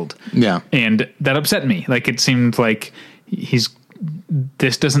get killed. Yeah, and that upset me. Like, it seemed like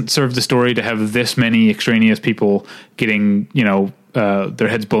this doesn't serve the story to have this many extraneous people getting, their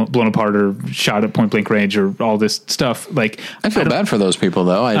heads blown apart or shot at point blank range or all this stuff. Like, I feel bad for those people,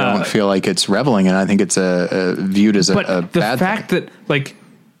 though. I don't feel like it's reveling, and I think it's viewed as a bad thing. The fact that, like,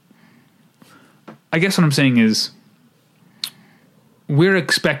 I guess what I'm saying is we're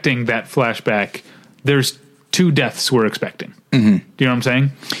expecting that flashback. There's 2 deaths we're expecting. Do you know what I'm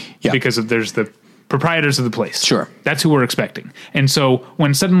saying? Yeah. Because there's the proprietors of the place. Sure. That's who we're expecting. And so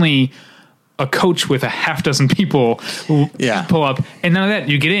when suddenly a coach with a half dozen people pull up, and none of that,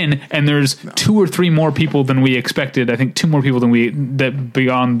 you get in and there's 2 or 3 more people than we expected. I think 2 more people than that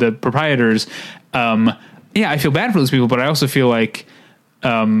beyond the proprietors. I feel bad for those people, but I also feel like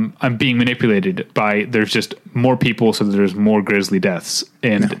I'm being manipulated by there's just more people, so there's more grisly deaths,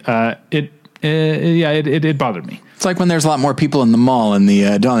 and it bothered me. It's like when there's a lot more people in the mall in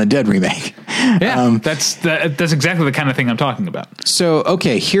the Dawn of the Dead remake. Yeah, that's exactly the kind of thing I'm talking about. So,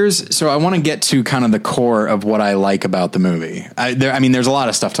 okay, so I want to get to kind of the core of what I like about the movie. There's a lot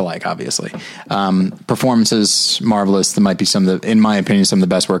of stuff to like, obviously. Performances, marvelous. There might be in my opinion, some of the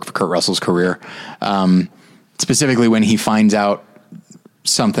best work for Kurt Russell's career. Specifically when he finds out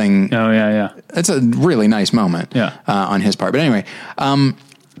something. Oh, yeah. It's a really nice moment on his part. But anyway,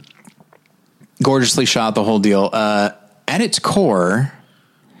 gorgeously shot, the whole deal. At its core,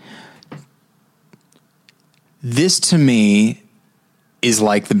 this to me is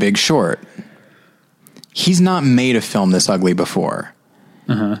like The Big Short. He's not made a film this ugly before.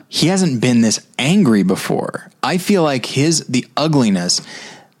 He hasn't been this angry before. I feel like the ugliness,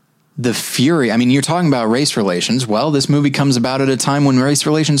 the fury. You're talking about race relations. Well, this movie comes about at a time when race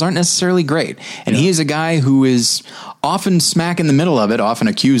relations aren't necessarily great. And he is a guy who is often smack in the middle of it, often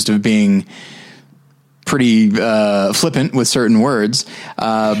accused of being pretty flippant with certain words,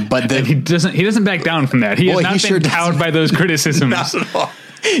 but he doesn't back down from that. He has not been cowed by those criticisms. Not at all.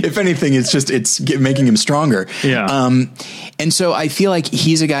 If anything, it's making him stronger. Yeah. And so I feel like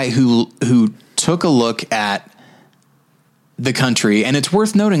he's a guy who took a look at the country, and it's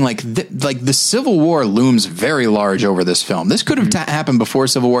worth noting, the Civil War looms very large over this film. This could have happened before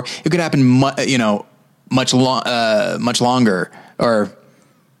Civil War. It could happen, much longer, or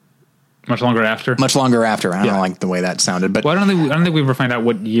much longer after. I don't like the way that sounded, but I don't think we ever find out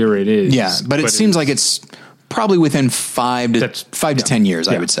what year it is. Yeah, but it seems like it's probably within 5 to 10 years,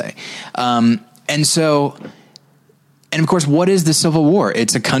 I would say. And of course, what is the Civil War?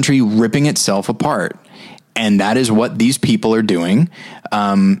 It's a country ripping itself apart, and that is what these people are doing.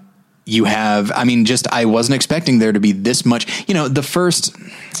 You have, I wasn't expecting there to be this much. The first.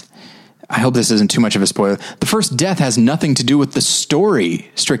 I hope this isn't too much of a spoiler. The first death has nothing to do with the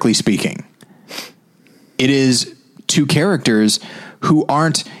story, strictly speaking. It is 2 characters who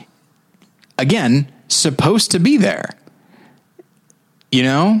aren't, again, supposed to be there.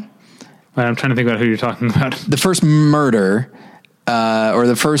 I'm trying to think about who you're talking about. The first murder, or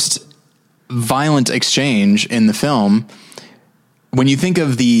the first violent exchange in the film, when you think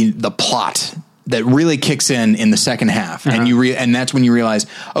of the plot that really kicks in the second half. And and that's when you realize,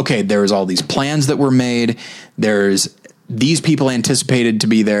 okay, there's all these plans that were made. There's these people anticipated to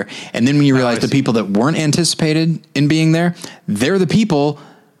be there. And then when you realize the people that weren't anticipated in being there, they're the people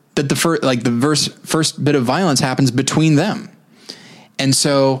that the first bit of violence happens between them. And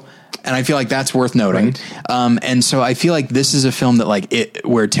so, and I feel like that's worth noting. Right. And so I feel like this is a film that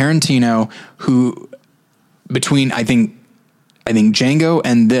where Tarantino, who between, I think Django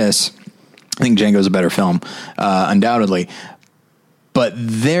and this, I think Django's a better film, undoubtedly. But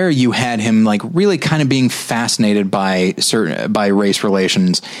there you had him really kind of being fascinated by race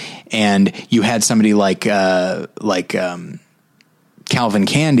relations, and you had somebody like Calvin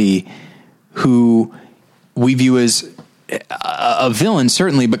Candie, who we view as a villain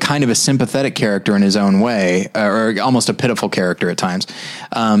certainly, but kind of a sympathetic character in his own way, or almost a pitiful character at times.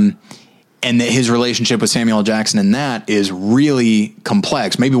 And that his relationship with Samuel L. Jackson in that is really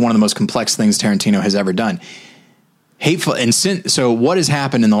complex, maybe one of the most complex things Tarantino has ever done. Hateful and so what has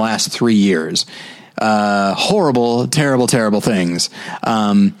happened in the last 3 years? Horrible, terrible things.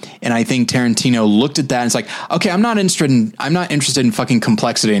 And I think Tarantino looked at that and it's like, okay, I'm not interested in fucking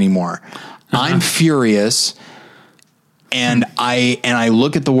complexity anymore. I'm furious. And I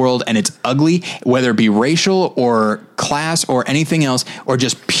look at the world and it's ugly, whether it be racial or class or anything else, or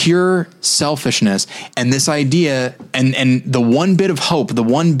just pure selfishness. And this idea and the one bit of hope, the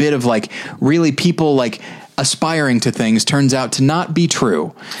one bit of really people aspiring to things turns out to not be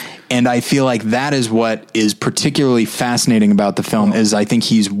true. And I feel like that is what is particularly fascinating about the film is I think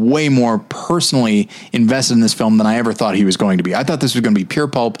he's way more personally invested in this film than I ever thought he was going to be. I thought this was going to be pure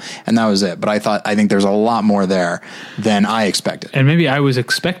pulp and that was it. But I think there's a lot more there than I expected. And maybe I was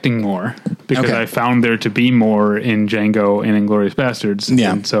expecting more because I found there to be more in Django and Inglourious Bastards.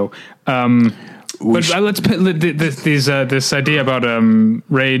 Yeah. And so, but let's put this idea about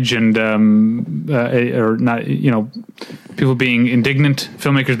rage and or not, people being indignant,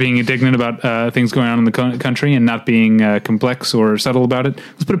 filmmakers being indignant about things going on in the country and not being complex or subtle about it.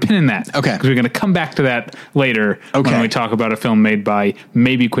 Let's put a pin in that, okay? Because we're going to come back to that later when we talk about a film made by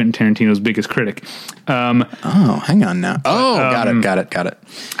maybe Quentin Tarantino's biggest critic. Hang on now. Got it.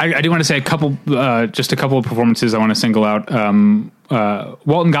 I do want to say just a couple of performances I want to single out.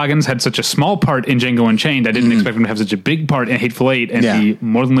 Walton Goggins had such a small part in Django Unchained. I didn't expect him to have such a big part in Hateful Eight, and he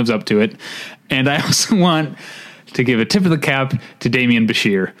more than lives up to it. And I also want to give a tip of the cap to Damian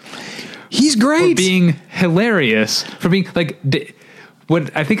Bashir. He's great. For being hilarious. For being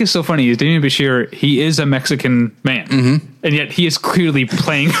what I think is so funny is Damian Bashir, he is a Mexican man. And yet he is clearly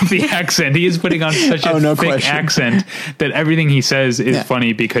playing the accent. He is putting on such a thick accent that everything he says is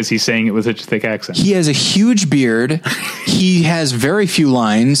funny because he's saying it with such a thick accent. He has a huge beard. He has very few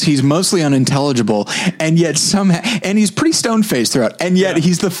lines. He's mostly unintelligible. And yet and he's pretty stone-faced throughout. And yet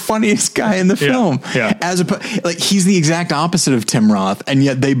he's the funniest guy in the film. Yeah. He's the exact opposite of Tim Roth. And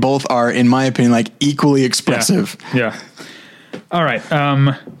yet they both are, in my opinion, equally expressive. Yeah. All right.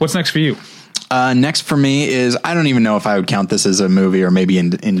 What's next for you? Next for me is, I don't even know if I would count this as a movie or maybe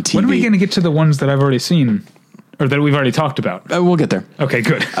in TV. When are we going to get to the ones that I've already seen or that we've already talked about? We'll get there. Okay,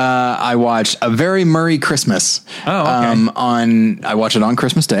 good. I watched A Very Murray Christmas. Oh, okay. I watched it on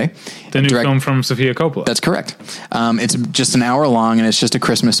Christmas Day. The new film from Sofia Coppola. That's correct. It's just an hour long and it's just a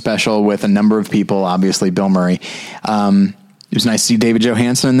Christmas special with a number of people, obviously Bill Murray. It was nice to see David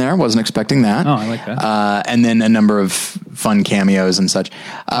Johansen in there. Wasn't expecting that. Oh, I like that. And then a number of fun cameos and such.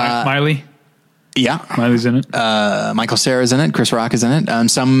 Miley? Yeah. Miley's in it. Michael Cera's in it. Chris Rock is in it.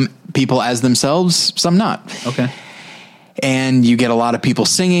 Some people as themselves, some not. Okay. And you get a lot of people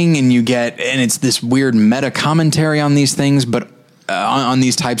singing and it's this weird meta commentary on these things, but on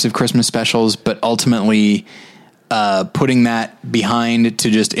these types of Christmas specials, but ultimately putting that behind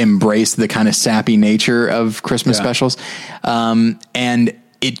to just embrace the kind of sappy nature of Christmas specials. And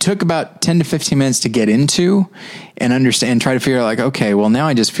it took about 10 to 15 minutes to get into and understand, try to figure out okay, well now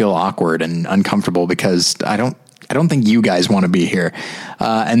I just feel awkward and uncomfortable because I don't think you guys want to be here.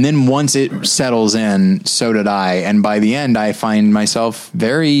 And then once it settles in, so did I. And by the end, I find myself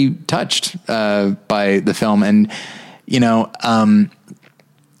very touched, by the film. And,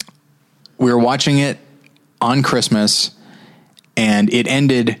 we were watching it on Christmas and it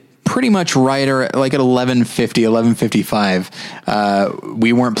ended pretty much right or at 11:55.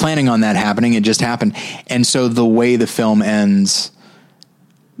 We weren't planning on that happening. It just happened. And so the way the film ends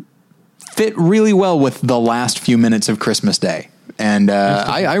fit really well with the last few minutes of Christmas Day. And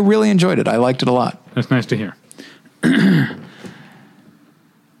I really enjoyed it. I liked it a lot. That's nice to hear.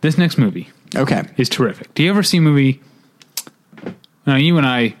 This next movie is terrific. Do you ever see a movie? Now, you and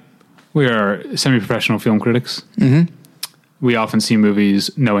I, we are semi-professional film critics. Mm-hmm. we often see movies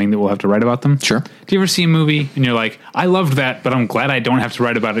knowing that we'll have to write about them. Sure. Do you ever see a movie and you're like, I loved that, but I'm glad I don't have to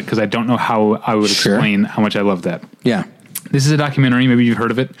write about it because I don't know how I would explain how much I loved that. Yeah. This is a documentary. Maybe you've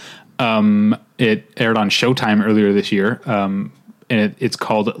heard of it. It aired on Showtime earlier this year. And it's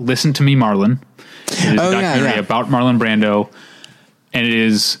called Listen to Me, Marlon. It is a documentary about Marlon Brando, and it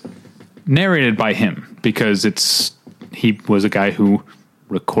is narrated by him because he was a guy who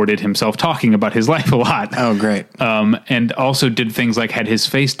recorded himself talking about his life a lot. Oh, great. And also did things like had his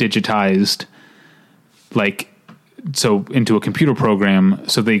face digitized, so into a computer program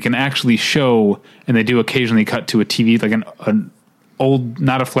so they can actually show, and they do occasionally cut to a TV, like an old,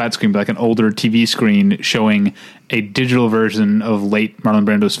 not a flat screen, but like an older TV screen showing a digital version of late Marlon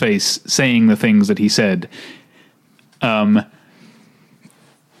Brando's face saying the things that he said.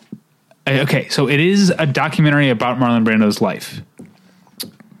 Okay, so it is a documentary about Marlon Brando's life,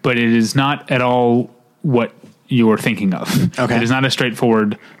 but it is not at all what you are thinking of. Okay. It is not a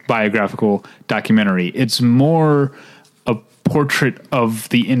straightforward biographical documentary. It's more a portrait of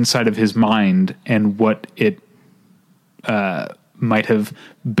the inside of his mind and what it might have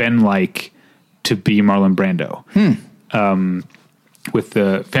been like to be Marlon Brando. With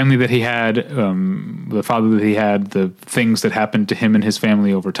the family that he had, the father that he had, the things that happened to him and his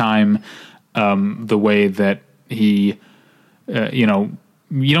family over time, the way that he, you don't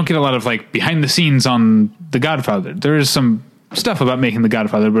get a lot of behind the scenes on The Godfather. There is some stuff about making The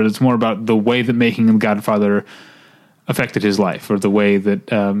Godfather, but it's more about the way that making The Godfather affected his life, or the way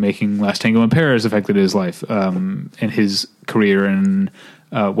that making Last Tango in Paris affected his life and his career, and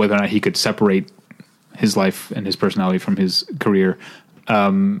whether or not he could separate his life and his personality from his career.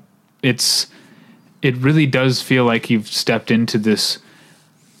 It really does feel like you've stepped into this,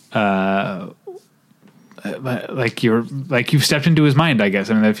 you've stepped into his mind, I guess.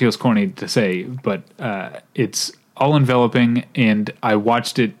 I mean, that feels corny to say, but it's all enveloping, and I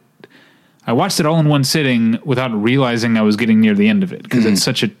watched it all in one sitting without realizing I was getting near the end of it, because it's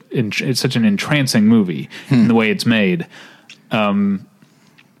such an entrancing movie in the way it's made.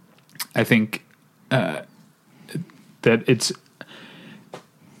 I think that it's,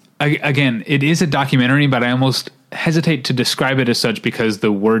 again, it is a documentary, but I almost hesitate to describe it as such because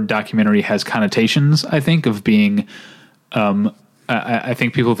the word documentary has connotations, I think, of being, I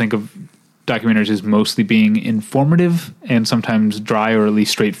think people think of documentaries as mostly being informative and sometimes dry, or at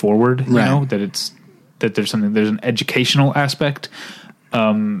least straightforward, that there's an educational aspect.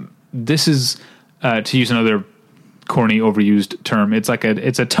 This is, to use another corny, overused term, it's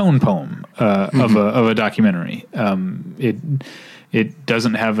a tone poem of a documentary. It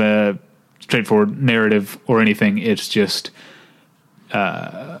doesn't have a straightforward narrative or anything. It's just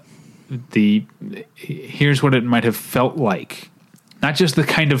here's what it might have felt like. Not just the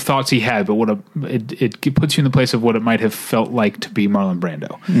kind of thoughts he had, but it puts you in the place of what it might have felt like to be Marlon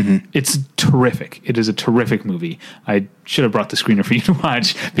Brando. It's terrific. It is a terrific movie. I should have brought the screener for you to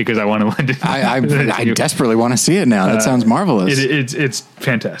watch because I want to lend it. I desperately want to see it now. That sounds marvelous. It's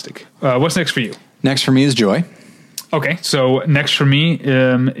fantastic. What's next for you? Next for me is Joy. Okay, so next for me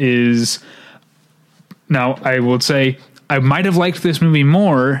is, now I will say I might have liked this movie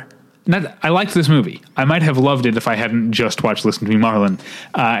more. I liked this movie. I might have loved it if I hadn't just watched Listen to Me, Marlon.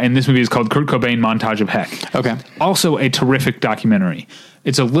 And this movie is called Kurt Cobain, Montage of Heck. Okay. Also a terrific documentary.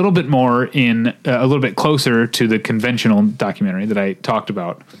 It's a little bit more a little bit closer to the conventional documentary that I talked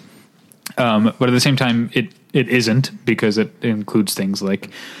about. But at the same time, it isn't, because it includes things like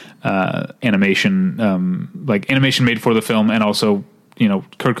animation made for the film, and also,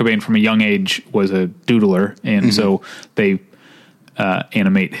 Kurt Cobain from a young age was a doodler, and so they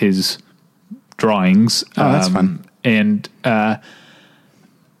animate his drawings. Oh, that's fun. And I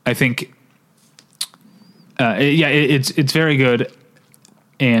think, it's very good,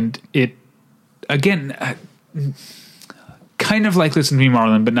 and it again kind of like Listen to Me,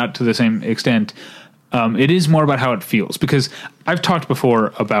 Marlon, but not to the same extent. It is more about how it feels, because I've talked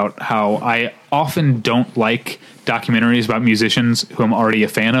before about how I often don't like documentaries about musicians who I'm already a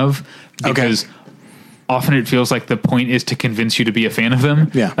fan of, because often it feels like the point is to convince you to be a fan of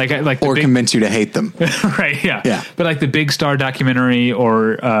them. Yeah. Or convince you to hate them. Right. Yeah. Yeah. But like the Big Star documentary,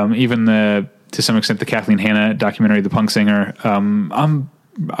 or even to some extent, the Kathleen Hanna documentary, The Punk Singer. I'm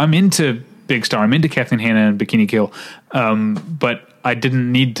into Big Star. I'm into Kathleen Hanna and Bikini Kill. But I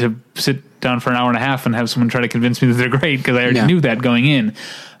didn't need to sit down for an hour and a half and have someone try to convince me that they're great, because I already knew that going in.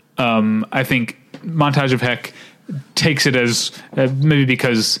 I think Montage of Heck takes it as maybe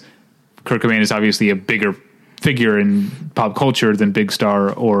because Kurt Cobain is obviously a bigger figure in pop culture than Big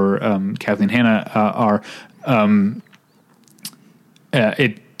Star or Kathleen Hanna are.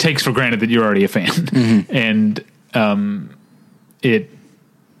 It takes for granted that you're already a fan. And it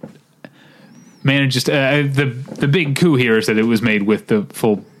manages to, the big coup here is that it was made with the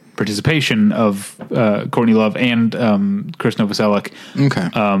full participation of Courtney Love and Chris Novoselic. Okay.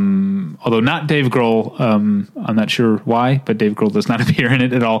 Although not Dave Grohl. I'm not sure why, but Dave Grohl does not appear in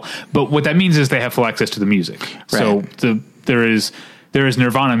it at all. But what that means is they have full access to the music. Right. So there is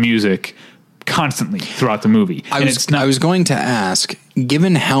Nirvana music constantly throughout the movie. I was going to ask,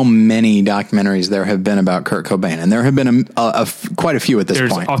 given how many documentaries there have been about Kurt Cobain, and there have been quite a few at this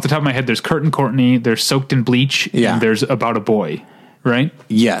point. Off the top of my head, there's Kurt and Courtney, there's Soaked in Bleach, and there's About a Boy, right?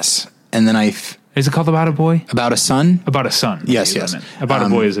 Yes. And then is it called About a Boy? About a Son? About a Son. Yes. About a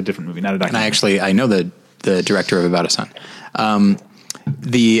Boy is a different movie, not a documentary. And I know the director of About a Son.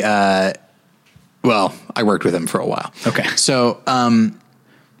 Well, I worked with him for a while. Okay. So,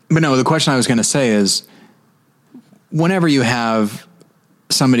 but no, the question I was going to say is, whenever you have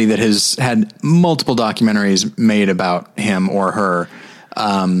somebody that has had multiple documentaries made about him or her,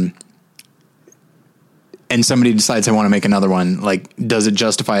 and somebody decides they want to make another one, like, does it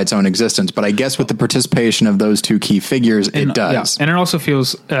justify its own existence? But I guess with the participation of those two key figures, it does. Yeah. And it also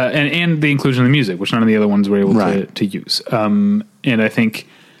feels, and the inclusion of the music, which none of the other ones were able to use. And I think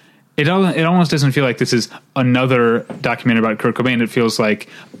it almost doesn't feel like this is another documentary about Kurt Cobain. It feels like,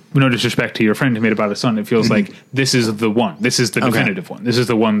 no disrespect to your friend who made About a Son, it feels like this is the one. This is the definitive one. This is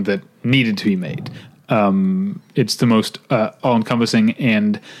the one that needed to be made. It's the most all-encompassing,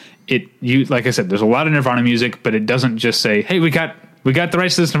 and like I said, there's a lot of Nirvana music, but it doesn't just say, hey, we got the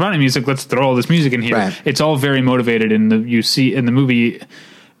rights to this Nirvana music, let's throw all this music in here. Right. It's all very motivated, and you see in the movie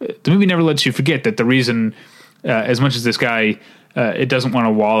never lets you forget that the reason, as much as this guy, it doesn't want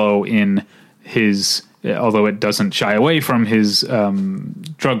to wallow in his, although it doesn't shy away from his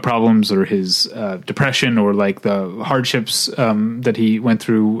drug problems or his depression or like the hardships that he went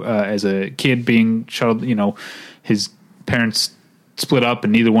through as a kid being shuttled. His parents split up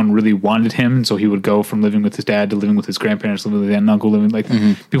and neither one really wanted him, and so he would go from living with his dad to living with his grandparents, living with his aunt and uncle,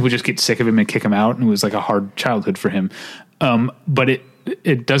 people would just get sick of him and kick him out, and it was like a hard childhood for him. But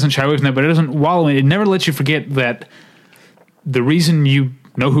it doesn't shy away from that, but it doesn't wallow in it. It never lets you forget that the reason you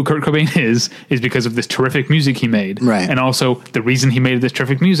know who Kurt Cobain is because of this terrific music he made. Right. And also the reason he made this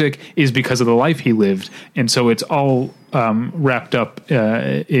terrific music is because of the life he lived. And so it's all wrapped up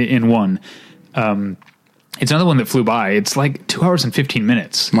in one. It's another one that flew by. It's like 2 hours and 15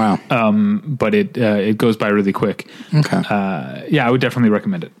 minutes. Wow. But it goes by really quick. Okay. I would definitely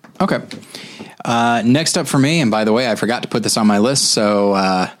recommend it. Okay. Next up for me, and by the way, I forgot to put this on my list,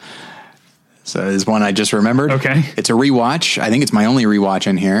 so is one I just remembered. Okay. It's a rewatch. I think it's my only rewatch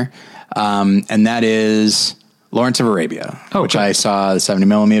in here. And that is Lawrence of Arabia, which I saw the 70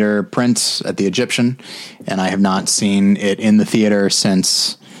 millimeter print at the Egyptian, and I have not seen it in the theater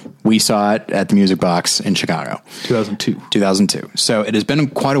since we saw it at the Music Box in Chicago. 2002. So it has been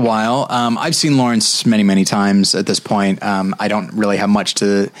quite a while. I've seen Lawrence many, many times at this point. I don't really have much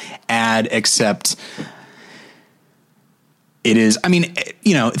to add except it is,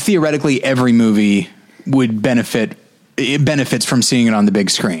 theoretically every movie benefits from seeing it on the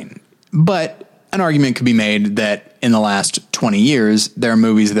big screen. But an argument could be made that in the last 20 years, there are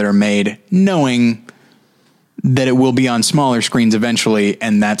movies that are made knowing that it will be on smaller screens eventually,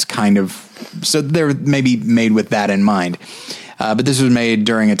 and that's so they're maybe made with that in mind. But this was made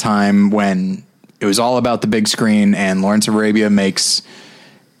during a time when it was all about the big screen, and Lawrence of Arabia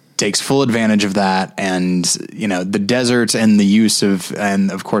takes full advantage of that. And, the desert and the use and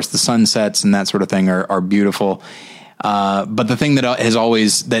of course the sunsets and that sort of thing are beautiful. But the thing that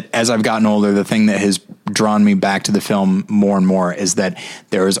as I've gotten older, the thing that has drawn me back to the film more and more is that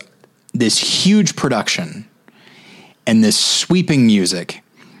there is this huge production and this sweeping music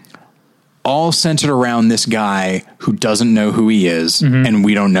all centered around this guy who doesn't know who he is, and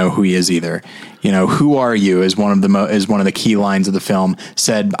we don't know who he is either. Who are you is one of the key lines of the film,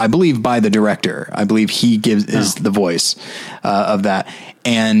 said, I believe, by the director. I believe he is the voice of that.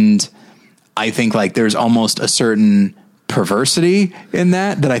 And I think there's almost a certain perversity in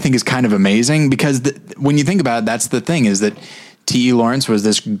that I think is kind of amazing, because when you think about it, that's the thing, is that T.E. Lawrence was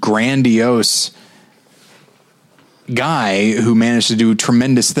this grandiose guy who managed to do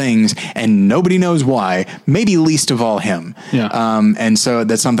tremendous things, and nobody knows why, maybe least of all him. Yeah. And so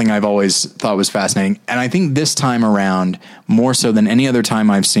that's something I've always thought was fascinating. And I think this time around, more so than any other time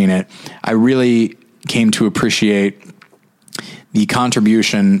I've seen it, I really came to appreciate the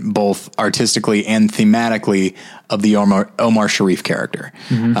contribution, both artistically and thematically, of the Omar Sharif character.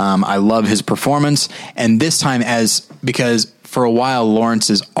 I love his performance, and this time because for a while Lawrence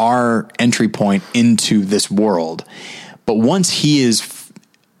is our entry point into this world, but once he is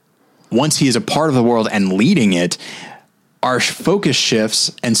a part of the world and leading it, our focus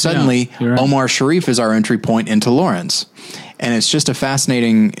shifts, and suddenly right. Omar Sharif is our entry point into Lawrence. And it's just a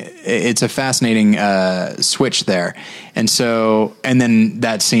fascinating switch there. And so, and then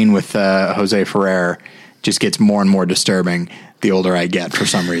that scene with Jose Ferrer just gets more and more disturbing the older I get for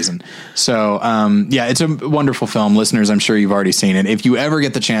some reason. So, yeah, it's a wonderful film. Listeners, I'm sure you've already seen it. If you ever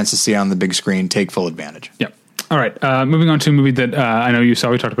get the chance to see it on the big screen, take full advantage. Yep. All right. Moving on to a movie that I know you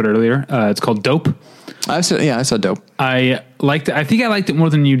saw, we talked about earlier. It's called Dope. I saw Dope. I liked it. I think I liked it more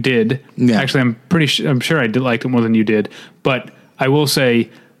than you did. Yeah. Actually, I'm sure I did like it more than you did. But I will say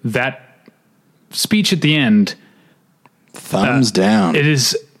that speech at the end, thumbs down.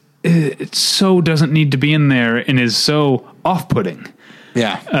 It so doesn't need to be in there and is so off-putting.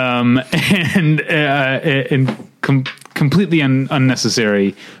 Yeah. Completely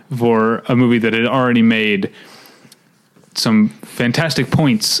unnecessary for a movie that had already made some fantastic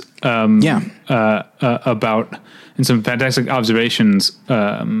points about, and some fantastic observations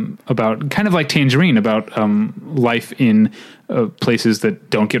about, kind of like Tangerine, about life in places that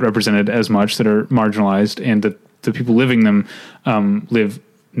don't get represented as much, that are marginalized, and that the people living them live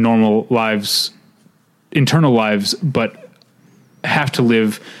normal lives, internal lives, but have to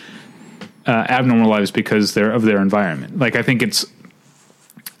live abnormal lives because they're of their environment. Like, I think it's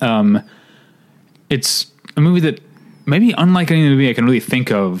a movie that maybe unlike any movie I can really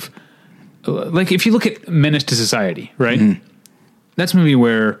think of. Like, if you look at Menace to Society, right? Mm-hmm. That's a movie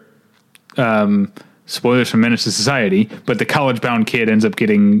where, spoilers for Menace to Society, but the college-bound kid ends up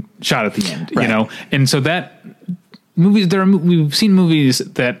getting shot at the end, right. You know? And so that movies, we've seen movies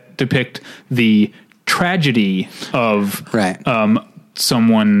that depict the tragedy of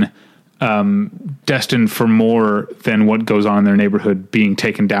someone destined for more than what goes on in their neighborhood, being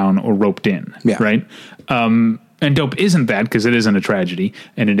taken down or roped in, right? And Dope isn't that, because it isn't a tragedy,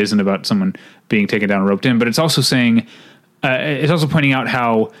 and it isn't about someone being taken down or roped in, but it's also saying, it's also pointing out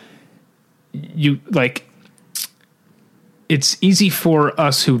how it's easy for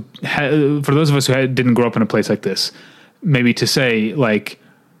us for those of us who didn't grow up in a place like this, maybe to say, like,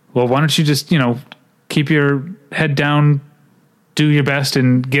 well, why don't you just, keep your head down, do your best,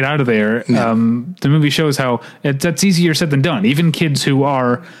 and get out of there. Yeah. The movie shows how that's easier said than done. Even kids who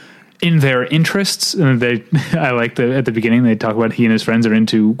are in their interests, and I like at the beginning they talk about he and his friends are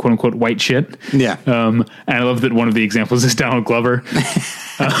into quote unquote white shit. Yeah. And I love that one of the examples is Donald Glover.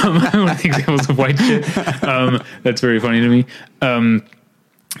 One of the examples of white shit. That's very funny to me.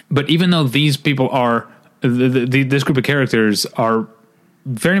 But even though these people are, this group of characters are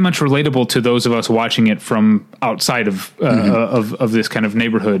very much relatable to those of us watching it from outside of of this kind of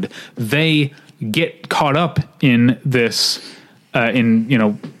neighborhood, they get caught up in this,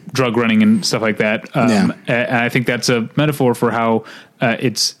 drug running and stuff like that. And I think that's a metaphor for how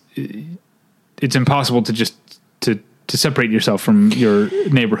it's impossible to just to separate yourself from your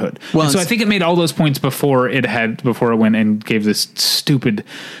neighborhood. Well, and so I think it made all those points before it went and gave this stupid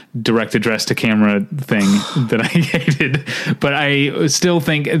direct address to camera thing that I hated. But I still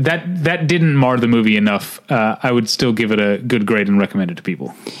think that didn't mar the movie enough. I would still give it a good grade and recommend it to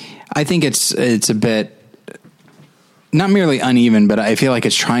people. I think it's a bit, not merely uneven, but I feel like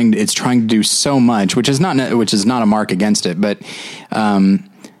it's trying to do so much, which is not a mark against it, but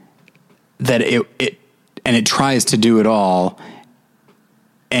that it tries to do it all,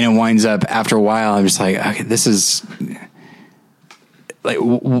 and it winds up after a while. I'm just like, okay, this is like,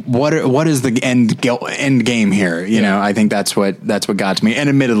 what is the end game here? You know, I think that's what got to me. And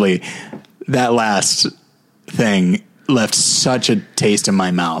admittedly, that last thing left such a taste in my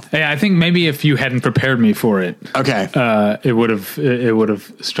mouth. Yeah, I think maybe if you hadn't prepared me for it, it would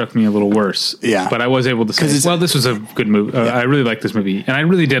have struck me a little worse. Yeah, but I was able to say, well, this was a good movie. I really liked this movie, and I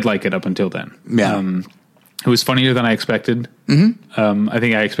really did like it up until then. Yeah. It was funnier than I expected. Mm-hmm. I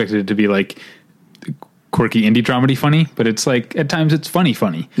think I expected it to be like quirky indie dramedy funny, but it's like at times it's funny.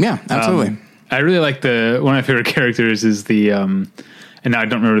 Yeah, absolutely. I really like one of my favorite characters is the and now I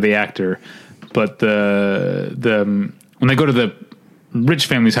don't remember the actor, but the when they go to the rich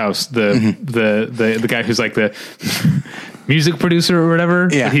family's house, the guy who's like the music producer or whatever.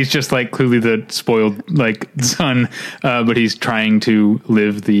 Yeah. He's just like clearly the spoiled like son, but he's trying to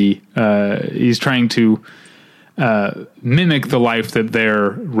live he's trying to mimic the life that they're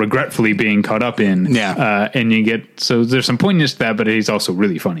regretfully being caught up in. Yeah. And so there's some poignance to that, but he's also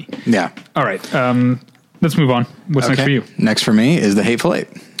really funny. Yeah. All right. Let's move on. What's next for you? Next for me is The Hateful Eight.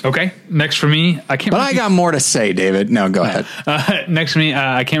 Okay. Next for me, I can't. But I got more to say, David. No, go ahead. Next for me,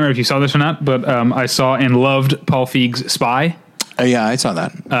 I can't remember if you saw this or not, but I saw and loved Paul Feig's Spy. Yeah, I saw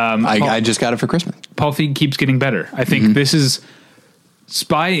that. I just got it for Christmas. Paul Feig keeps getting better. I think this is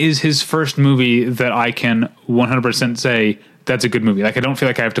Spy is his first movie that I can 100% say that's a good movie. Like, I don't feel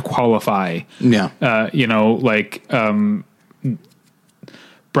like I have to qualify. Yeah.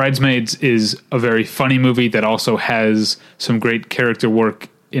 Bridesmaids is a very funny movie that also has some great character work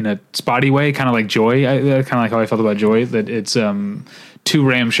in a spotty way, kind of like Joy. Kind of like how I felt about Joy, that it's too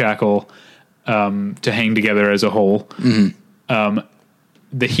ramshackle to hang together as a whole. Mm-hmm.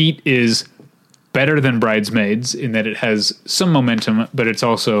 The Heat is better than Bridesmaids in that it has some momentum, but it's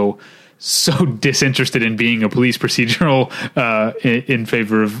also so disinterested in being a police procedural in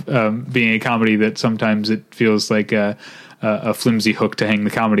favor of being a comedy that sometimes it feels like a flimsy hook to hang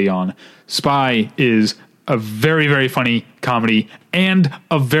the comedy on. Spy is a very, very funny comedy and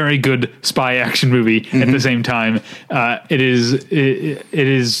a very good spy action movie at the same time. It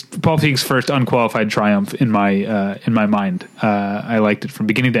is Paul Feig's first unqualified triumph in my mind. I liked it from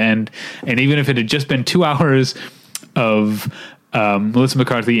beginning to end, and even if it had just been 2 hours of Melissa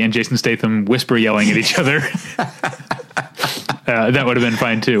McCarthy and Jason Statham whisper yelling at each other, that would have been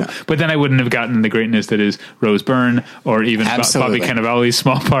fine too. But then I wouldn't have gotten the greatness that is Rose Byrne or even Bobby Cannavale's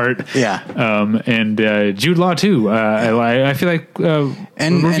small part. Yeah. And Jude Law too. I feel like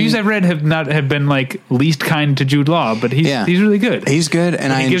reviews I've read have been like least kind to Jude Law, but he's really good. He's good,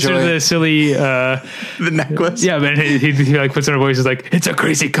 and I gives enjoy her the silly the necklace. Yeah, but he like puts on her voice is like, it's a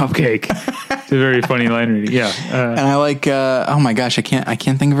crazy cupcake. It's a very funny line reading. Yeah. And I like oh my gosh, I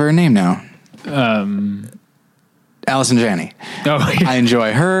can't think of her name now. Allison Janney. Oh, yeah. I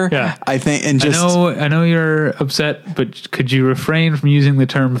enjoy her. Yeah. I think, and just I know you're upset, but could you refrain from using the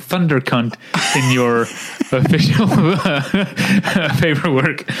term thunder cunt in your official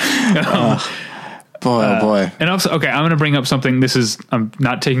paperwork? Boy. And also, okay, I'm going to bring up something. I'm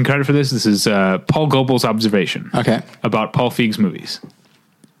not taking credit for this. This is Paul Goebel's observation. Okay. About Paul Feig's movies.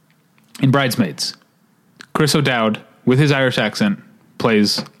 In Bridesmaids, Chris O'Dowd, with his Irish accent,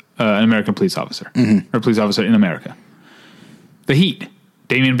 plays an American police officer, or police officer in America. The Heat,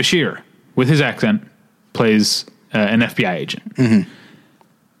 Damian Bashir, with his accent, plays an FBI agent. Mm-hmm.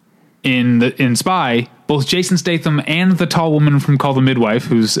 In Spy, both Jason Statham and the tall woman from Call the Midwife,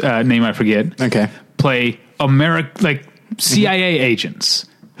 whose name I forget, play CIA agents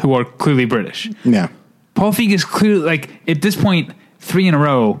who are clearly British. Yeah, Paul Feig is clearly, like, at this point, 3 in a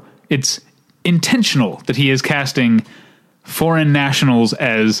row, it's intentional that he is casting foreign nationals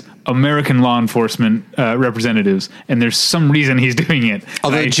as American law enforcement representatives, and there's some reason he's doing it.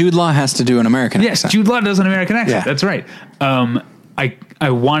 Although Jude Law has to do an American accent. Yes, Jude Law does an American accent. Yeah. That's right. I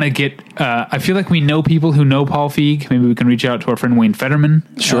want to get... I feel like we know people who know Paul Feig. Maybe we can reach out to our friend Wayne Fetterman.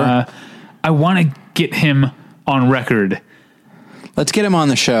 Sure. I want to get him on record. Let's get him on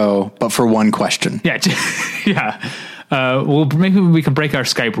the show, but for one question. Yeah. Yeah. Maybe we can break our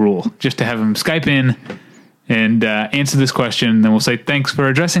Skype rule just to have him Skype in and answer this question. Then we'll say, thanks for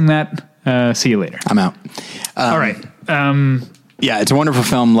addressing that. See you later. I'm out. All right. Yeah, it's a wonderful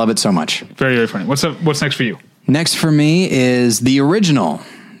film. Love it so much. Very, very funny. What's next for you? Next for me is the original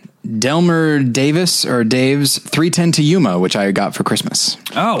Delmer Davis or Dave's 3:10 to Yuma, which I got for Christmas.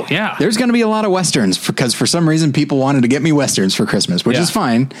 Oh, yeah. There's going to be a lot of Westerns because for some reason people wanted to get me Westerns for Christmas, which is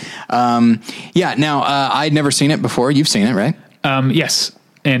fine. Now, I'd never seen it before. You've seen it, right? Yes.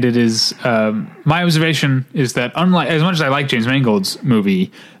 And it is, my observation is that unlike, as much as I like James Mangold's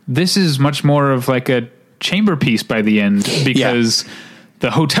movie, this is much more of like a chamber piece by the end because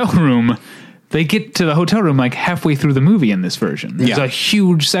the hotel room, they get to the hotel room like halfway through the movie in this version. There's a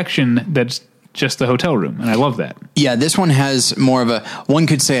huge section that's just the hotel room, and I love that. Yeah, this one has more of one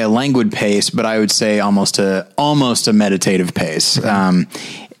could say a languid pace, but I would say almost a meditative pace,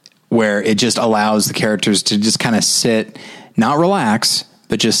 where it just allows the characters to just kind of sit, not relax,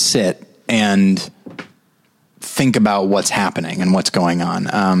 but just sit and think about what's happening and what's going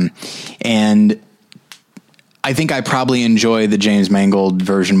on. And I think I probably enjoy the James Mangold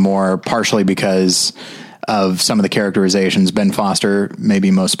version more, partially because of some of the characterizations, Ben Foster, maybe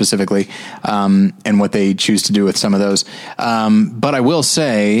most specifically, and what they choose to do with some of those. But I will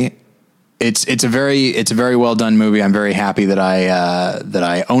say it's a very well done movie. I'm very happy that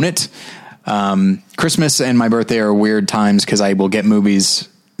I own it. Christmas and my birthday are weird times because I will get movies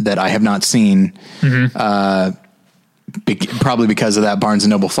that I have not seen, probably because of that Barnes &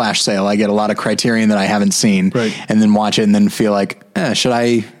 Noble flash sale. I get a lot of Criterion that I haven't seen, and then watch it and then feel like, should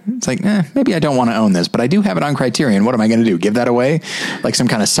I? It's like, maybe I don't want to own this, but I do have it on Criterion. What am I going to do? Give that away like some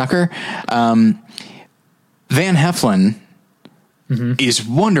kind of sucker? Van Heflin is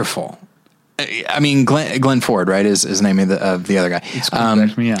wonderful. I mean, Glenn Ford, right, is the name of the other guy.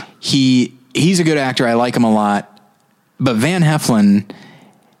 He's a good actor. I like him a lot. But Van Heflin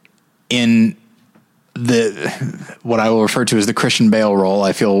in what I will refer to as the Christian Bale role.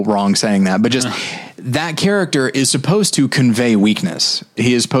 I feel wrong saying that, but just that character is supposed to convey weakness.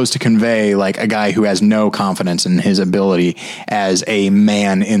 He is supposed to convey like a guy who has no confidence in his ability as a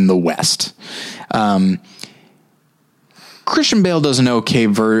man in the West. Christian Bale does an okay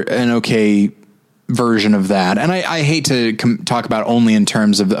version of that. And I hate to talk about only in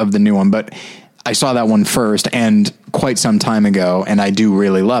terms of the new one, but I saw that one first and quite some time ago, and I do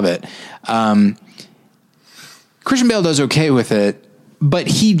really love it. Christian Bale does okay with it, but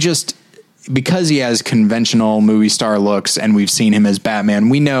he just, because he has conventional movie star looks and we've seen him as Batman,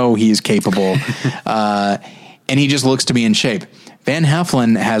 we know he is capable, and he just looks to be in shape. Van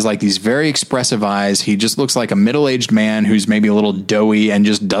Heflin has like these very expressive eyes. He just looks like a middle-aged man who's maybe a little doughy and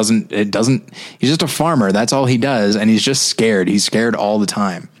just he's just a farmer. That's all he does. And he's just scared. He's scared all the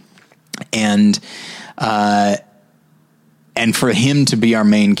time. And for him to be our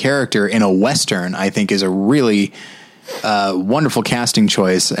main character in a Western, I think is a really, wonderful casting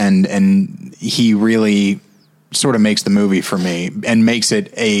choice. And he really sort of makes the movie for me and makes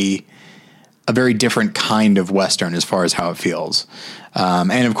it a very different kind of Western as far as how it feels.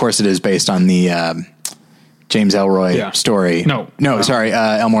 And of course it is based on the, James Ellroy story. Sorry.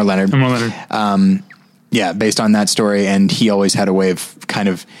 Elmore Leonard. Based on that story. And he always had a way of kind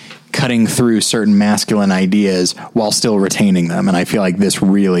of cutting through certain masculine ideas while still retaining them. And I feel like this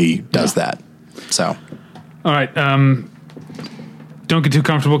really does that. So, all right. Don't get too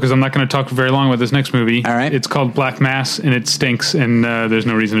comfortable because I'm not going to talk very long about this next movie. All right. It's called Black Mass and it stinks and there's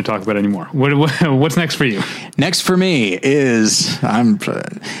no reason to talk about it anymore. What's next for you? Next for me is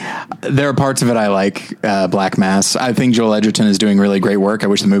there are parts of it I like. Black Mass. I think Joel Edgerton is doing really great work. I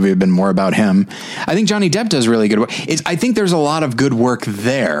wish the movie had been more about him. I think Johnny Depp does really good work. I think there's a lot of good work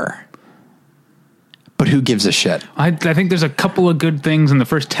there. But who gives a shit? I think there's a couple of good things in the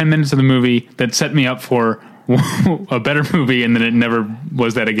first 10 minutes of the movie that set me up for a better movie, and then it never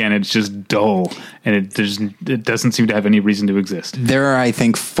was that again. It's just dull, and it doesn't seem to have any reason to exist. There are, I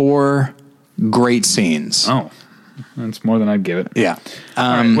think, 4 great scenes. Oh, that's more than I'd give it. Yeah.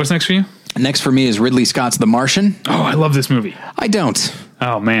 All right, what's next for you? Next for me is Ridley Scott's The Martian. Oh, I love this movie. I don't.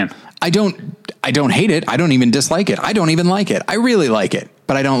 Oh man. I don't hate it. I don't even dislike it. I don't even like it. I really like it,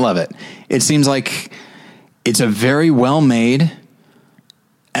 but I don't love it. It seems like it's a very well made,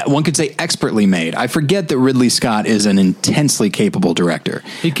 one could say expertly made. I forget that Ridley Scott is an intensely capable director.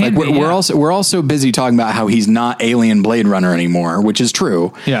 We're also busy talking about how he's not Alien Blade Runner anymore, which is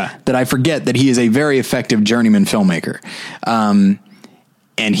true. Yeah. That I forget that he is a very effective journeyman filmmaker. And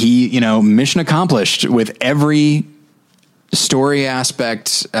he, mission accomplished with every story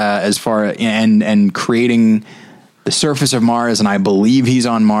aspect, as far and creating the surface of Mars. And I believe he's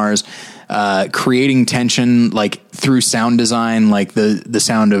on Mars. Creating tension, like through sound design, like the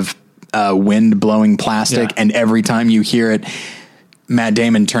sound of wind blowing plastic. And every time you hear it, Matt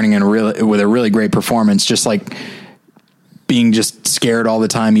Damon turning in with a really great performance, just like being just scared all the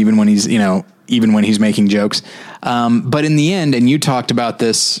time, even when he's making jokes. But in the end, and you talked about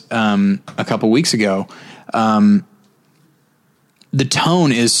this a couple weeks ago, the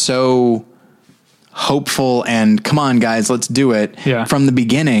tone is so hopeful and come on guys, let's do it from the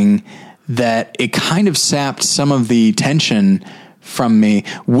beginning, that it kind of sapped some of the tension from me,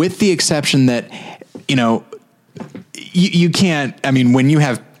 with the exception that, you can't, when you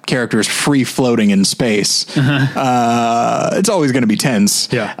have characters free floating in space, it's always going to be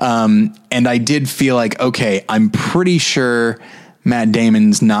tense. Yeah. And I did feel like, okay, I'm pretty sure Matt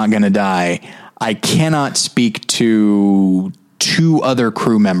Damon's not going to die. I cannot speak to 2 other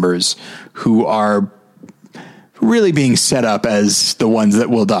crew members who are really being set up as the ones that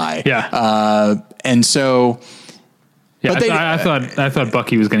will die. Yeah. And so, yeah, I thought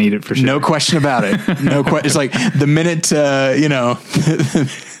Bucky was going to eat it for sure. No question about it. It's like the minute, the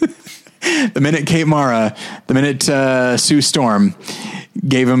minute Kate Mara, the minute Sue Storm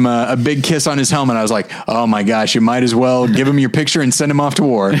gave him a big kiss on his helmet, I was like, oh my gosh, you might as well give him your picture and send him off to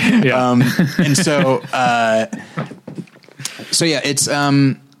war. Yeah. And so yeah, it's,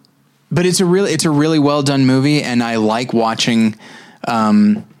 but it's a really well done movie, and I like watching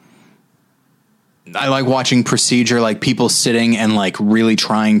procedure, like people sitting and like really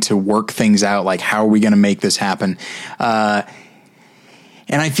trying to work things out. Like, how are we going to make this happen? And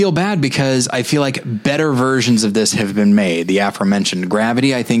I feel bad because I feel like better versions of this have been made. The aforementioned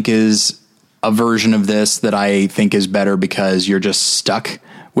Gravity, I think, is a version of this that I think is better because you're just stuck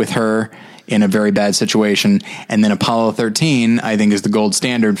with her in a very bad situation. And then Apollo 13, I think, is the gold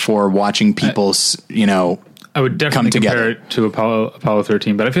standard for watching people, I would definitely compare it to Apollo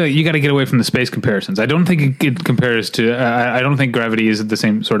 13, but I feel like you got to get away from the space comparisons. I don't think it compares to, I don't think Gravity is the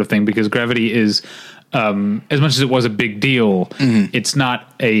same sort of thing, because Gravity is as much as it was a big deal, it's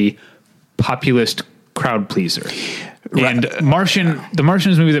not a populist crowd pleaser. And The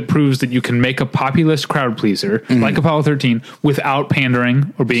Martian is a movie that proves that you can make a populist crowd pleaser like Apollo 13 without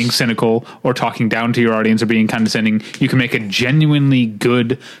pandering or being cynical or talking down to your audience or being condescending. You can make a genuinely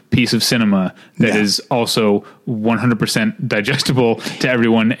good piece of cinema that is also 100% digestible to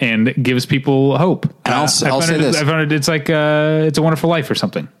everyone and gives people hope. And I'll say this. I found it's like It's a Wonderful Life or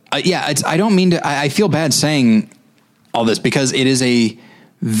something. I don't mean to. I feel bad saying all this because it is a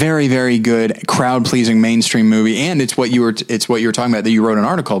very, very good crowd pleasing mainstream movie. And it's what you were talking about that you wrote an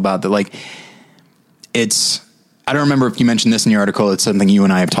article about that. Like I don't remember if you mentioned this in your article. It's something you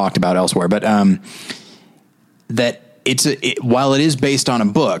and I have talked about elsewhere, but, that while it is based on a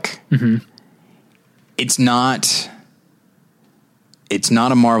book, it's not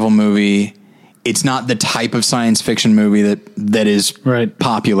a Marvel movie. It's not the type of science fiction movie that is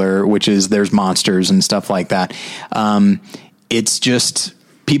popular, which is there's monsters and stuff like that. It's just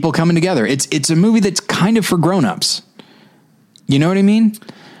people coming together. It's a movie that's kind of for grown-ups. You know what I mean?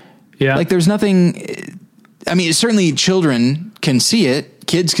 Yeah. Like there's nothing, I mean, certainly children can see it,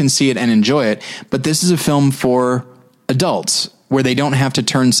 kids can see it and enjoy it, but this is a film for adults where they don't have to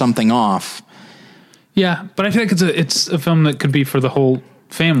turn something off. Yeah. But I feel like it's a film that could be for the whole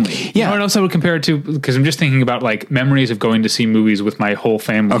family. Yeah. You know what else I would compare it to? Because I'm just thinking about like memories of going to see movies with my whole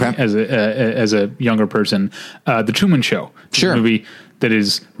family as a younger person. The Truman Show. Sure. A movie that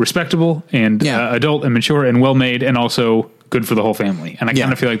is respectable and adult and mature and well made and also good for the whole family. And I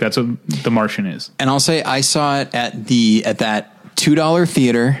kind of feel like that's what The Martian is. And I'll say I saw it at that $2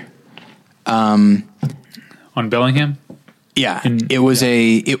 theater. On Bellingham? Yeah, it was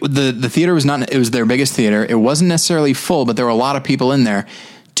the theater was not, it was their biggest theater. It wasn't necessarily full, but there were a lot of people in there.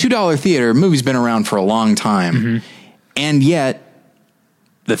 $2 theater, movie's been around for a long time. And yet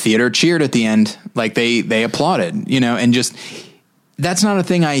the theater cheered at the end. Like they applauded, you know, and just, that's not a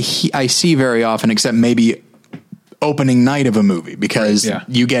thing I see very often, except maybe opening night of a movie, because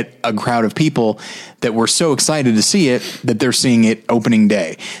you get a crowd of people that were so excited to see it that they're seeing it opening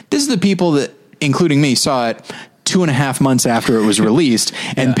day. This is the people that, including me, saw it 2.5 months after it was released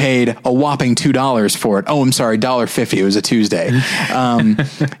and paid a whopping $2 for it. Oh, I'm sorry, $1.50. It was a Tuesday.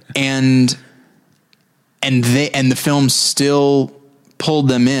 And the film still pulled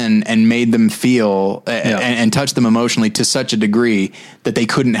them in and made them feel and touched them emotionally to such a degree that they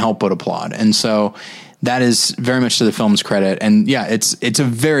couldn't help but applaud. And so that is very much to the film's credit. And yeah, it's a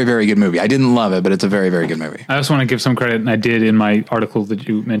very, very good movie. I didn't love it, but it's a very, very good movie. I also want to give some credit, and I did in my article that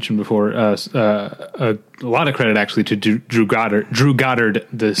you mentioned before, a lot of credit actually to Drew Goddard,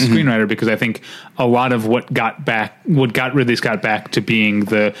 the screenwriter, because I think a lot of what got Ridley Scott back to being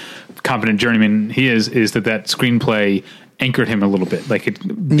the competent journeyman he is that screenplay anchored him a little bit,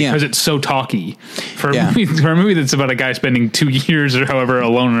 because it's so talky for a movie that's about a guy spending 2 years or however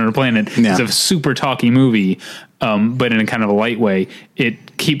alone on a planet. It's a super talky movie, but in a kind of a light way.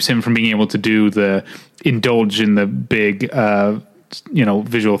 It keeps him from being able to indulge in the big,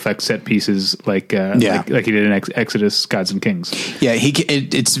 visual effects set pieces like he did in Exodus, Gods and Kings. Yeah,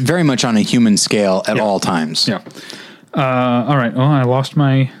 it's very much on a human scale at all times. Yeah. All right. Well, I lost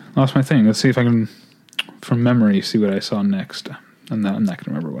my thing. Let's see if I can, from memory, see what I saw next. I'm not going to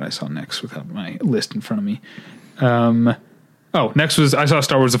remember what I saw next without my list in front of me. Next was I saw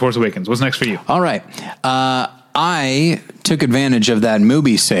Star Wars: The Force Awakens. What's next for you? All right. I took advantage of that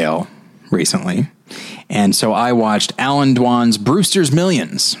movie sale recently, and so I watched Alan Dwan's Brewster's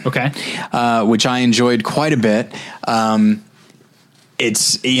Millions. Okay. Which I enjoyed quite a bit.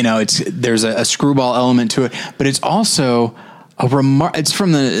 There's a screwball element to it, but it's also it's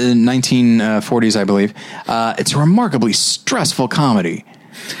from the 1940s, I believe. It's a remarkably stressful comedy.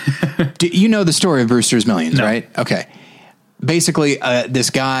 You know the story of Brewster's Millions, right? Okay. Basically, this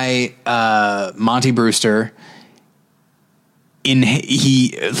guy, Monty Brewster,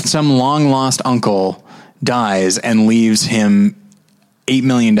 some long lost uncle dies and leaves him $8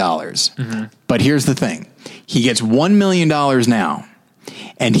 million. But here's the thing. He gets $1 million now,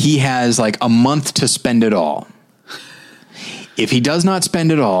 and he has like a month to spend it all. If he does not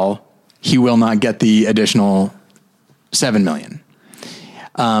spend it all, he will not get the additional $7 million.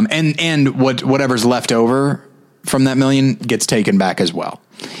 And whatever's left over from that million gets taken back as well.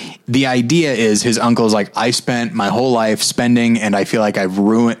 The idea is his uncle's like, I spent my whole life spending, and I feel like I've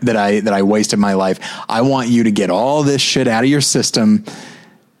ruined that I wasted my life. I want you to get all this shit out of your system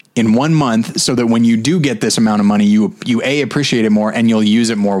in 1 month, so that when you do get this amount of money, you appreciate it more and you'll use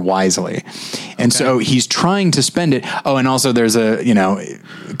it more wisely. And so he's trying to spend it. Oh, and also there's a,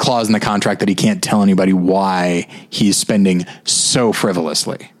 clause in the contract that he can't tell anybody why he's spending so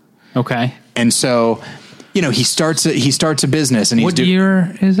frivolously. Okay. And so, he starts a business, and what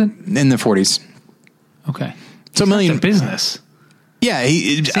year is it? In the 40s. Okay. So a business. Yeah,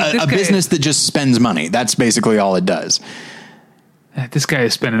 a business that just spends money. That's basically all it does. This guy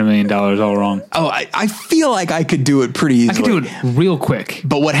is spending $1 million all wrong. Oh, I feel like I could do it pretty easily. I could do it real quick.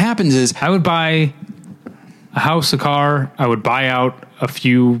 But what happens is I would buy a house, a car. I would buy out a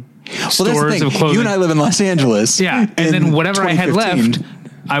few stores of clothing. You and I live in Los Angeles. Yeah, and then whatever I had left,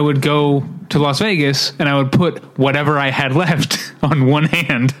 I would go to Las Vegas and I would put whatever I had left on one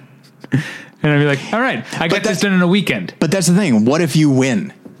hand. And I'd be like, all right, I got this done in a weekend. But that's the thing. What if you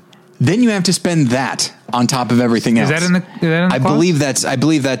win? Then you have to spend that on top of everything else. Is that in the I believe that's I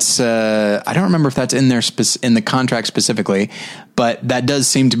don't remember if that's in there in the contract specifically, but that does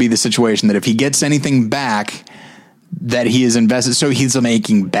seem to be the situation, that if he gets anything back that he has invested, so he's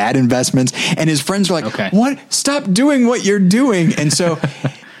making bad investments, and his friends are like, okay, what? Stop doing what you're doing. And so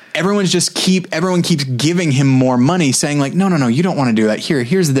everyone keeps giving him more money, saying like, no, you don't want to do that.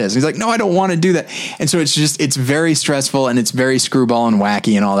 Here's this. And he's like, no, I don't want to do that. And so it's very stressful, and it's very screwball and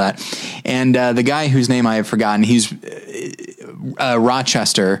wacky and all that. And the guy whose name I have forgotten, he's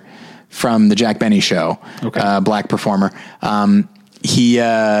Rochester from the Jack Benny Show, black performer.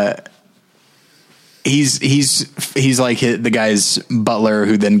 He's like the guy's butler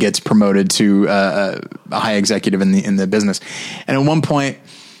who then gets promoted to a high executive in the business. And at one point,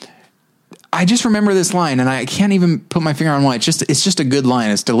 I just remember this line, and I can't even put my finger on why. It's just a good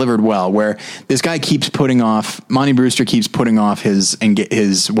line. It's delivered well, where this guy Monty Brewster keeps putting off his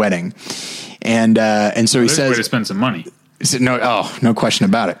wedding. And so he says, way to spend some money. No question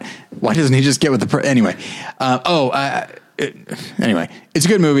about it. Why doesn't he just get with anyway? Anyway, it's a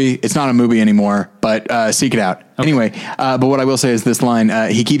good movie. It's not a movie anymore, but seek it out. Okay. Anyway, but what I will say is this line,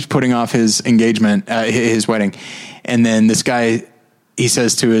 he keeps putting off his engagement, his wedding. And then this guy, he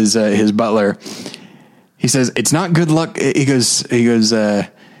says to his butler, he says, it's not good luck. He goes,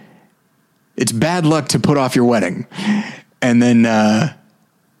 it's bad luck to put off your wedding. And then,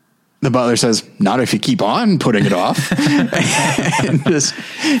 the butler says, not if you keep on putting it off. And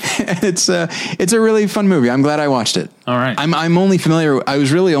it's a really fun movie. I'm glad I watched it. All right. I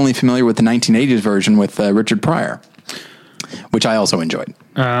was really only familiar with the 1980s version with Richard Pryor, which I also enjoyed.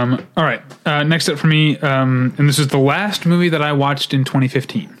 All right. Next up for me, and this is the last movie that I watched in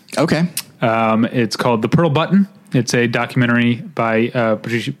 2015. Okay. It's called The Pearl Button. It's a documentary by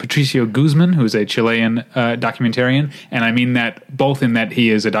Patricio Guzman, who is a Chilean documentarian, and I mean that both in that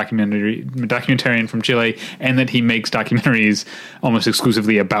he is a documentarian from Chile, and that he makes documentaries almost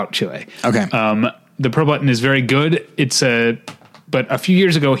exclusively about Chile. Okay. The Pearl Button is very good. But a few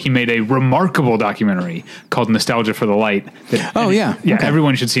years ago, he made a remarkable documentary called Nostalgia for the Light. Yeah. Okay.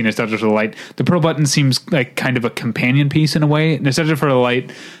 Everyone should see Nostalgia for the Light. The Pearl Button seems like kind of a companion piece in a way. Nostalgia for the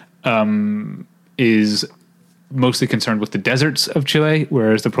Light is mostly concerned with the deserts of Chile,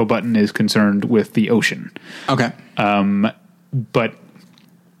 whereas the Pearl Button is concerned with the ocean. Okay. But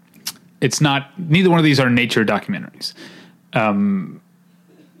it's not, neither one of these are nature documentaries.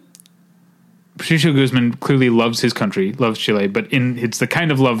 Patricio Guzman clearly loves his country, loves Chile, but it's the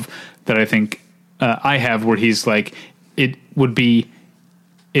kind of love that I think I have, where he's like, it will be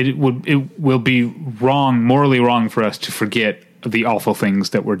wrong, morally wrong for us to forget the awful things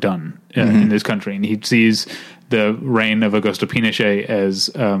that were done in this country. And he sees the reign of Augusto Pinochet as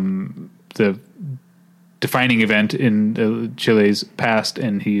the defining event in Chile's past,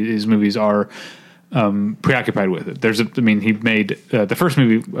 and his movies are preoccupied with it. He made the first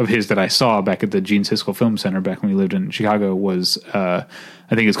movie of his that I saw back at the Gene Siskel Film Center back when we lived in Chicago was, I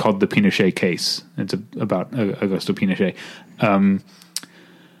think it's called The Pinochet Case. It's about Augusto Pinochet.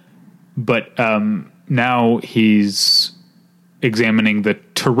 But now he's examining the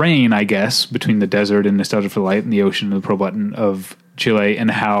terrain, I guess, between the desert and Nostalgia for the Light and the ocean and the Pearl Button of Chile,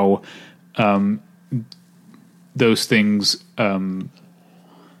 and how those things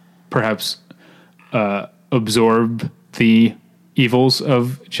perhaps absorb the evils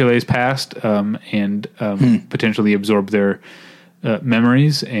of Chile's past and potentially absorb their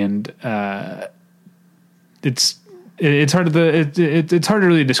memories. And it's hard to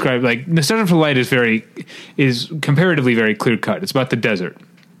really describe. Like, Nostalgia for the Light is comparatively very clear cut. It's about the desert,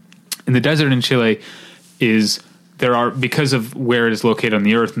 and the desert in Chile because of where it is located on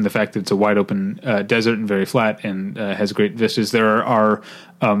the earth and the fact that it's a wide open desert and very flat and has great vistas. There are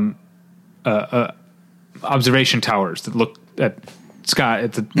observation towers that look at sky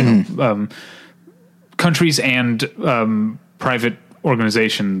at the countries and private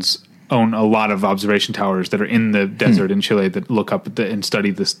organizations own a lot of observation towers that are in the desert in Chile that look up at and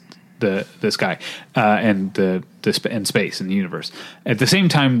study the the sky and and space and the universe. At the same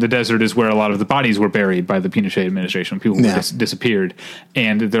time, the desert is where a lot of the bodies were buried by the Pinochet administration. People who disappeared,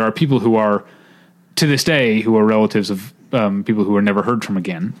 and there are people who are to this day who are relatives of people who were never heard from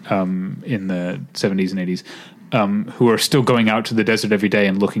again in the 70s and 80s. Who are still going out to the desert every day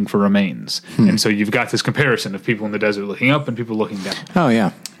and looking for remains. And so you've got this comparison of people in the desert looking up and people looking down. Oh,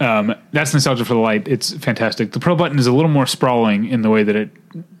 yeah. That's Nostalgia for the Light. It's fantastic. The Pearl Button is a little more sprawling in the way that it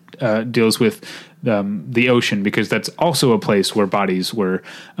deals with the ocean, because that's also a place where bodies were,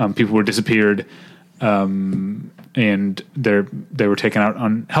 people were disappeared, and they were taken out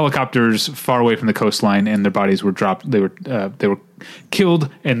on helicopters far away from the coastline, and their bodies were dropped. They were killed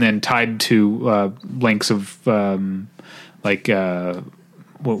and then tied to lengths of what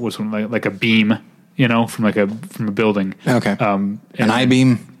was one, like a beam, from a building. Okay, an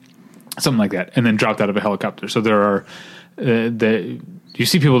I-beam, something like that, and then dropped out of a helicopter. So there are you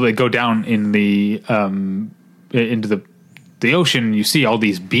see people that go down in the into the ocean. You see all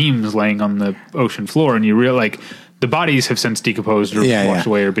these beams laying on the ocean floor, and you realize the bodies have since decomposed or washed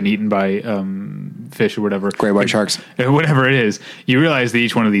away or been eaten by fish or whatever. Great white sharks. Whatever it is. You realize that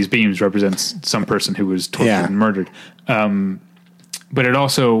each one of these beams represents some person who was tortured and murdered. But it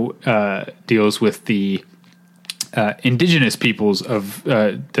also deals with the indigenous peoples of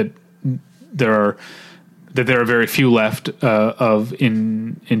that there are very few left of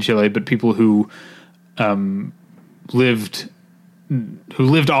in Chile, but people who lived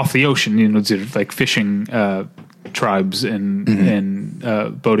off the ocean, like fishing tribes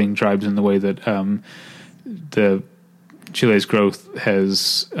and boating tribes, in the way that the Chile's growth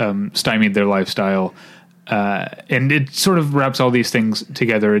has stymied their lifestyle, and it sort of wraps all these things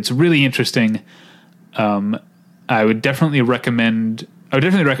together. It's really interesting. I would definitely recommend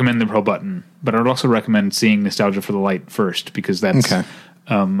The Pearl Button, but I would also recommend seeing Nostalgia for the Light first, because that's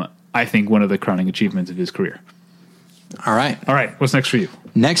I think one of the crowning achievements of his career. All right. What's next for you?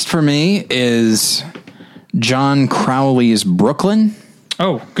 Next for me is John Crowley's Brooklyn.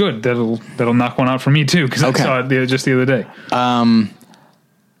 Oh, good. That'll knock one out for me too, because I saw it just the other day.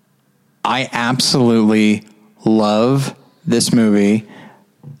 I absolutely love this movie,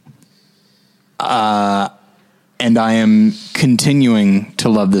 and I am continuing to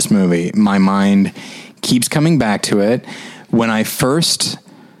love this movie. My mind keeps coming back to it. When I first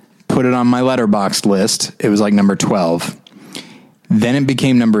put it on my Letterboxd list, it was like number 12. Then it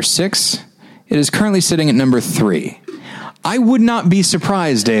became number 6. It is currently sitting at number 3. I would not be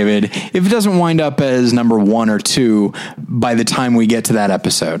surprised, David, if it doesn't wind up as number 1 or 2 by the time we get to that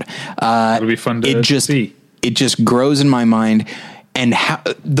episode. It'll be fun to see. It just grows in my mind. And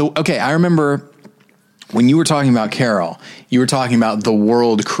I remember when you were talking about Carol, you were talking about the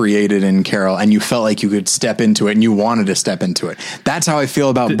world created in Carol, and you felt like you could step into it and you wanted to step into it. That's how I feel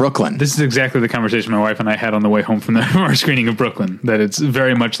about Brooklyn. This is exactly the conversation my wife and I had on the way home from our screening of Brooklyn, that it's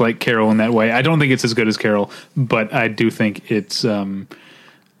very much like Carol in that way. I don't think it's as good as Carol, but I do think it's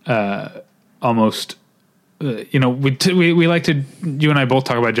almost... we like to... You and I both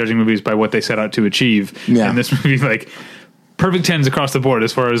talk about judging movies by what they set out to achieve. Yeah. And this movie, perfect 10s across the board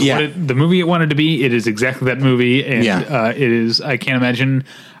as far as the movie it wanted to be. It is exactly that movie, and it is. I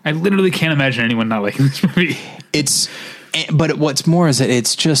literally can't imagine anyone not liking this movie. But what's more is that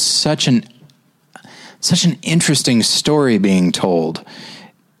it's just such an interesting story being told.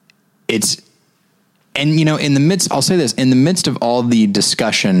 In the midst, I'll say this, in the midst of all the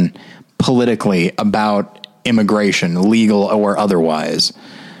discussion politically about immigration, legal or otherwise,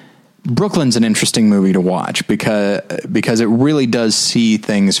 Brooklyn's an interesting movie to watch because it really does see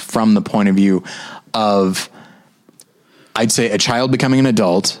things from the point of view of, I'd say, a child becoming an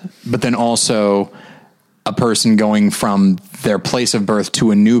adult, but then also a person going from their place of birth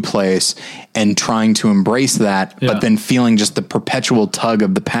to a new place and trying to embrace that, but then feeling just the perpetual tug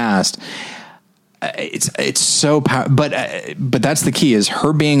of the past. It's so powerful, but that's the key, is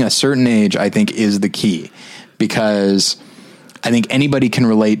her being a certain age, I think, is the key, because I think anybody can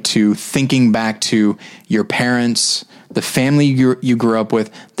relate to thinking back to your parents, the family you grew up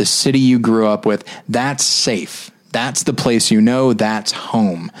with, the city you grew up with. That's safe. That's the place that's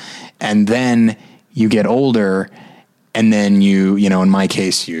home. And then you get older, and then in my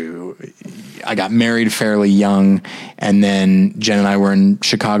case, I got married fairly young, and then Jen and I were in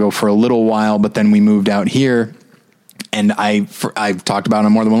Chicago for a little while, but then we moved out here. And I've talked about it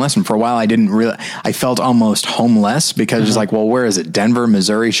on More Than One Lesson. For a while, I felt almost homeless, because it's like, well, where is it? Denver,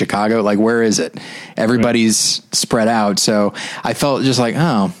 Missouri, Chicago? Like, where is it? Everybody's spread out. So I felt just like,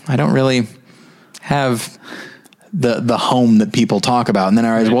 I don't really have the home that people talk about. And then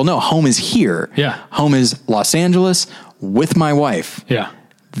I realized, well, no, home is here. Yeah. Home is Los Angeles with my wife. Yeah.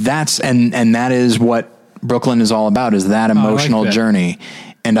 that is what Brooklyn is all about, is that emotional journey.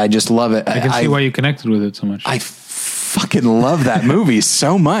 And I just love it. I can see why you connected with it so much. I fucking love that movie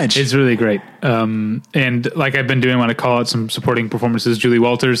so much. It's really great. And like I've been doing, when I call out some supporting performances, Julie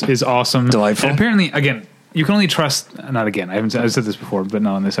Walters is awesome. Delightful. And apparently, again, you can only trust, not again, I've said this before, but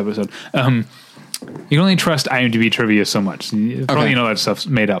not on this episode. You can only trust IMDb trivia so much. Probably you know that stuff's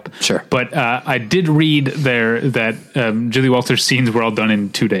made up. Sure. But I did read there that Julie Walters' scenes were all done in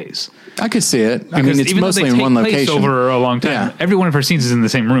 2 days. I could see it. I mean, it's mostly in one location. Over a long time. Yeah. Every one of her scenes is in the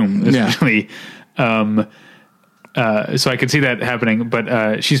same room, essentially. Yeah. So I could see that happening,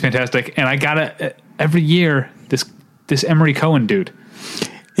 but she's fantastic. And I gotta, every year, this Emery Cohen dude.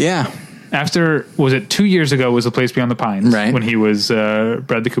 Yeah. After, was it 2 years ago, was A Place Beyond the Pines, right, when he was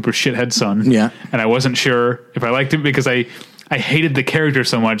Bradley Cooper's shithead son. Yeah. And I wasn't sure if I liked him because I hated the character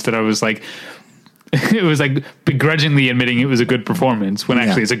so much that I was like, it was like begrudgingly admitting it was a good performance when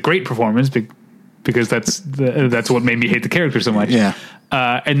actually it's a great performance because that's what made me hate the character so much. Yeah.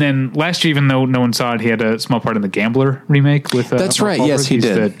 And then last year, even though no one saw it, he had a small part in the Gambler remake with. That's right. Wahlberg. Yes, he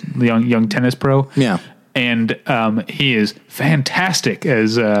did. The young tennis pro. Yeah. And he is fantastic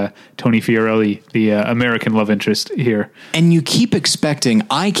as Tony Fiorelli, the American love interest here. And I keep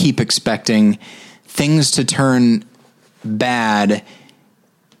expecting things to turn bad.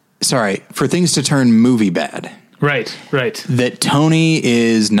 Sorry, for things to turn movie bad. Right. That Tony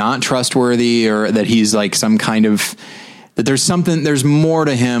is not trustworthy, or that he's like some kind of, that there's more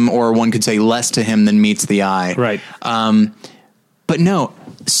to him, or one could say less to him than meets the eye. Right. But no,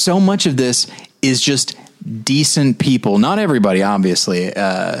 so much of this is just decent people. Not everybody, obviously.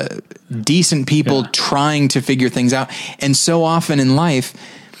 Decent people trying to figure things out. And so often in life,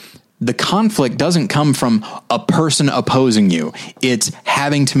 the conflict doesn't come from a person opposing you. It's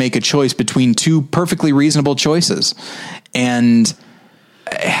having to make a choice between two perfectly reasonable choices. And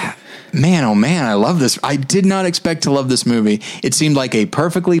man, oh man, I love this. I did not expect to love this movie. It seemed like a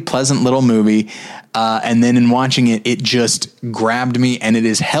perfectly pleasant little movie. And then in watching it, it just grabbed me, and it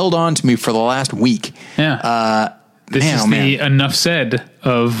has held on to me for the last week. Yeah. This is the enough said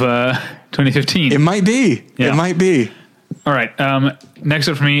of 2015. It might be. Yeah. It might be. All right. Next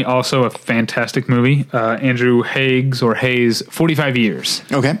up for me, also a fantastic movie. Andrew Hayes, 45 Years.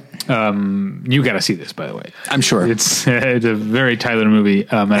 Okay. You got to see this, by the way. I'm sure. It's a very Tyler movie,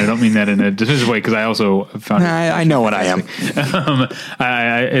 and I don't mean that in a dismissive way, because I also found it. I know what I am.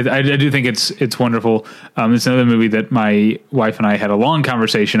 I do think it's wonderful. It's another movie that my wife and I had a long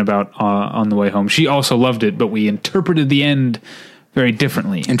conversation about on the way home. She also loved it, but we interpreted the end very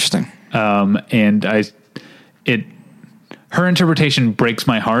differently. Interesting. And her interpretation breaks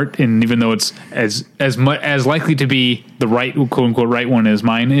my heart, and even though it's as likely to be the right, quote unquote, right one as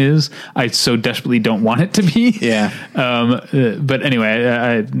mine is, I so desperately don't want it to be. Yeah. But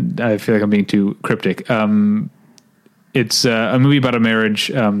anyway, I feel like I'm being too cryptic. It's a movie about a marriage.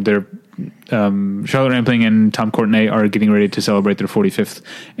 Charlotte Rampling and Tom Courtenay are getting ready to celebrate their 45th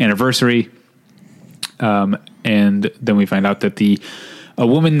anniversary. And then we find out that a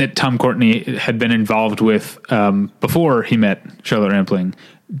woman that Tom Courtenay had been involved with before he met Charlotte Rampling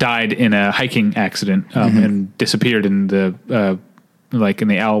died in a hiking accident and disappeared in the in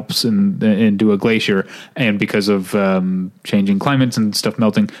the Alps and into a glacier. And because of changing climates and stuff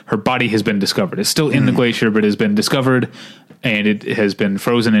melting, her body has been discovered. It's still in the glacier, but has been discovered, and it has been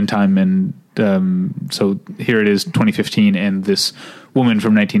frozen in time. And so here it is, 2015, and this woman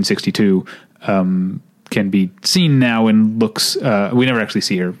from 1962 can be seen now and looks, we never actually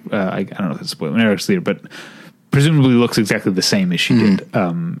see her. I don't know if that's a spoiler. We never actually see her, but presumably looks exactly the same as she did.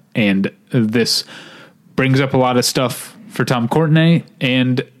 And this brings up a lot of stuff for Tom Courtenay,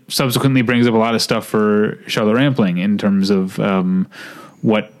 and subsequently brings up a lot of stuff for Charlotte Rampling in terms of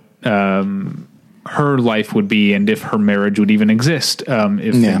what her life would be, and if her marriage would even exist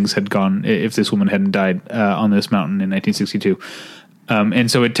if things had gone, if this woman hadn't died on this mountain in 1962. And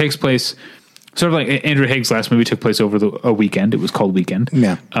so it takes place sort of like Andrew Haig's last movie took place over a weekend. It was called Weekend.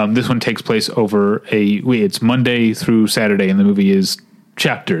 Yeah. This one takes place over it's Monday through Saturday, and the movie is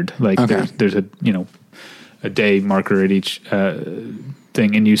chaptered. Like there's a day marker at each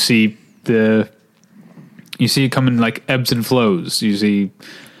thing, and you see it come in like ebbs and flows. You see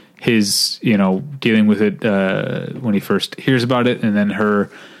his dealing with it when he first hears about it, and then her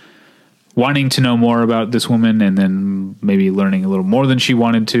wanting to know more about this woman, and then maybe learning a little more than she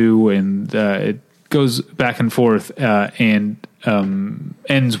wanted to, and it goes back and forth, and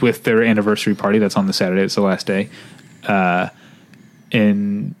ends with their anniversary party. That's on the Saturday. It's the last day,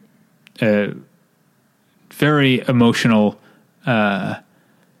 and very emotional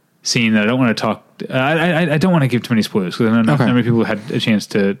scene that I don't want to talk. I don't want to give too many spoilers because I know not many people had a chance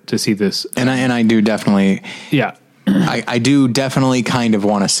to see this. And I do definitely. Yeah. I do definitely kind of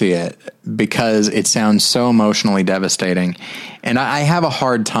want to see it because it sounds so emotionally devastating. And I have a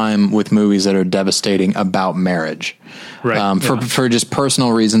hard time with movies that are devastating about marriage. Right. For just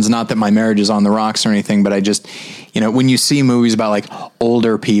personal reasons, not that my marriage is on the rocks or anything, but I just, when you see movies about like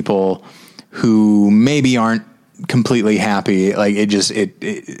older people who maybe aren't completely happy, like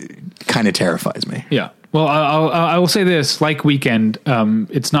it kind of terrifies me. Yeah. Well, I will say this, like Weekend,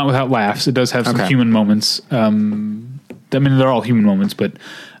 it's not without laughs. It does have some human moments. I mean, they're all human moments, but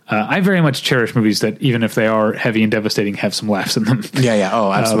I very much cherish movies that, even if they are heavy and devastating, have some laughs in them. Yeah.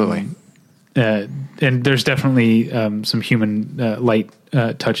 Oh, absolutely. And there's definitely some human light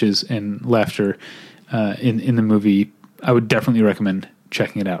touches and laughter in the movie. I would definitely recommend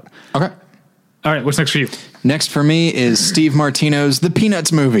checking it out. Okay. All right. What's next for you? Next for me is Steve Martino's The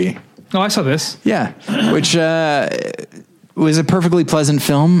Peanuts movie. Oh, I saw this. Yeah, which was a perfectly pleasant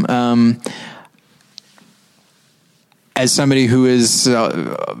film. As somebody who is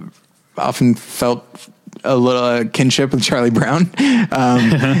often felt a little kinship with Charlie Brown,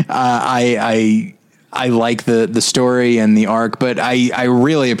 I like the story and the arc, but I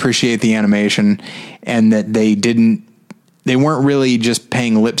really appreciate the animation and that they weren't really just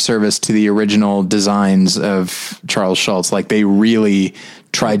paying lip service to the original designs of Charles Schulz. Like they really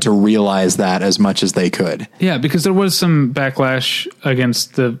tried to realize that as much as they could. Yeah, because there was some backlash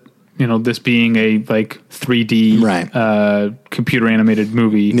against this being a like 3D computer animated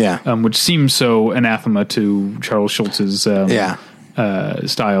movie. Yeah. Which seems so anathema to Charles Schulz's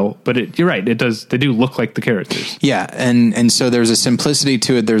style. But you're right, they do look like the characters. Yeah, and so there's a simplicity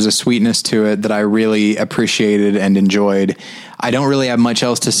to it, there's a sweetness to it that I really appreciated and enjoyed. I don't really have much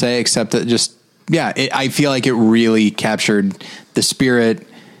else to say except that I feel like it really captured the spirit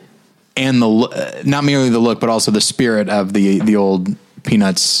and not merely the look, but also the spirit of the old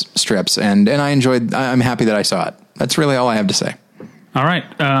Peanuts strips. And I'm happy that I saw it. That's really all I have to say. All right.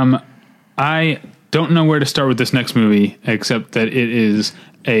 I don't know where to start with this next movie, except that it is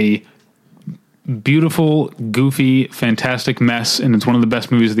a beautiful, goofy, fantastic mess, and it's one of the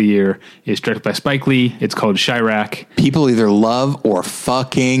best movies of the year. It's directed by Spike Lee. It's called Chi-Raq. People either love or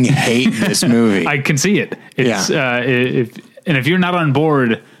fucking hate this movie. I can see it. It's if you're not on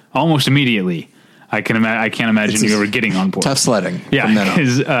board almost immediately, I can't imagine you ever getting on board. Tough sledding.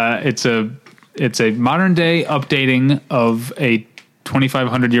 Yeah, it's a modern day updating of a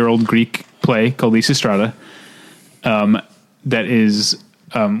 2,500-year-old Greek play called Lysistrata. That is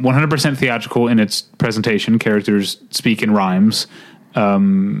 100% theatrical in its presentation. Characters speak in rhymes,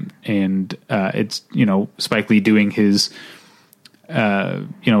 and it's Spike Lee doing his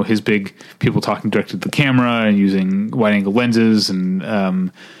big people talking directly to the camera and using wide angle lenses,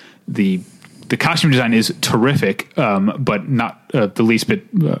 and the costume design is terrific, but not the least bit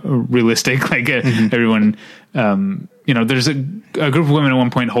realistic. Like everyone, there's a group of women at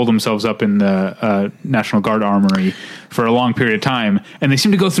one point hold themselves up in the National Guard armory for a long period of time, and they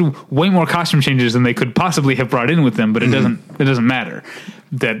seem to go through way more costume changes than they could possibly have brought in with them. But it doesn't matter.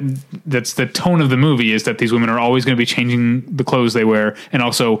 That's the tone of the movie, is that these women are always going to be changing the clothes they wear, and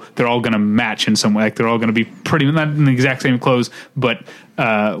also they're all going to match in some way. Like they're all going to be pretty, not in the exact same clothes, but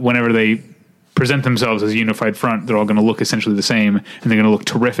whenever they present themselves as a unified front, they're all going to look essentially the same, and they're going to look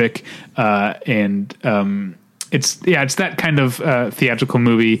terrific. It's that kind of theatrical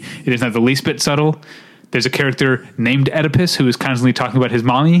movie. It is not the least bit subtle. There's a character named Oedipus who is constantly talking about his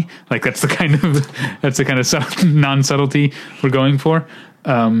mommy. Like that's the kind of non-subtlety we're going for.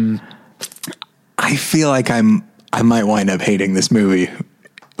 I feel like I might wind up hating this movie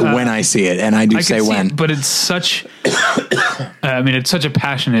when I see it, and I say when. But it's such. It's such a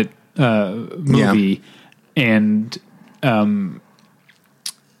passionate movie, and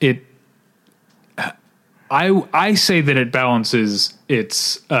it. I say that it balances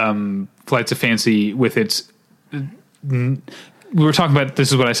its flights of fancy with its. We were talking about,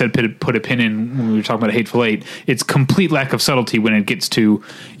 this is what I said, put a pin in when we were talking about Hateful Eight. It's complete lack of subtlety when it gets to,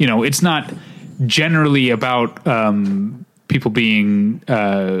 it's not generally about people being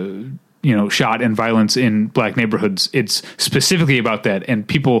shot and violence in black neighborhoods. It's specifically about that, and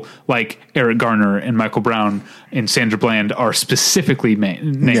people like Eric Garner and Michael Brown and Sandra Bland are specifically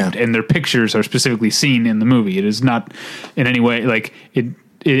named, and their pictures are specifically seen in the movie. It is not in any way like it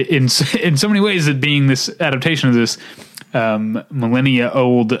in so many ways, it being this adaptation of this millennia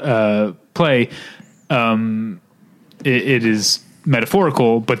old play. It is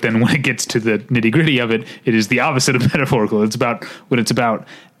metaphorical, but then when it gets to the nitty gritty of it, it is the opposite of metaphorical. It's about what it's about.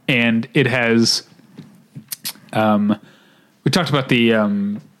 And it has, we talked about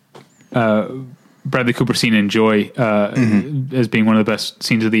the Bradley Cooper scene in Joy as being one of the best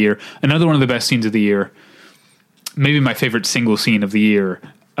scenes of the year. Another one of the best scenes of the year, maybe my favorite single scene of the year,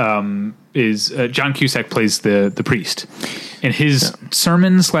 is John Cusack plays the priest. And his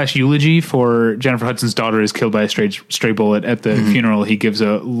sermon / eulogy for Jennifer Hudson's daughter is killed by a stray bullet at the funeral. He gives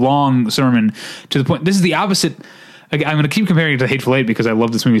a long sermon to the point. This is the opposite. I'm going to keep comparing it to Hateful Eight because I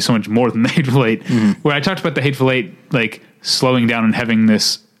love this movie so much more than The Hateful Eight, where I talked about The Hateful Eight, like slowing down and having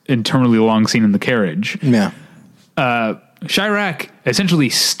this interminably long scene in the carriage. Yeah. Chirac essentially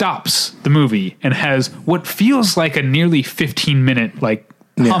stops the movie and has what feels like a nearly 15-minute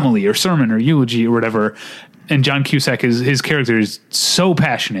homily or sermon or eulogy or whatever. And John Cusack his character is so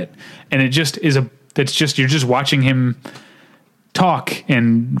passionate, and it just is you're just watching him talk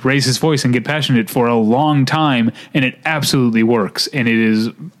and raise his voice and get passionate for a long time, and it absolutely works. And it is,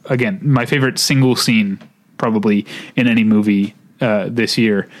 again, my favorite single scene probably in any movie this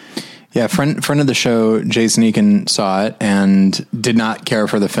year. Yeah, friend of the show, Jason Eakin, saw it and did not care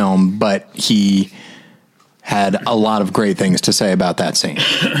for the film, but he had a lot of great things to say about that scene.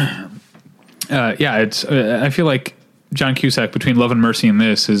 It's. I feel like John Cusack, between Love and Mercy and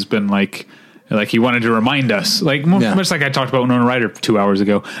this, has been like he wanted to remind us, much like I talked about Winona Ryder 2 hours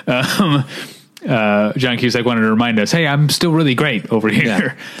ago. John Cusack wanted to remind us, hey, I'm still really great over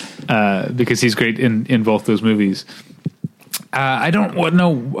here, because he's great in both those movies. I don't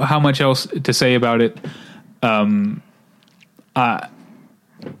know how much else to say about it.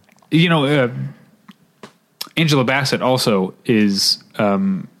 Angela Bassett also is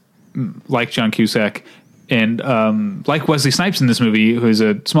like John Cusack and like Wesley Snipes in this movie, who is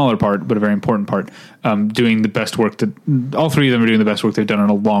a smaller part but a very important part, doing the best work that all three of them are doing the best work they've done in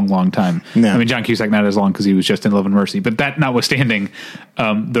a long, long time. Yeah. I mean, John Cusack not as long because he was just in Love and Mercy, but that notwithstanding,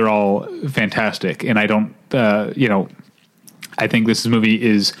 they're all fantastic. And I don't, I think this movie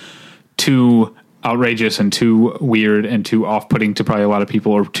is too outrageous and too weird and too off-putting to probably a lot of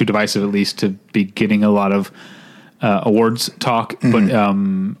people, or too divisive at least, to be getting a lot of awards talk. But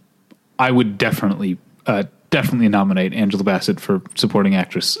I would definitely nominate Angela Bassett for supporting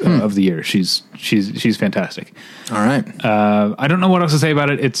actress of the year. She's fantastic. All right. I don't know what else to say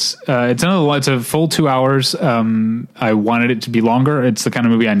about it. It's a full 2 hours. I wanted it to be longer. It's the kind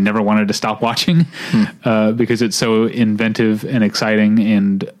of movie I never wanted to stop watching because it's so inventive and exciting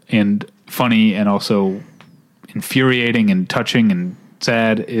and funny and also infuriating and touching and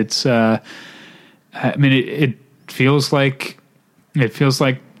sad. It's it feels like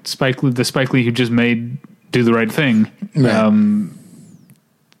Spike Lee who just made Do the Right Thing, right.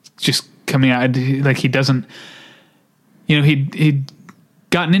 Just coming out like he doesn't, he'd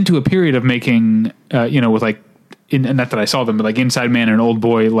gotten into a period of making, with not that I saw them, but like Inside Man and Old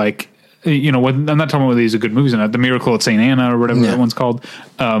Boy, I'm not talking about whether these are good movies or not. The Miracle at St. Anna or whatever that one's called,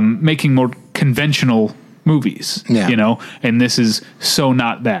 making more conventional movies, and this is so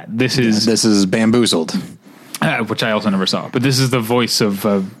not that. This is Bamboozled. Which I also never saw, but this is the voice of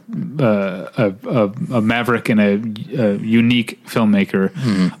a maverick and a unique filmmaker.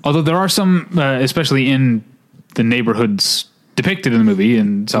 Although there are some, especially in the neighborhoods depicted in the movie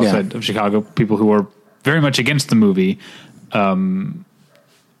in South Side of Chicago, people who are very much against the movie, and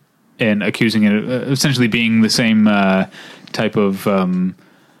accusing it of essentially being the same type of out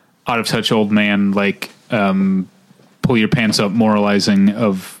of touch old man, pull your pants up moralizing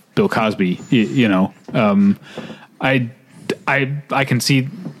of Bill Cosby, I can see,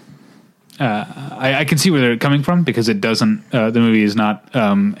 I can see where they're coming from, because it doesn't, the movie is not,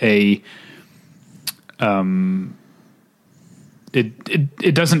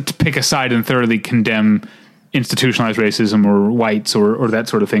 it doesn't pick a side and thoroughly condemn institutionalized racism or whites or that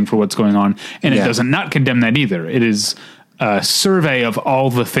sort of thing for what's going on. And it doesn't not condemn that either. It is a survey of all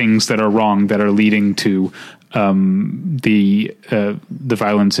the things that are wrong that are leading to, the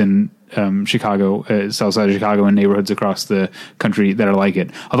violence in Chicago, South Side of Chicago, and neighborhoods across the country that are like it.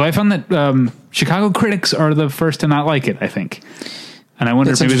 Although I found that Chicago critics are the first to not like it, I think, and I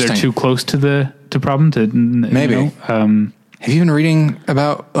wonder if maybe they're too close to the problem to maybe. Have you been reading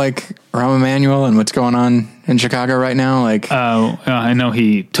about Rahm Emanuel and what's going on in Chicago right now? I know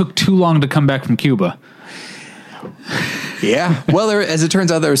he took too long to come back from Cuba. Yeah. Well, as it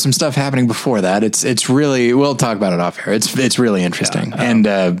turns out, there was some stuff happening before that. It's really, we'll talk about it off air. It's really interesting and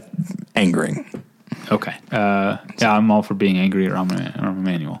angering. Okay. I'm all for being angry at Rahm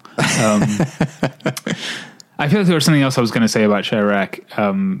Emanuel. I feel like there was something else I was going to say about Chirac.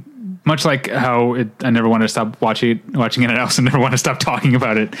 Much like how I never want to stop watching it, I also never want to stop talking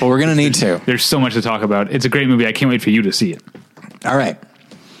about it. Well, we're going to need to. There's so much to talk about. It's a great movie. I can't wait for you to see it. All right.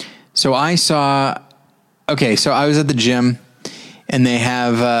 So I was at the gym, and they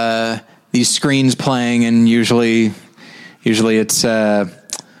have these screens playing, and usually it's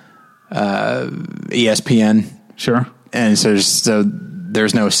ESPN. Sure. And so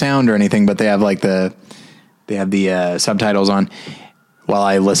there's no sound or anything, but they have the subtitles on while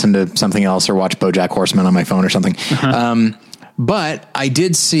I listen to something else or watch BoJack Horseman on my phone or something. But I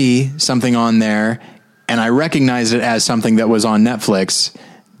did see something on there, and I recognized it as something that was on Netflix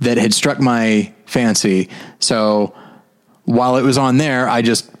that had struck my fancy. So while it was on there, I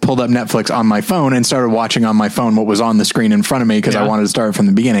just pulled up Netflix on my phone and started watching on my phone what was on the screen in front of me, because I wanted to start from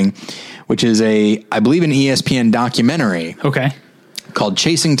the beginning, which is I believe an ESPN documentary. Okay. Called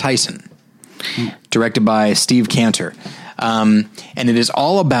Chasing Tyson, directed by Steve Cantor. And it is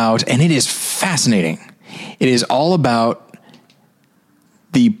all about, and it is fascinating, it is all about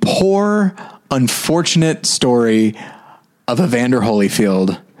the poor, unfortunate story of Evander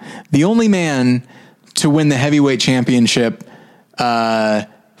Holyfield, the only man to win the heavyweight championship 4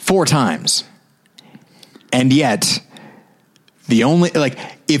 times. And yet,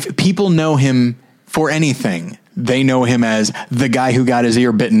 if people know him for anything, they know him as the guy who got his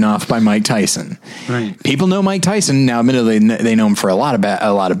ear bitten off by Mike Tyson. Right. People know Mike Tyson now. Admittedly, they know him for a lot of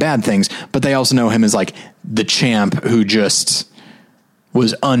bad things, but they also know him as like the champ who just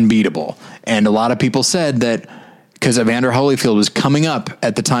was unbeatable. And a lot of people said that because Evander Holyfield was coming up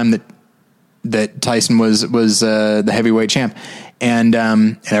at the time that Tyson was the heavyweight champ, and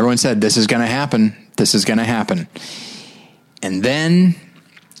everyone said this is going to happen. This is going to happen. And then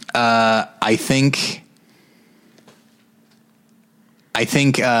I think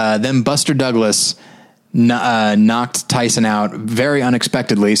then Buster Douglas knocked Tyson out very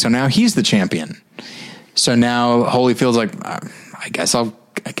unexpectedly. So now he's the champion. So now Holyfield's like, I guess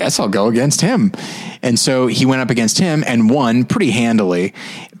I'll go against him. And so he went up against him and won pretty handily.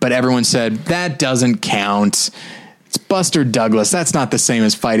 But everyone said, that doesn't count. It's Buster Douglas. That's not the same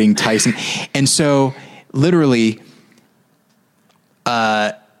as fighting Tyson. And so literally,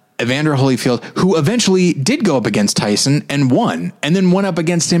 Evander Holyfield, who eventually did go up against Tyson and won, and then went up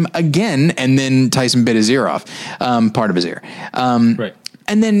against him again, and then Tyson bit his ear off, part of his ear. Right.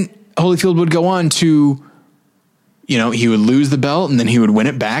 And then Holyfield would go on to, he would lose the belt, and then he would win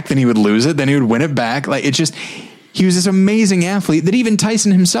it back, then he would lose it, then he would win it back. Like, it just, he was this amazing athlete that even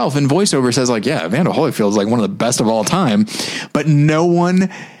Tyson himself in voiceover says, like, yeah, Evander Holyfield is like one of the best of all time. But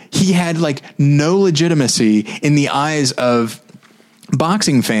he had like no legitimacy in the eyes of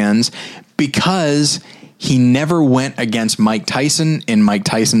boxing fans because he never went against Mike Tyson in Mike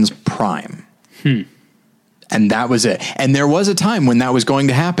Tyson's prime. And that was it. And there was a time when that was going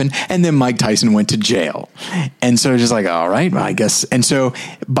to happen, and then Mike Tyson went to jail. And so just like, all right, I guess. And so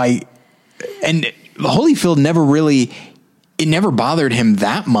and Holyfield it never bothered him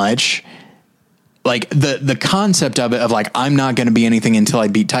that much. Like the concept of it, of like, I'm not going to be anything until I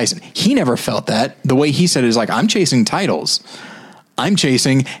beat Tyson. He never felt that. The way he said it is like, I'm chasing titles. I'm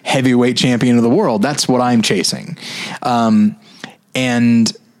chasing heavyweight champion of the world. That's what I'm chasing.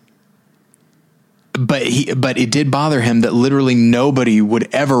 But it did bother him that literally nobody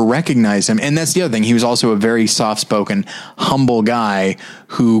would ever recognize him. And that's the other thing. He was also a very soft-spoken, humble guy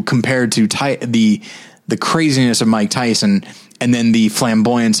who, compared to the craziness of Mike Tyson and then the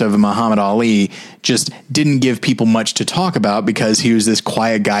flamboyance of Muhammad Ali, just didn't give people much to talk about because he was this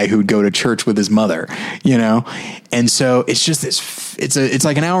quiet guy who would go to church with his mother, And so it's just it's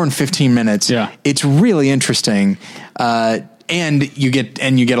like an hour and 15 minutes. Yeah. It's really interesting. And you get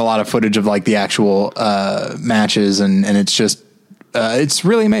a lot of footage of like the actual matches, and it's just it's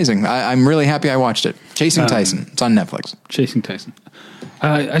really amazing. I'm really happy I watched it. Chasing Tyson. It's on Netflix. Chasing Tyson.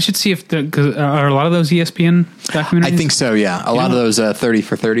 I should see if because are a lot of those ESPN documentaries? I think so. Yeah, a lot of those 30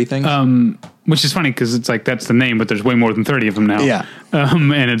 for 30 things. Which is funny because it's like that's the name, but there's way more than 30 of them now. Yeah,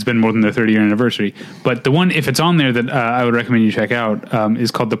 and it's been more than their 30-year anniversary. But the one, if it's on there, that I would recommend you check out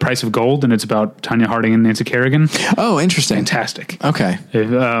is called The Price of Gold, and it's about Tonya Harding and Nancy Kerrigan. Oh, interesting! Fantastic. Okay.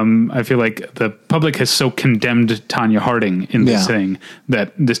 I feel like the public has so condemned Tonya Harding in this thing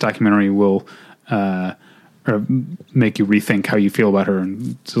that this documentary will or make you rethink how you feel about her,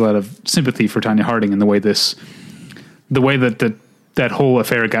 and it's a lot of sympathy for Tonya Harding and the way that whole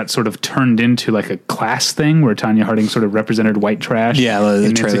affair got sort of turned into like a class thing where Tonya Harding sort of represented white trash. Yeah,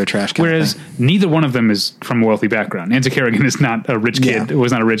 the trailer trash. Whereas neither one of them is from a wealthy background. Nancy Kerrigan is not a rich kid. Yeah. It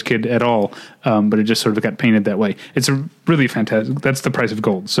was not a rich kid at all. But it just sort of got painted that way. It's a really fantastic. That's The Price of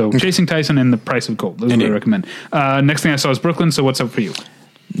Gold. So Chasing Tyson and The Price of Gold. Those are what I recommend. Next thing I saw is Brooklyn. So what's up for you?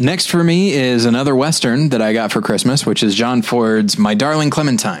 Next for me is another Western that I got for Christmas, which is John Ford's My Darling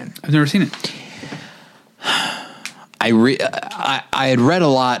Clementine. I've never seen it. I had read a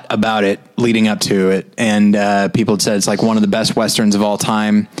lot about it leading up to it, and people had said it's like one of the best Westerns of all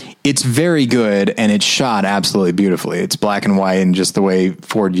time. It's very good, and it's shot absolutely beautifully. It's black and white, and just the way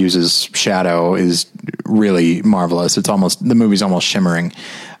Ford uses shadow is really marvelous. The movie's almost shimmering.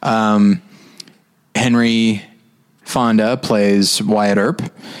 Henry Fonda plays Wyatt Earp,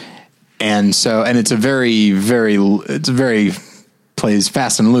 and it's a very plays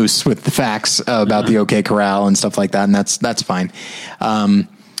fast and loose with the facts about the OK Corral and stuff like that, and that's fine.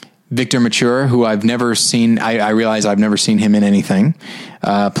 Victor Mature, who I've never seen, I realize I've never seen him in anything,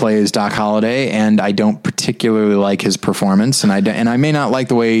 plays Doc Holliday, and I don't particularly like his performance, and I may not like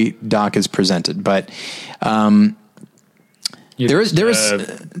the way Doc is presented, but there is.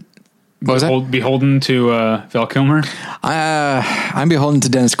 What was that? Beholden to Val Kilmer? I'm beholden to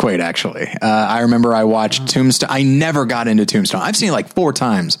Dennis Quaid, actually. I remember I watched Tombstone. I never got into Tombstone. I've seen it like 4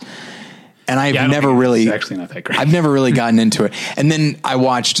 times. And It's actually not that great. I've never really gotten into it. And then I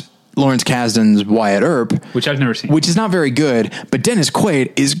watched Lawrence Kasdan's Wyatt Earp. Which I've never seen. Which is not very good, but Dennis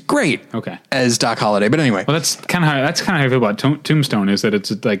Quaid is great as Doc Holliday. But anyway. Well, that's kind of how I feel about Tombstone, is that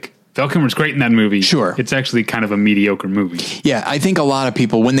it's like, Val Kilmer's great in that movie. Sure. It's actually kind of a mediocre movie. Yeah, I think a lot of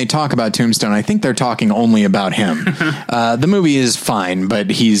people, when they talk about Tombstone, I think they're talking only about him. The movie is fine, but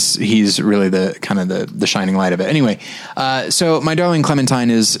he's really the kind of the shining light of it. Anyway, so My Darling Clementine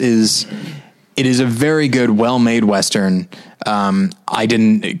is it is a very good, well-made Western. I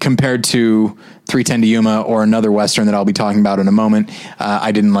didn't, compared to 3:10 to Yuma or another Western that I'll be talking about in a moment,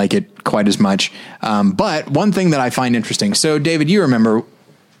 I didn't like it quite as much. But one thing that I find interesting, so David, you remember,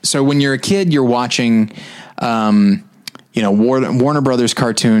 so when you're a kid, you're watching, Warner Brothers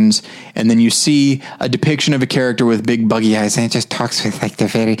cartoons, and then you see a depiction of a character with big buggy eyes, and it just talks with like the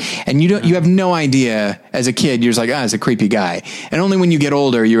very, and you have no idea as a kid. You're just like, it's a creepy guy. And only when you get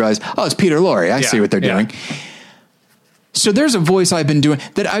older, you realize, it's Peter Lorre. I see what they're doing. So there's a voice I've been doing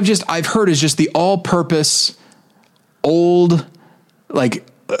that I've heard is just the all-purpose old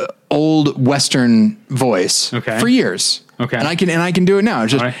Western voice for years. Okay. And I can do it now.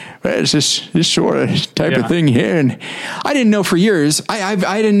 It's just, it's this sort of type of thing here. And I didn't know for years. I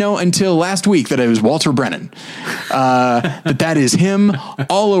didn't know until last week that it was Walter Brennan. That is him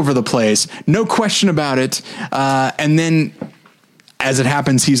all over the place. No question about it. And then, as it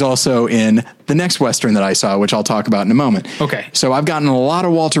happens, he's also in the next Western that I saw, which I'll talk about in a moment. Okay. So I've gotten a lot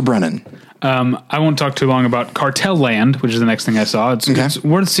of Walter Brennan. I won't talk too long about Cartel Land, which is the next thing I saw. It's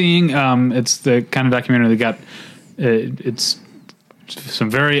worth seeing. It's the kind of documentary that got, it's some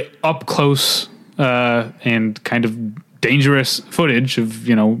very up close and kind of dangerous footage of,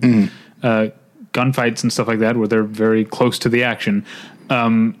 gunfights and stuff like that, where they're very close to the action.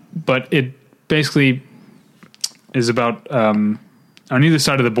 But it basically is about, on either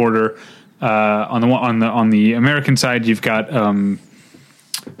side of the border, on the American side, you've got,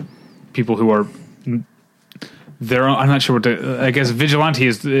 people who are I'm not sure I guess vigilante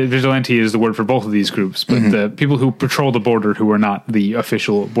is the word for both of these groups, but the people who patrol the border who are not the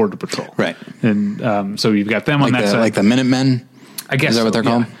official border patrol. Right. And, so you've got them on that side. Like the Minutemen? I guess. Is that what they're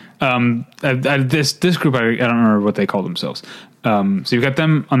called? This group, I don't remember what they call themselves. So you've got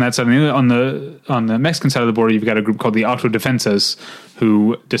them on that side. On the Mexican side of the border, you've got a group called the Autodefensas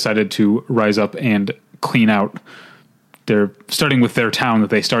who decided to rise up and clean out. They're starting with their town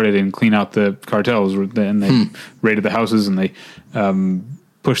that they started and clean out the cartels, and they raided the houses, and they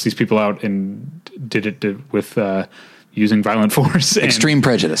pushed these people out and did it with using violent force. Extreme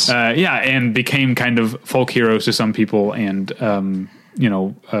prejudice. And became kind of folk heroes to some people, and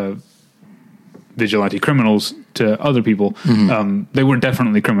vigilante criminals to other people. They were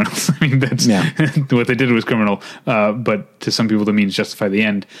definitely criminals. I mean, that's what they did was criminal, but to some people that means justify the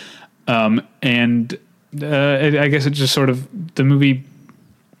end. I guess it just sort of, the movie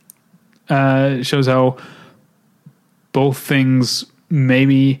shows how both things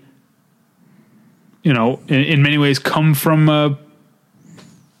maybe, in many ways come from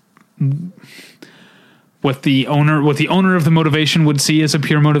what the owner of the motivation would see as a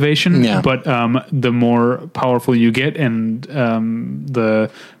pure motivation. Yeah. But the more powerful you get, and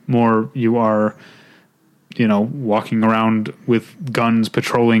the more you are, walking around with guns,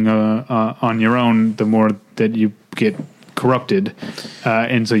 patrolling on your own, the more that you get corrupted.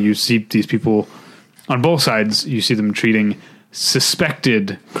 And so you see these people on both sides, you see them treating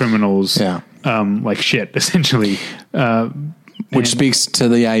suspected criminals like shit, essentially. Which speaks to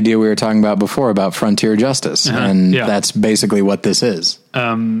the idea we were talking about before about frontier justice. And that's basically what this is.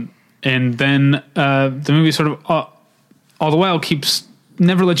 And then the movie sort of all the while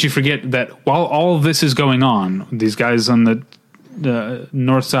never lets you forget that while all of this is going on, these guys on the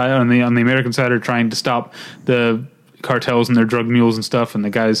north side, on the American side, are trying to stop the cartels and their drug mules and stuff, and the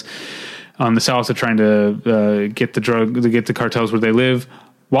guys on the south are trying to get the cartels where they live.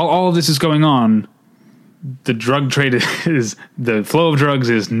 While all of this is going on, the drug trade the flow of drugs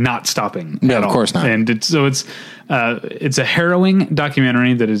is not stopping. No, at of all. course not. And it's a harrowing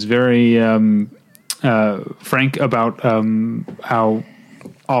documentary that is very frank about how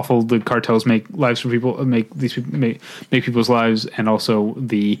awful the cartels make lives for people, make people's lives, and also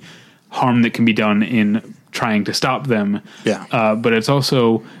the harm that can be done in trying to stop them. Yeah. But it's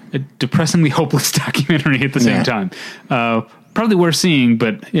also a depressingly hopeless documentary at the same time. Probably worth seeing,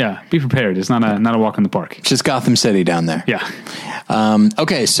 but yeah, be prepared. It's not a walk in the park. It's just Gotham City down there. Yeah.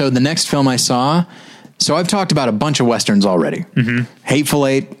 Okay, so the next film I saw, so I've talked about a bunch of Westerns already. Mm-hmm. Hateful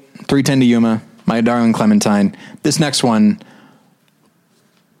Eight, 3:10 to Yuma, My Darling Clementine. This next one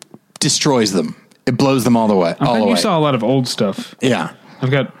destroys them. It blows them all the way. You saw a lot of old stuff. Yeah.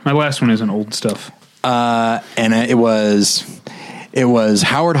 My last one isn't old stuff. And it was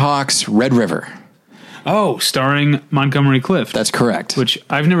Howard Hawks' Red River. Oh, starring Montgomery Clift. That's correct. Which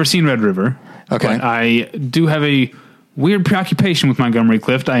I've never seen Red River. Okay. But I do have a weird preoccupation with Montgomery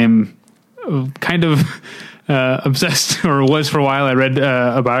Clift. I am kind of obsessed, or was for a while. I read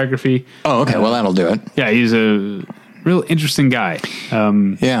a biography. Oh, okay. Well, that'll do it. Yeah, he's a real interesting guy.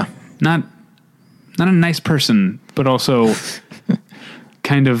 Yeah. Not a nice person, but also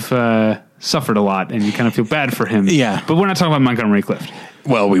kind of suffered a lot, and you kind of feel bad for him. Yeah. But we're not talking about Montgomery Clift.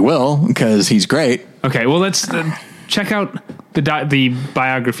 Well, we will, because he's great. Okay, well, let's check out the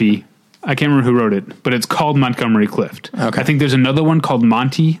biography. I can't remember who wrote it, but it's called Montgomery Clift. Okay. I think there's another one called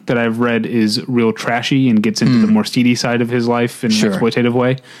Monty that I've read is real trashy and gets into the more seedy side of his life in an exploitative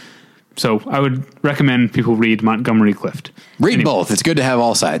way. So I would recommend people read Montgomery Clift. Read both. It's good to have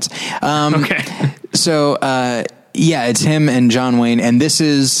all sides. Okay. So, it's him and John Wayne, and this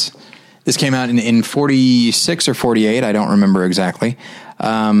came out in 46 or 48. I don't remember exactly.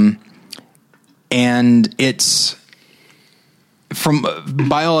 And it's,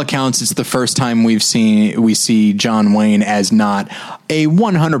 by all accounts, it's the first time we see John Wayne as not a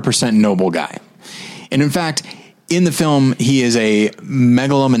 100% noble guy. And in fact, in the film, he is a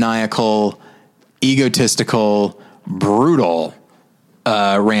megalomaniacal, egotistical, brutal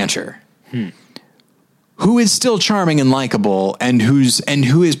rancher who is still charming and likable, and who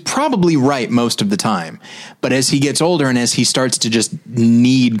is probably right most of the time. But as he gets older and as he starts to just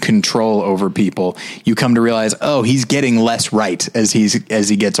need control over people, you come to realize, oh, he's getting less right as he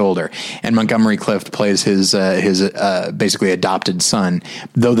gets older. And Montgomery Clift plays his basically adopted son,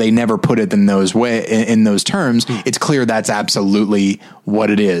 though they never put it in those terms. It's clear that's absolutely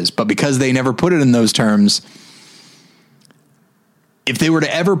what it is. But because they never put it in those terms, if he were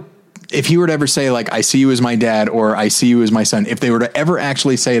to ever say, like, I see you as my dad, or I see you as my son, if they were to ever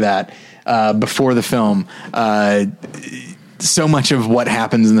actually say that before the film, so much of what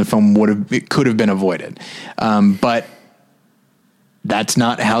happens in the film could have been avoided. But that's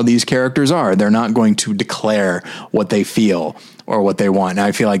not how these characters are. They're not going to declare what they feel or what they want. And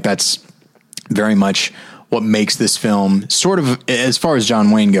I feel like that's very much what makes this film, sort of, as far as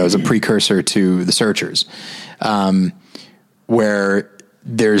John Wayne goes, a precursor to The Searchers, where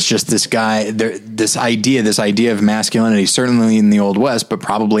there's just this guy, this idea of masculinity, certainly in the Old West, but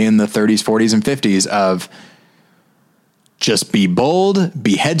probably in the 30s, 40s, and 50s, of just be bold,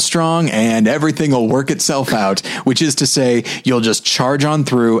 be headstrong, and everything will work itself out, which is to say, you'll just charge on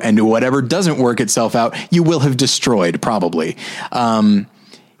through, and whatever doesn't work itself out, you will have destroyed, probably.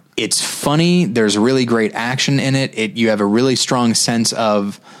 It's funny. There's really great action in it. You have a really strong sense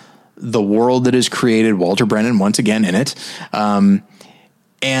of the world that is created. Walter Brennan, once again, in it.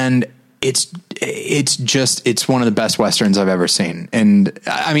 And it's one of the best Westerns I've ever seen. And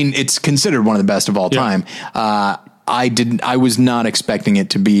I mean, it's considered one of the best of all time. I was not expecting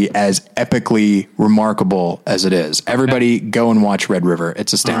it to be as epically remarkable as it is. Everybody go and watch Red River.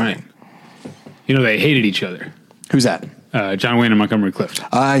 It's astounding. Right. You know, they hated each other. Who's that? John Wayne and Montgomery Clift.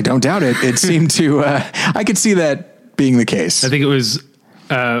 I don't doubt it. It seemed to, I could see that being the case. I think it was,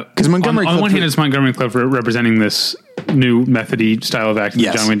 because Montgomery on one hand, it's Montgomery Clift representing this new methody style of acting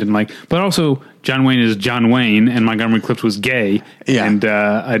that John Wayne didn't like, but also John Wayne is John Wayne and Montgomery Clift was gay. Yeah. And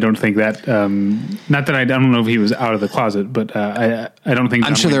I don't think that, not that I don't know if he was out of the closet, but I don't think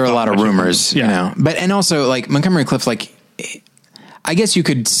I'm sure there are a lot of rumors, you know, but, and also like Montgomery Clift, like, I guess you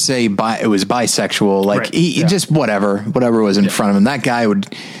could say it was bisexual. Like right. he just whatever was in front of him. That guy would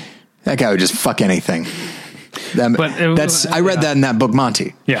just fuck anything. I read that in that book,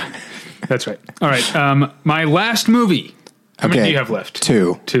 Monty. Yeah, that's right. All right. My last movie. How many do you have left?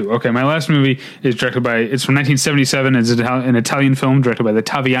 Two. Okay, my last movie is it's from 1977. It's an Italian film directed by the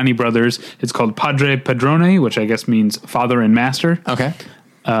Taviani brothers. It's called Padre Padrone, which I guess means father and master. Okay.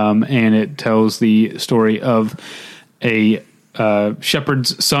 And it tells the story of a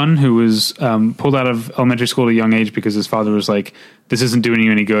shepherd's son who was pulled out of elementary school at a young age because his father was like, this isn't doing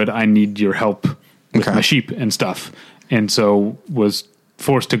you any good. I need your help with my sheep and stuff. And so was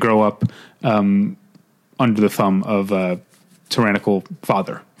forced to grow up under the thumb of a tyrannical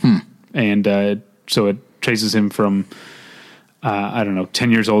father. And so it traces him from,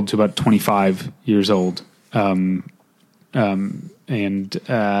 10 years old to about 25 years old. I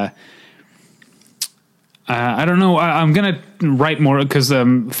don't know. I'm going to write more because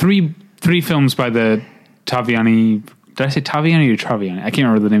three films by the Taviani. Did I say Taviani or Traviani? I can't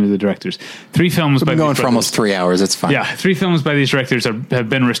remember the name of the directors. Three films by these going for almost 3 hours. It's fine. Yeah, three films by these directors have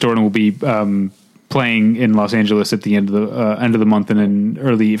been restored and will be playing in Los Angeles at the end of the month and in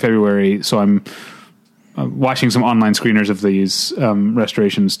early February. So I'm watching some online screeners of these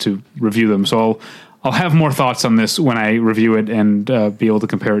restorations to review them. So I'll have more thoughts on this when I review it and be able to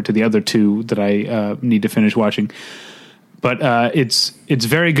compare it to the other two that I need to finish watching. But it's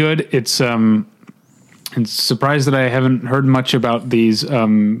very good. It's surprised that I haven't heard much about these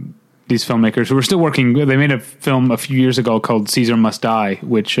filmmakers who are still working. They made a film a few years ago called Caesar Must Die,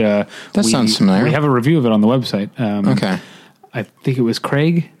 which sounds familiar. We have a review of it on the website. Okay. I think it was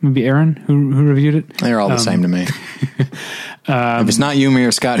Craig, maybe Aaron, who reviewed it. They're all the same to me. If it's not you, me,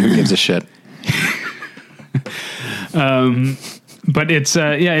 or Scott, who gives a shit? But it's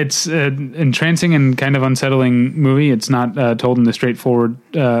an entrancing and kind of unsettling movie. It's not told in the straightforward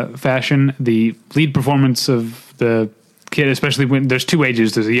fashion. The lead performance of the kid, especially when there's two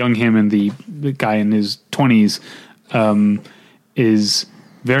ages, there's a young him and the guy in his 20s, is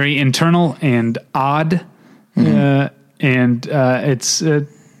very internal and odd. It's an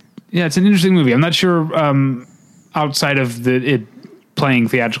interesting movie. I'm not sure outside of it playing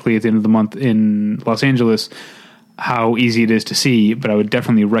theatrically at the end of the month in Los Angeles how easy it is to see, but I would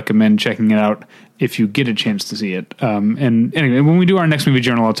definitely recommend checking it out if you get a chance to see it. And anyway, when we do our next movie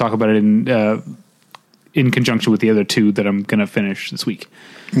journal, I'll talk about it in conjunction with the other two that I'm going to finish this week.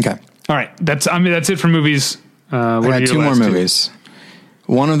 Okay. All right. That's it for movies. I got two more movies.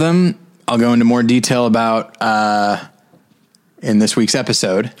 One of them I'll go into more detail about in this week's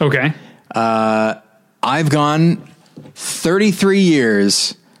episode. Okay. I've gone 33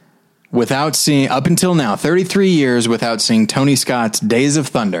 years without seeing, up until now, 33 years without seeing Tony Scott's Days of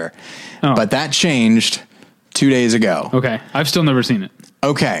Thunder. Oh. But that changed 2 days ago. Okay. I've still never seen it.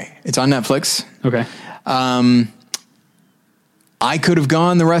 Okay. It's on Netflix. Okay. I could have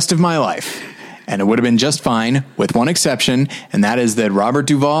gone the rest of my life and it would have been just fine with one exception. And that is that Robert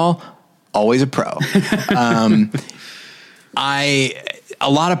Duvall, always a pro. A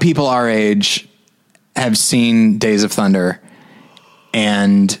lot of people our age have seen Days of Thunder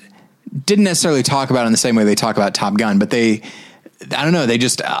and didn't necessarily talk about it in the same way they talk about Top Gun, but they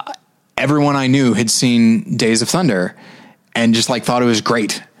just, everyone I knew had seen Days of Thunder and just thought it was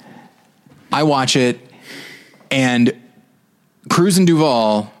great. I watch it and Cruise and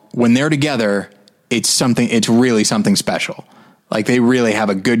Duvall, when they're together, it's really something special. They really have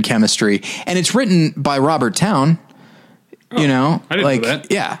a good chemistry and it's written by Robert Towne, I didn't know that.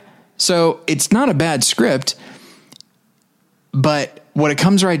 Yeah. So it's not a bad script, but what it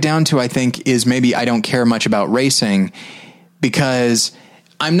comes right down to, I think, is maybe I don't care much about racing because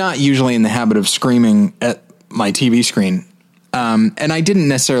I'm not usually in the habit of screaming at my TV screen. And I didn't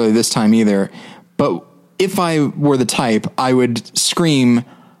necessarily this time either, but if I were the type, I would scream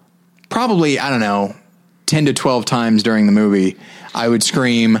probably, 10 to 12 times during the movie. I would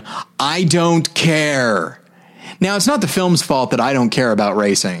scream, I don't care. Now, it's not the film's fault that I don't care about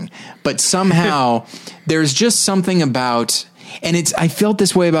racing, but somehow there's just something about, and I felt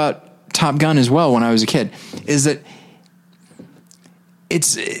this way about Top Gun as well when I was a kid, is that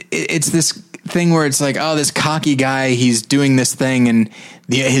it's this thing where it's this cocky guy, he's doing this thing and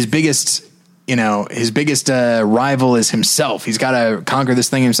his biggest rival is himself. He's got to conquer this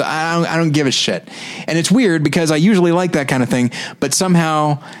thing himself. I don't give a shit. And it's weird because I usually like that kind of thing, but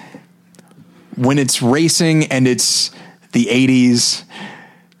somehow when it's racing and it's the 80s,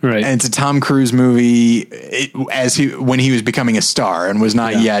 right, and it's a Tom Cruise movie when he was becoming a star and was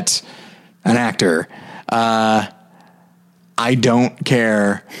not yet an actor, I don't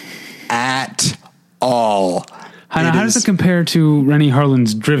care at all. How does it compare to Rennie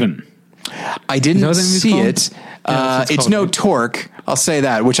Harlin's Driven? I didn't see it. It's no Torque. I'll say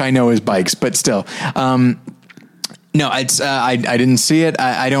that, which I know is bikes, but still. No, it's I didn't see it.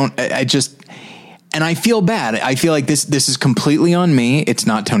 And I feel bad. I feel like this is completely on me. It's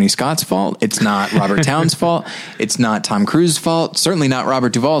not Tony Scott's fault. It's not Robert Towne's fault. It's not Tom Cruise's fault. Certainly not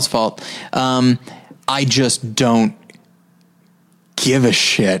Robert Duvall's fault. I just don't give a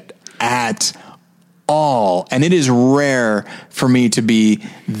shit at all. And it is rare for me to be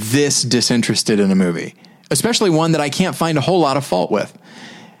this disinterested in a movie, especially one that I can't find a whole lot of fault with.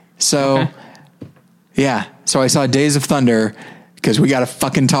 So, yeah. So I saw Days of Thunder, because we got to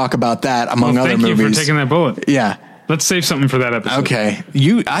fucking talk about that among other movies. Thank you for taking that bullet. Yeah. Let's save something for that episode. Okay.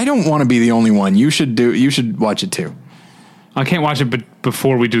 I don't want to be the only one. You should watch it too. I can't watch it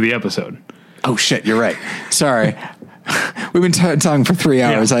before we do the episode. Oh shit. You're right. Sorry. We've been talking for 3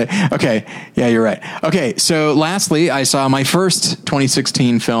 hours. Yeah. Okay. Yeah, you're right. Okay. So lastly, I saw my first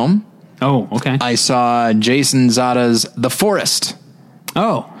 2016 film. Oh, okay. I saw Jason Zada's The Forest.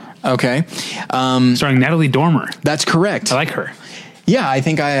 Oh, okay. Starring Natalie Dormer. That's correct. I like her. Yeah, I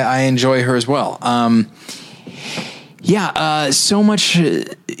think I enjoy her as well. So much.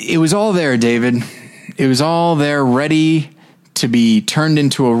 It was all there, David. It was all there, ready to be turned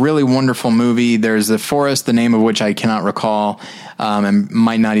into a really wonderful movie. There's The Forest, the name of which I cannot recall, and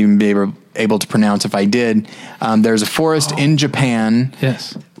might not even be able to pronounce if I did. There's a forest in Japan,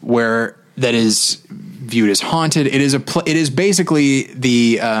 yes, where that is viewed as haunted. It is basically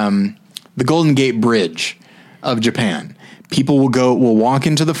the Golden Gate Bridge of Japan. People will walk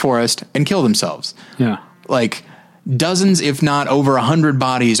into the forest and kill themselves. Yeah. Like dozens, if not over 100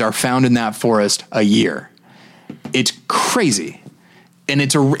 bodies are found in that forest a year. It's crazy. And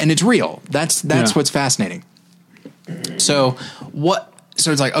it's real. That's what's fascinating. So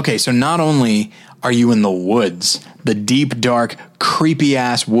it's like, okay, so not only are you in the woods, the deep, dark, creepy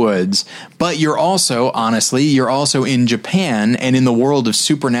ass woods, but you're also in Japan, and in the world of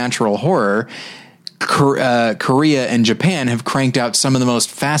supernatural horror, Korea and Japan have cranked out some of the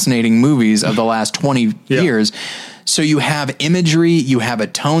most fascinating movies of the last 20 years. So you have imagery, you have a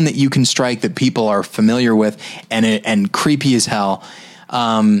tone that you can strike that people are familiar with, and creepy as hell.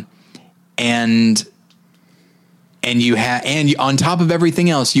 And on top of everything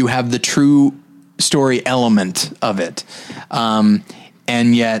else, you have the true story element of it. And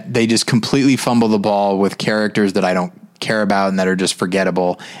yet they just completely fumble the ball with characters that I don't care about and that are just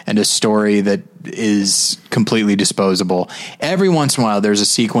forgettable, and a story that is completely disposable. Every once in a while there's a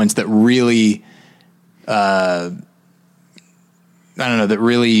sequence that really that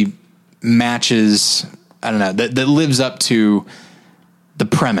really matches, that lives up to the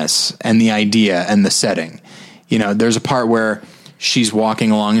premise and the idea and the setting. There's a part where she's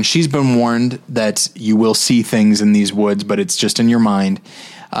walking along and she's been warned that you will see things in these woods, but it's just in your mind.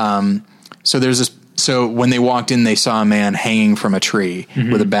 So when they walked in, they saw a man hanging from a tree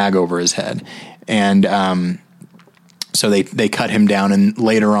with a bag over his head. And so they cut him down, and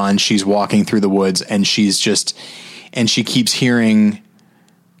later on she's walking through the woods, and she keeps hearing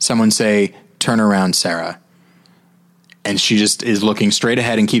someone say, "Turn around, Sarah." And she just is looking straight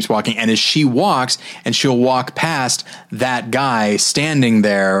ahead and keeps walking. And as she walks, and she'll walk past that guy standing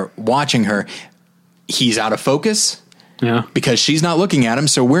there watching her, he's out of focus. Yeah. Because she's not looking at him,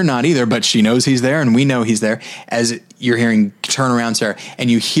 so we're not either, but she knows he's there and we know he's there. As you're hearing "Turn around, Sarah," and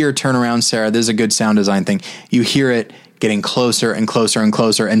you hear "Turn around, Sarah," this is a good sound design thing. You hear it getting closer and closer and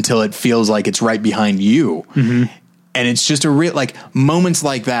closer until it feels like it's right behind you. Mm-hmm. And it's just moments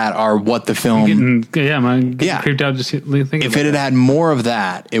like that are what the film. Getting creeped out just thinking. If it had had more of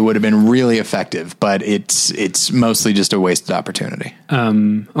that, it would have been really effective. But it's mostly just a wasted opportunity.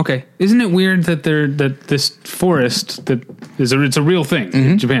 Okay, isn't it weird that this forest it's a real thing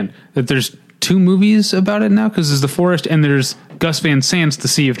in Japan, that there's two movies about it now, because there's The Forest and there's Gus Van Sant's The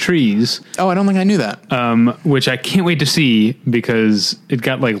Sea of Trees. Oh, I don't think I knew that. Which I can't wait to see, because it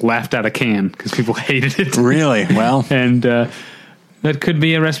got laughed out of can because people hated it. Really? Well, and that could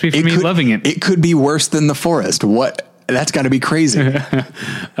be a recipe for me loving it. It could be worse than The Forest. What? That's got to be crazy.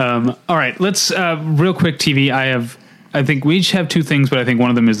 All right, let's real quick TV. I think we each have two things, but I think one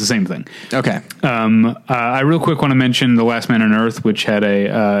of them is the same thing. Okay. I real quick want to mention The Last Man on Earth, which had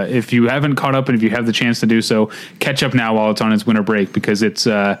if you haven't caught up and if you have the chance to do so, catch up now while it's on its winter break, because it's,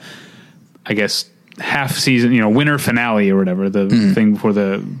 I guess, half season, winter finale or whatever, the thing before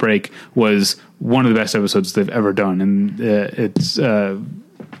the break, was one of the best episodes they've ever done. And it's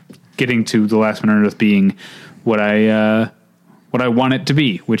getting to The Last Man on Earth being what I want it to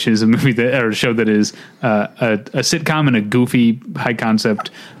be, which is a movie or a show that is a sitcom and a goofy, high concept,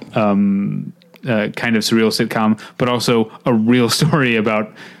 kind of surreal sitcom, but also a real story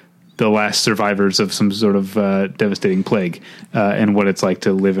about the last survivors of some sort of devastating plague, and what it's like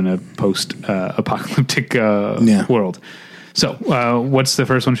to live in a post-apocalyptic world. So, what's the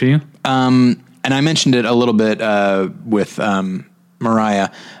first one for you? and I mentioned it a little bit with Mariah,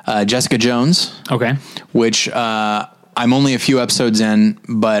 Jessica Jones. Okay. Which I'm only a few episodes in,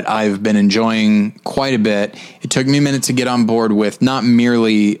 but I've been enjoying quite a bit. It took me a minute to get on board with not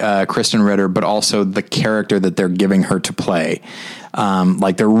merely Kristen Ritter, but also the character that they're giving her to play.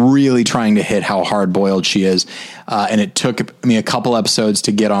 Like they're really trying to hit how hard boiled she is. And it took me a couple episodes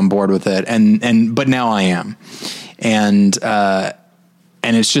to get on board with it. But now I am. And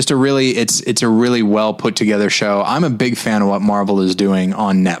it's just it's a really well put together show. I'm a big fan of what Marvel is doing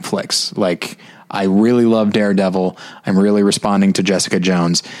on Netflix. Like, I really love Daredevil. I'm really responding to Jessica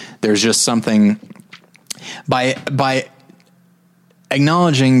Jones. There's just something by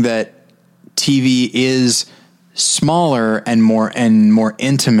acknowledging that TV is smaller and more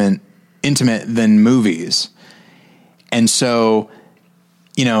intimate than movies. And so,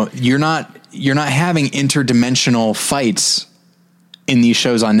 you're not having interdimensional fights in these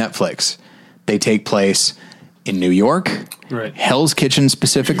shows on Netflix. They take place in New York, right? Hell's Kitchen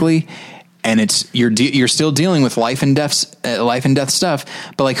specifically. And you're still dealing with life and death stuff,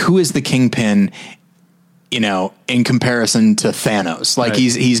 but like, who is the Kingpin, in comparison to Thanos? Like, right.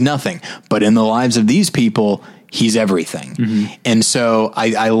 he's nothing, but in the lives of these people, he's everything. Mm-hmm. And so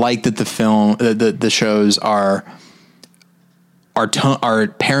I like that the shows are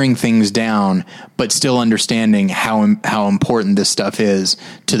paring things down, but still understanding how important this stuff is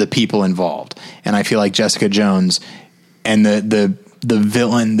to the people involved. And I feel like Jessica Jones and the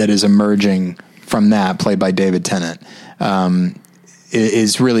villain that is emerging from that, played by David Tennant,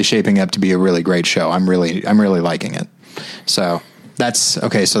 is really shaping up to be a really great show. I'm really liking it. So that's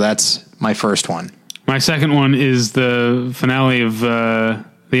my first one. My second one is the finale of The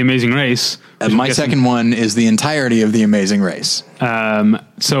Amazing Race. And my second one is the entirety of The Amazing Race. Do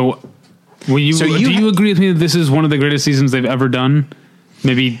you agree with me that this is one of the greatest seasons they've ever done?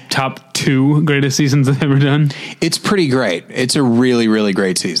 Maybe top 2 greatest seasons they've ever done. It's pretty great. It's a really, really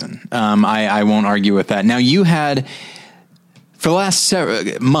great season. I won't argue with that. Now, you had, for the last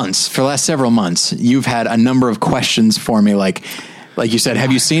several months, you've had a number of questions for me. Like you said,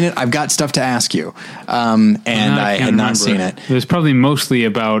 have you seen it? I've got stuff to ask you. And I had not seen it. It was probably mostly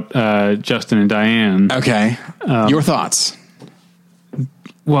about Justin and Diane. Okay. Your thoughts?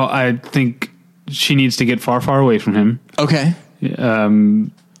 Well, I think she needs to get far, far away from him. Okay. I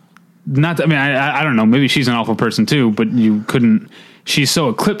don't know. Maybe she's an awful person too, but she's so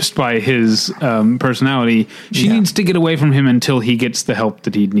eclipsed by his personality. She needs to get away from him until he gets the help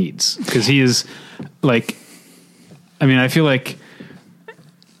that he needs. Because he is like, I feel like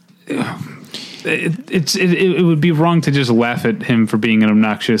it would be wrong to just laugh at him for being an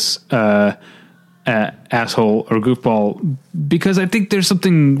obnoxious asshole or goofball, because I think there's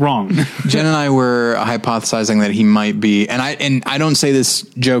something wrong. Jen and I were hypothesizing that he might be, and I don't say this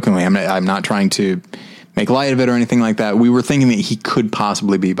jokingly. I'm not trying to make light of it or anything like that. We were thinking that he could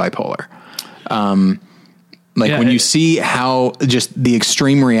possibly be bipolar. When you see how just the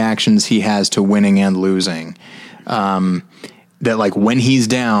extreme reactions he has to winning and losing, that like when he's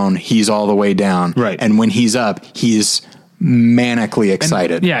down, he's all the way down. Right. And when he's up, he's manically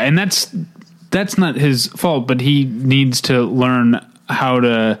excited. And that's not his fault, but he needs to learn how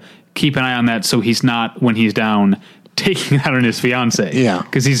to keep an eye on that so he's not, when he's down, taking it out on his fiance. Yeah.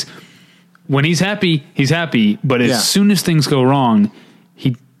 Because when he's happy, but as soon as things go wrong,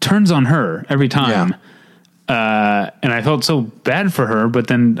 he turns on her every time. Yeah. And I felt so bad for her, but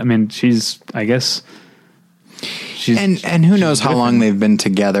then, she's and who knows how long they've been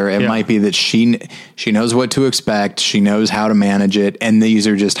together. It might be that she knows what to expect. She knows how to manage it. And this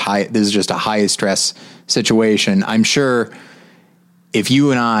is just a high stress situation. I'm sure if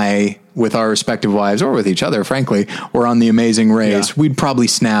you and I, with our respective wives or with each other, frankly, were on The Amazing Race, we'd probably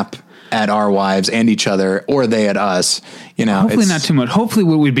snap at our wives and each other, or they at us. Hopefully not too much. Hopefully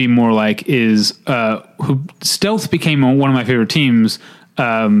what we'd be more like is, Stealth became one of my favorite teams.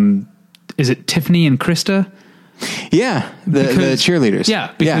 Is it Tiffany and Krista? Yeah, the cheerleaders.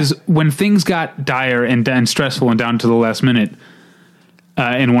 Yeah, because when things got dire and stressful and down to the last minute,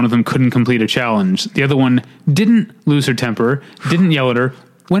 and one of them couldn't complete a challenge, the other one didn't lose her temper, didn't yell at her,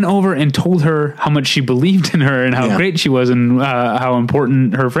 went over and told her how much she believed in her and how great she was and how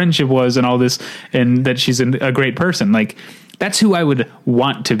important her friendship was and all this, and that she's a great person. Like, that's who I would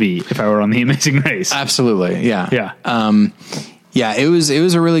want to be if I were on The Amazing Race. Absolutely, yeah. Yeah. It was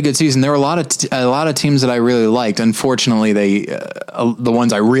a really good season. There were a lot of teams that I really liked. Unfortunately, the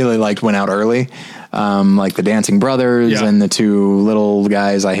ones I really liked went out early, like the Dancing Brothers and the two little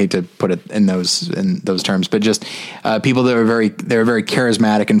guys. I hate to put it in those terms, but just people that were very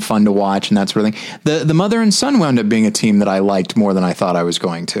charismatic and fun to watch and that sort of thing. The mother and son wound up being a team that I liked more than I thought I was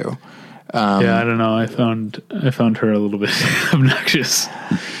going to. I don't know. I found her a little bit obnoxious.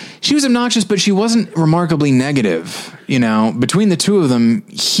 She was obnoxious, but she wasn't remarkably negative. You know, between the two of them,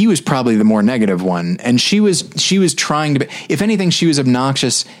 he was probably the more negative one, and she was trying to be, if anything, she was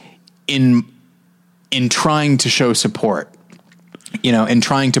obnoxious in trying to show support, you know, and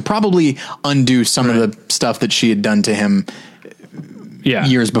trying to probably undo some of the stuff that she had done to him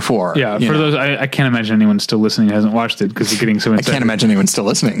years before. Yeah, for those, I can't imagine anyone still listening who hasn't watched it because they're getting so inside. I can't imagine anyone still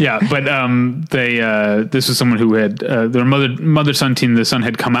listening. Yeah, but this was someone who had their mother-son team. The son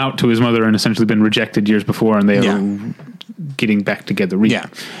had come out to his mother and essentially been rejected years before, and they were getting back together. Yeah,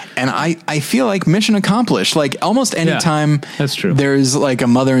 and I feel like mission accomplished. Like almost any time that's true. There's like a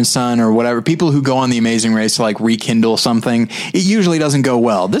mother and son or whatever, people who go on The Amazing Race to like rekindle something, it usually doesn't go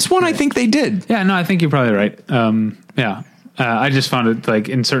well. This one, I think they did. Yeah, no, I think you're probably right. I just found it like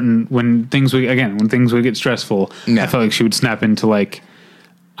in certain, when things would get stressful, I felt like she would snap into like,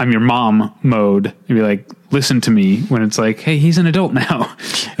 I'm your mom mode and be like, listen to me, when it's like, hey, he's an adult now.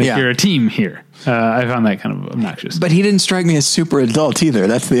 You're a team here. I found that kind of obnoxious. But he didn't strike me as super adult either.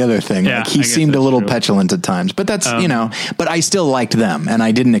 That's the other thing. Yeah, like he seemed a little petulant at times, but that's, but I still liked them and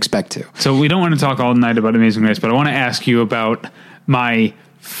I didn't expect to. So we don't want to talk all night about Amazing Race, but I want to ask you about my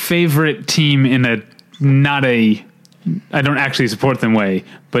favorite team in I don't actually support them way,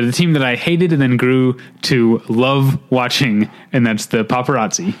 but the team that I hated and then grew to love watching, and that's the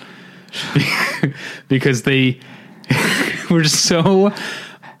Paparazzi. Because they were so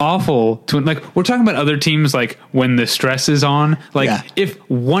awful to, like, we're talking about other teams, like when the stress is on, like if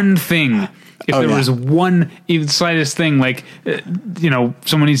one thing, there was one even slightest thing, like,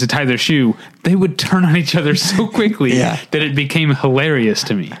 someone needs to tie their shoe, they would turn on each other so quickly that it became hilarious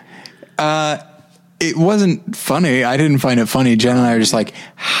to me. It wasn't funny. I didn't find it funny. Jen and I are just like,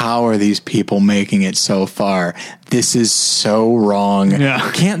 how are these people making it so far? This is so wrong.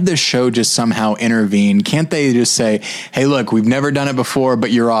 Yeah. Can't the show just somehow intervene? Can't they just say, hey, look, we've never done it before,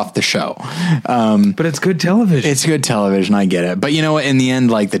 but you're off the show. But it's good television. It's good television. I get it. But you know what? In the end,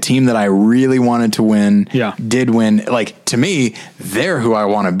 like the team that I really wanted to win did win. Like to me, they're who I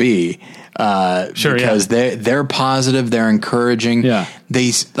want to be. Because they're positive. They're encouraging. Yeah.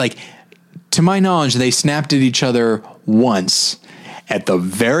 They like, to my knowledge, they snapped at each other once at the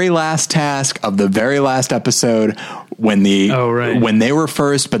very last task of the very last episode when when they were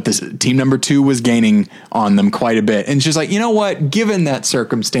first, but this team number 2 was gaining on them quite a bit. And it's just like, you know what? Given that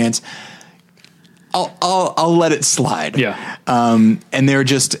circumstance, I'll let it slide. Yeah. And they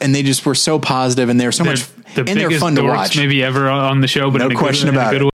just were so positive, and they're so much, and they're fun to watch. Maybe ever on the show, but no question about it.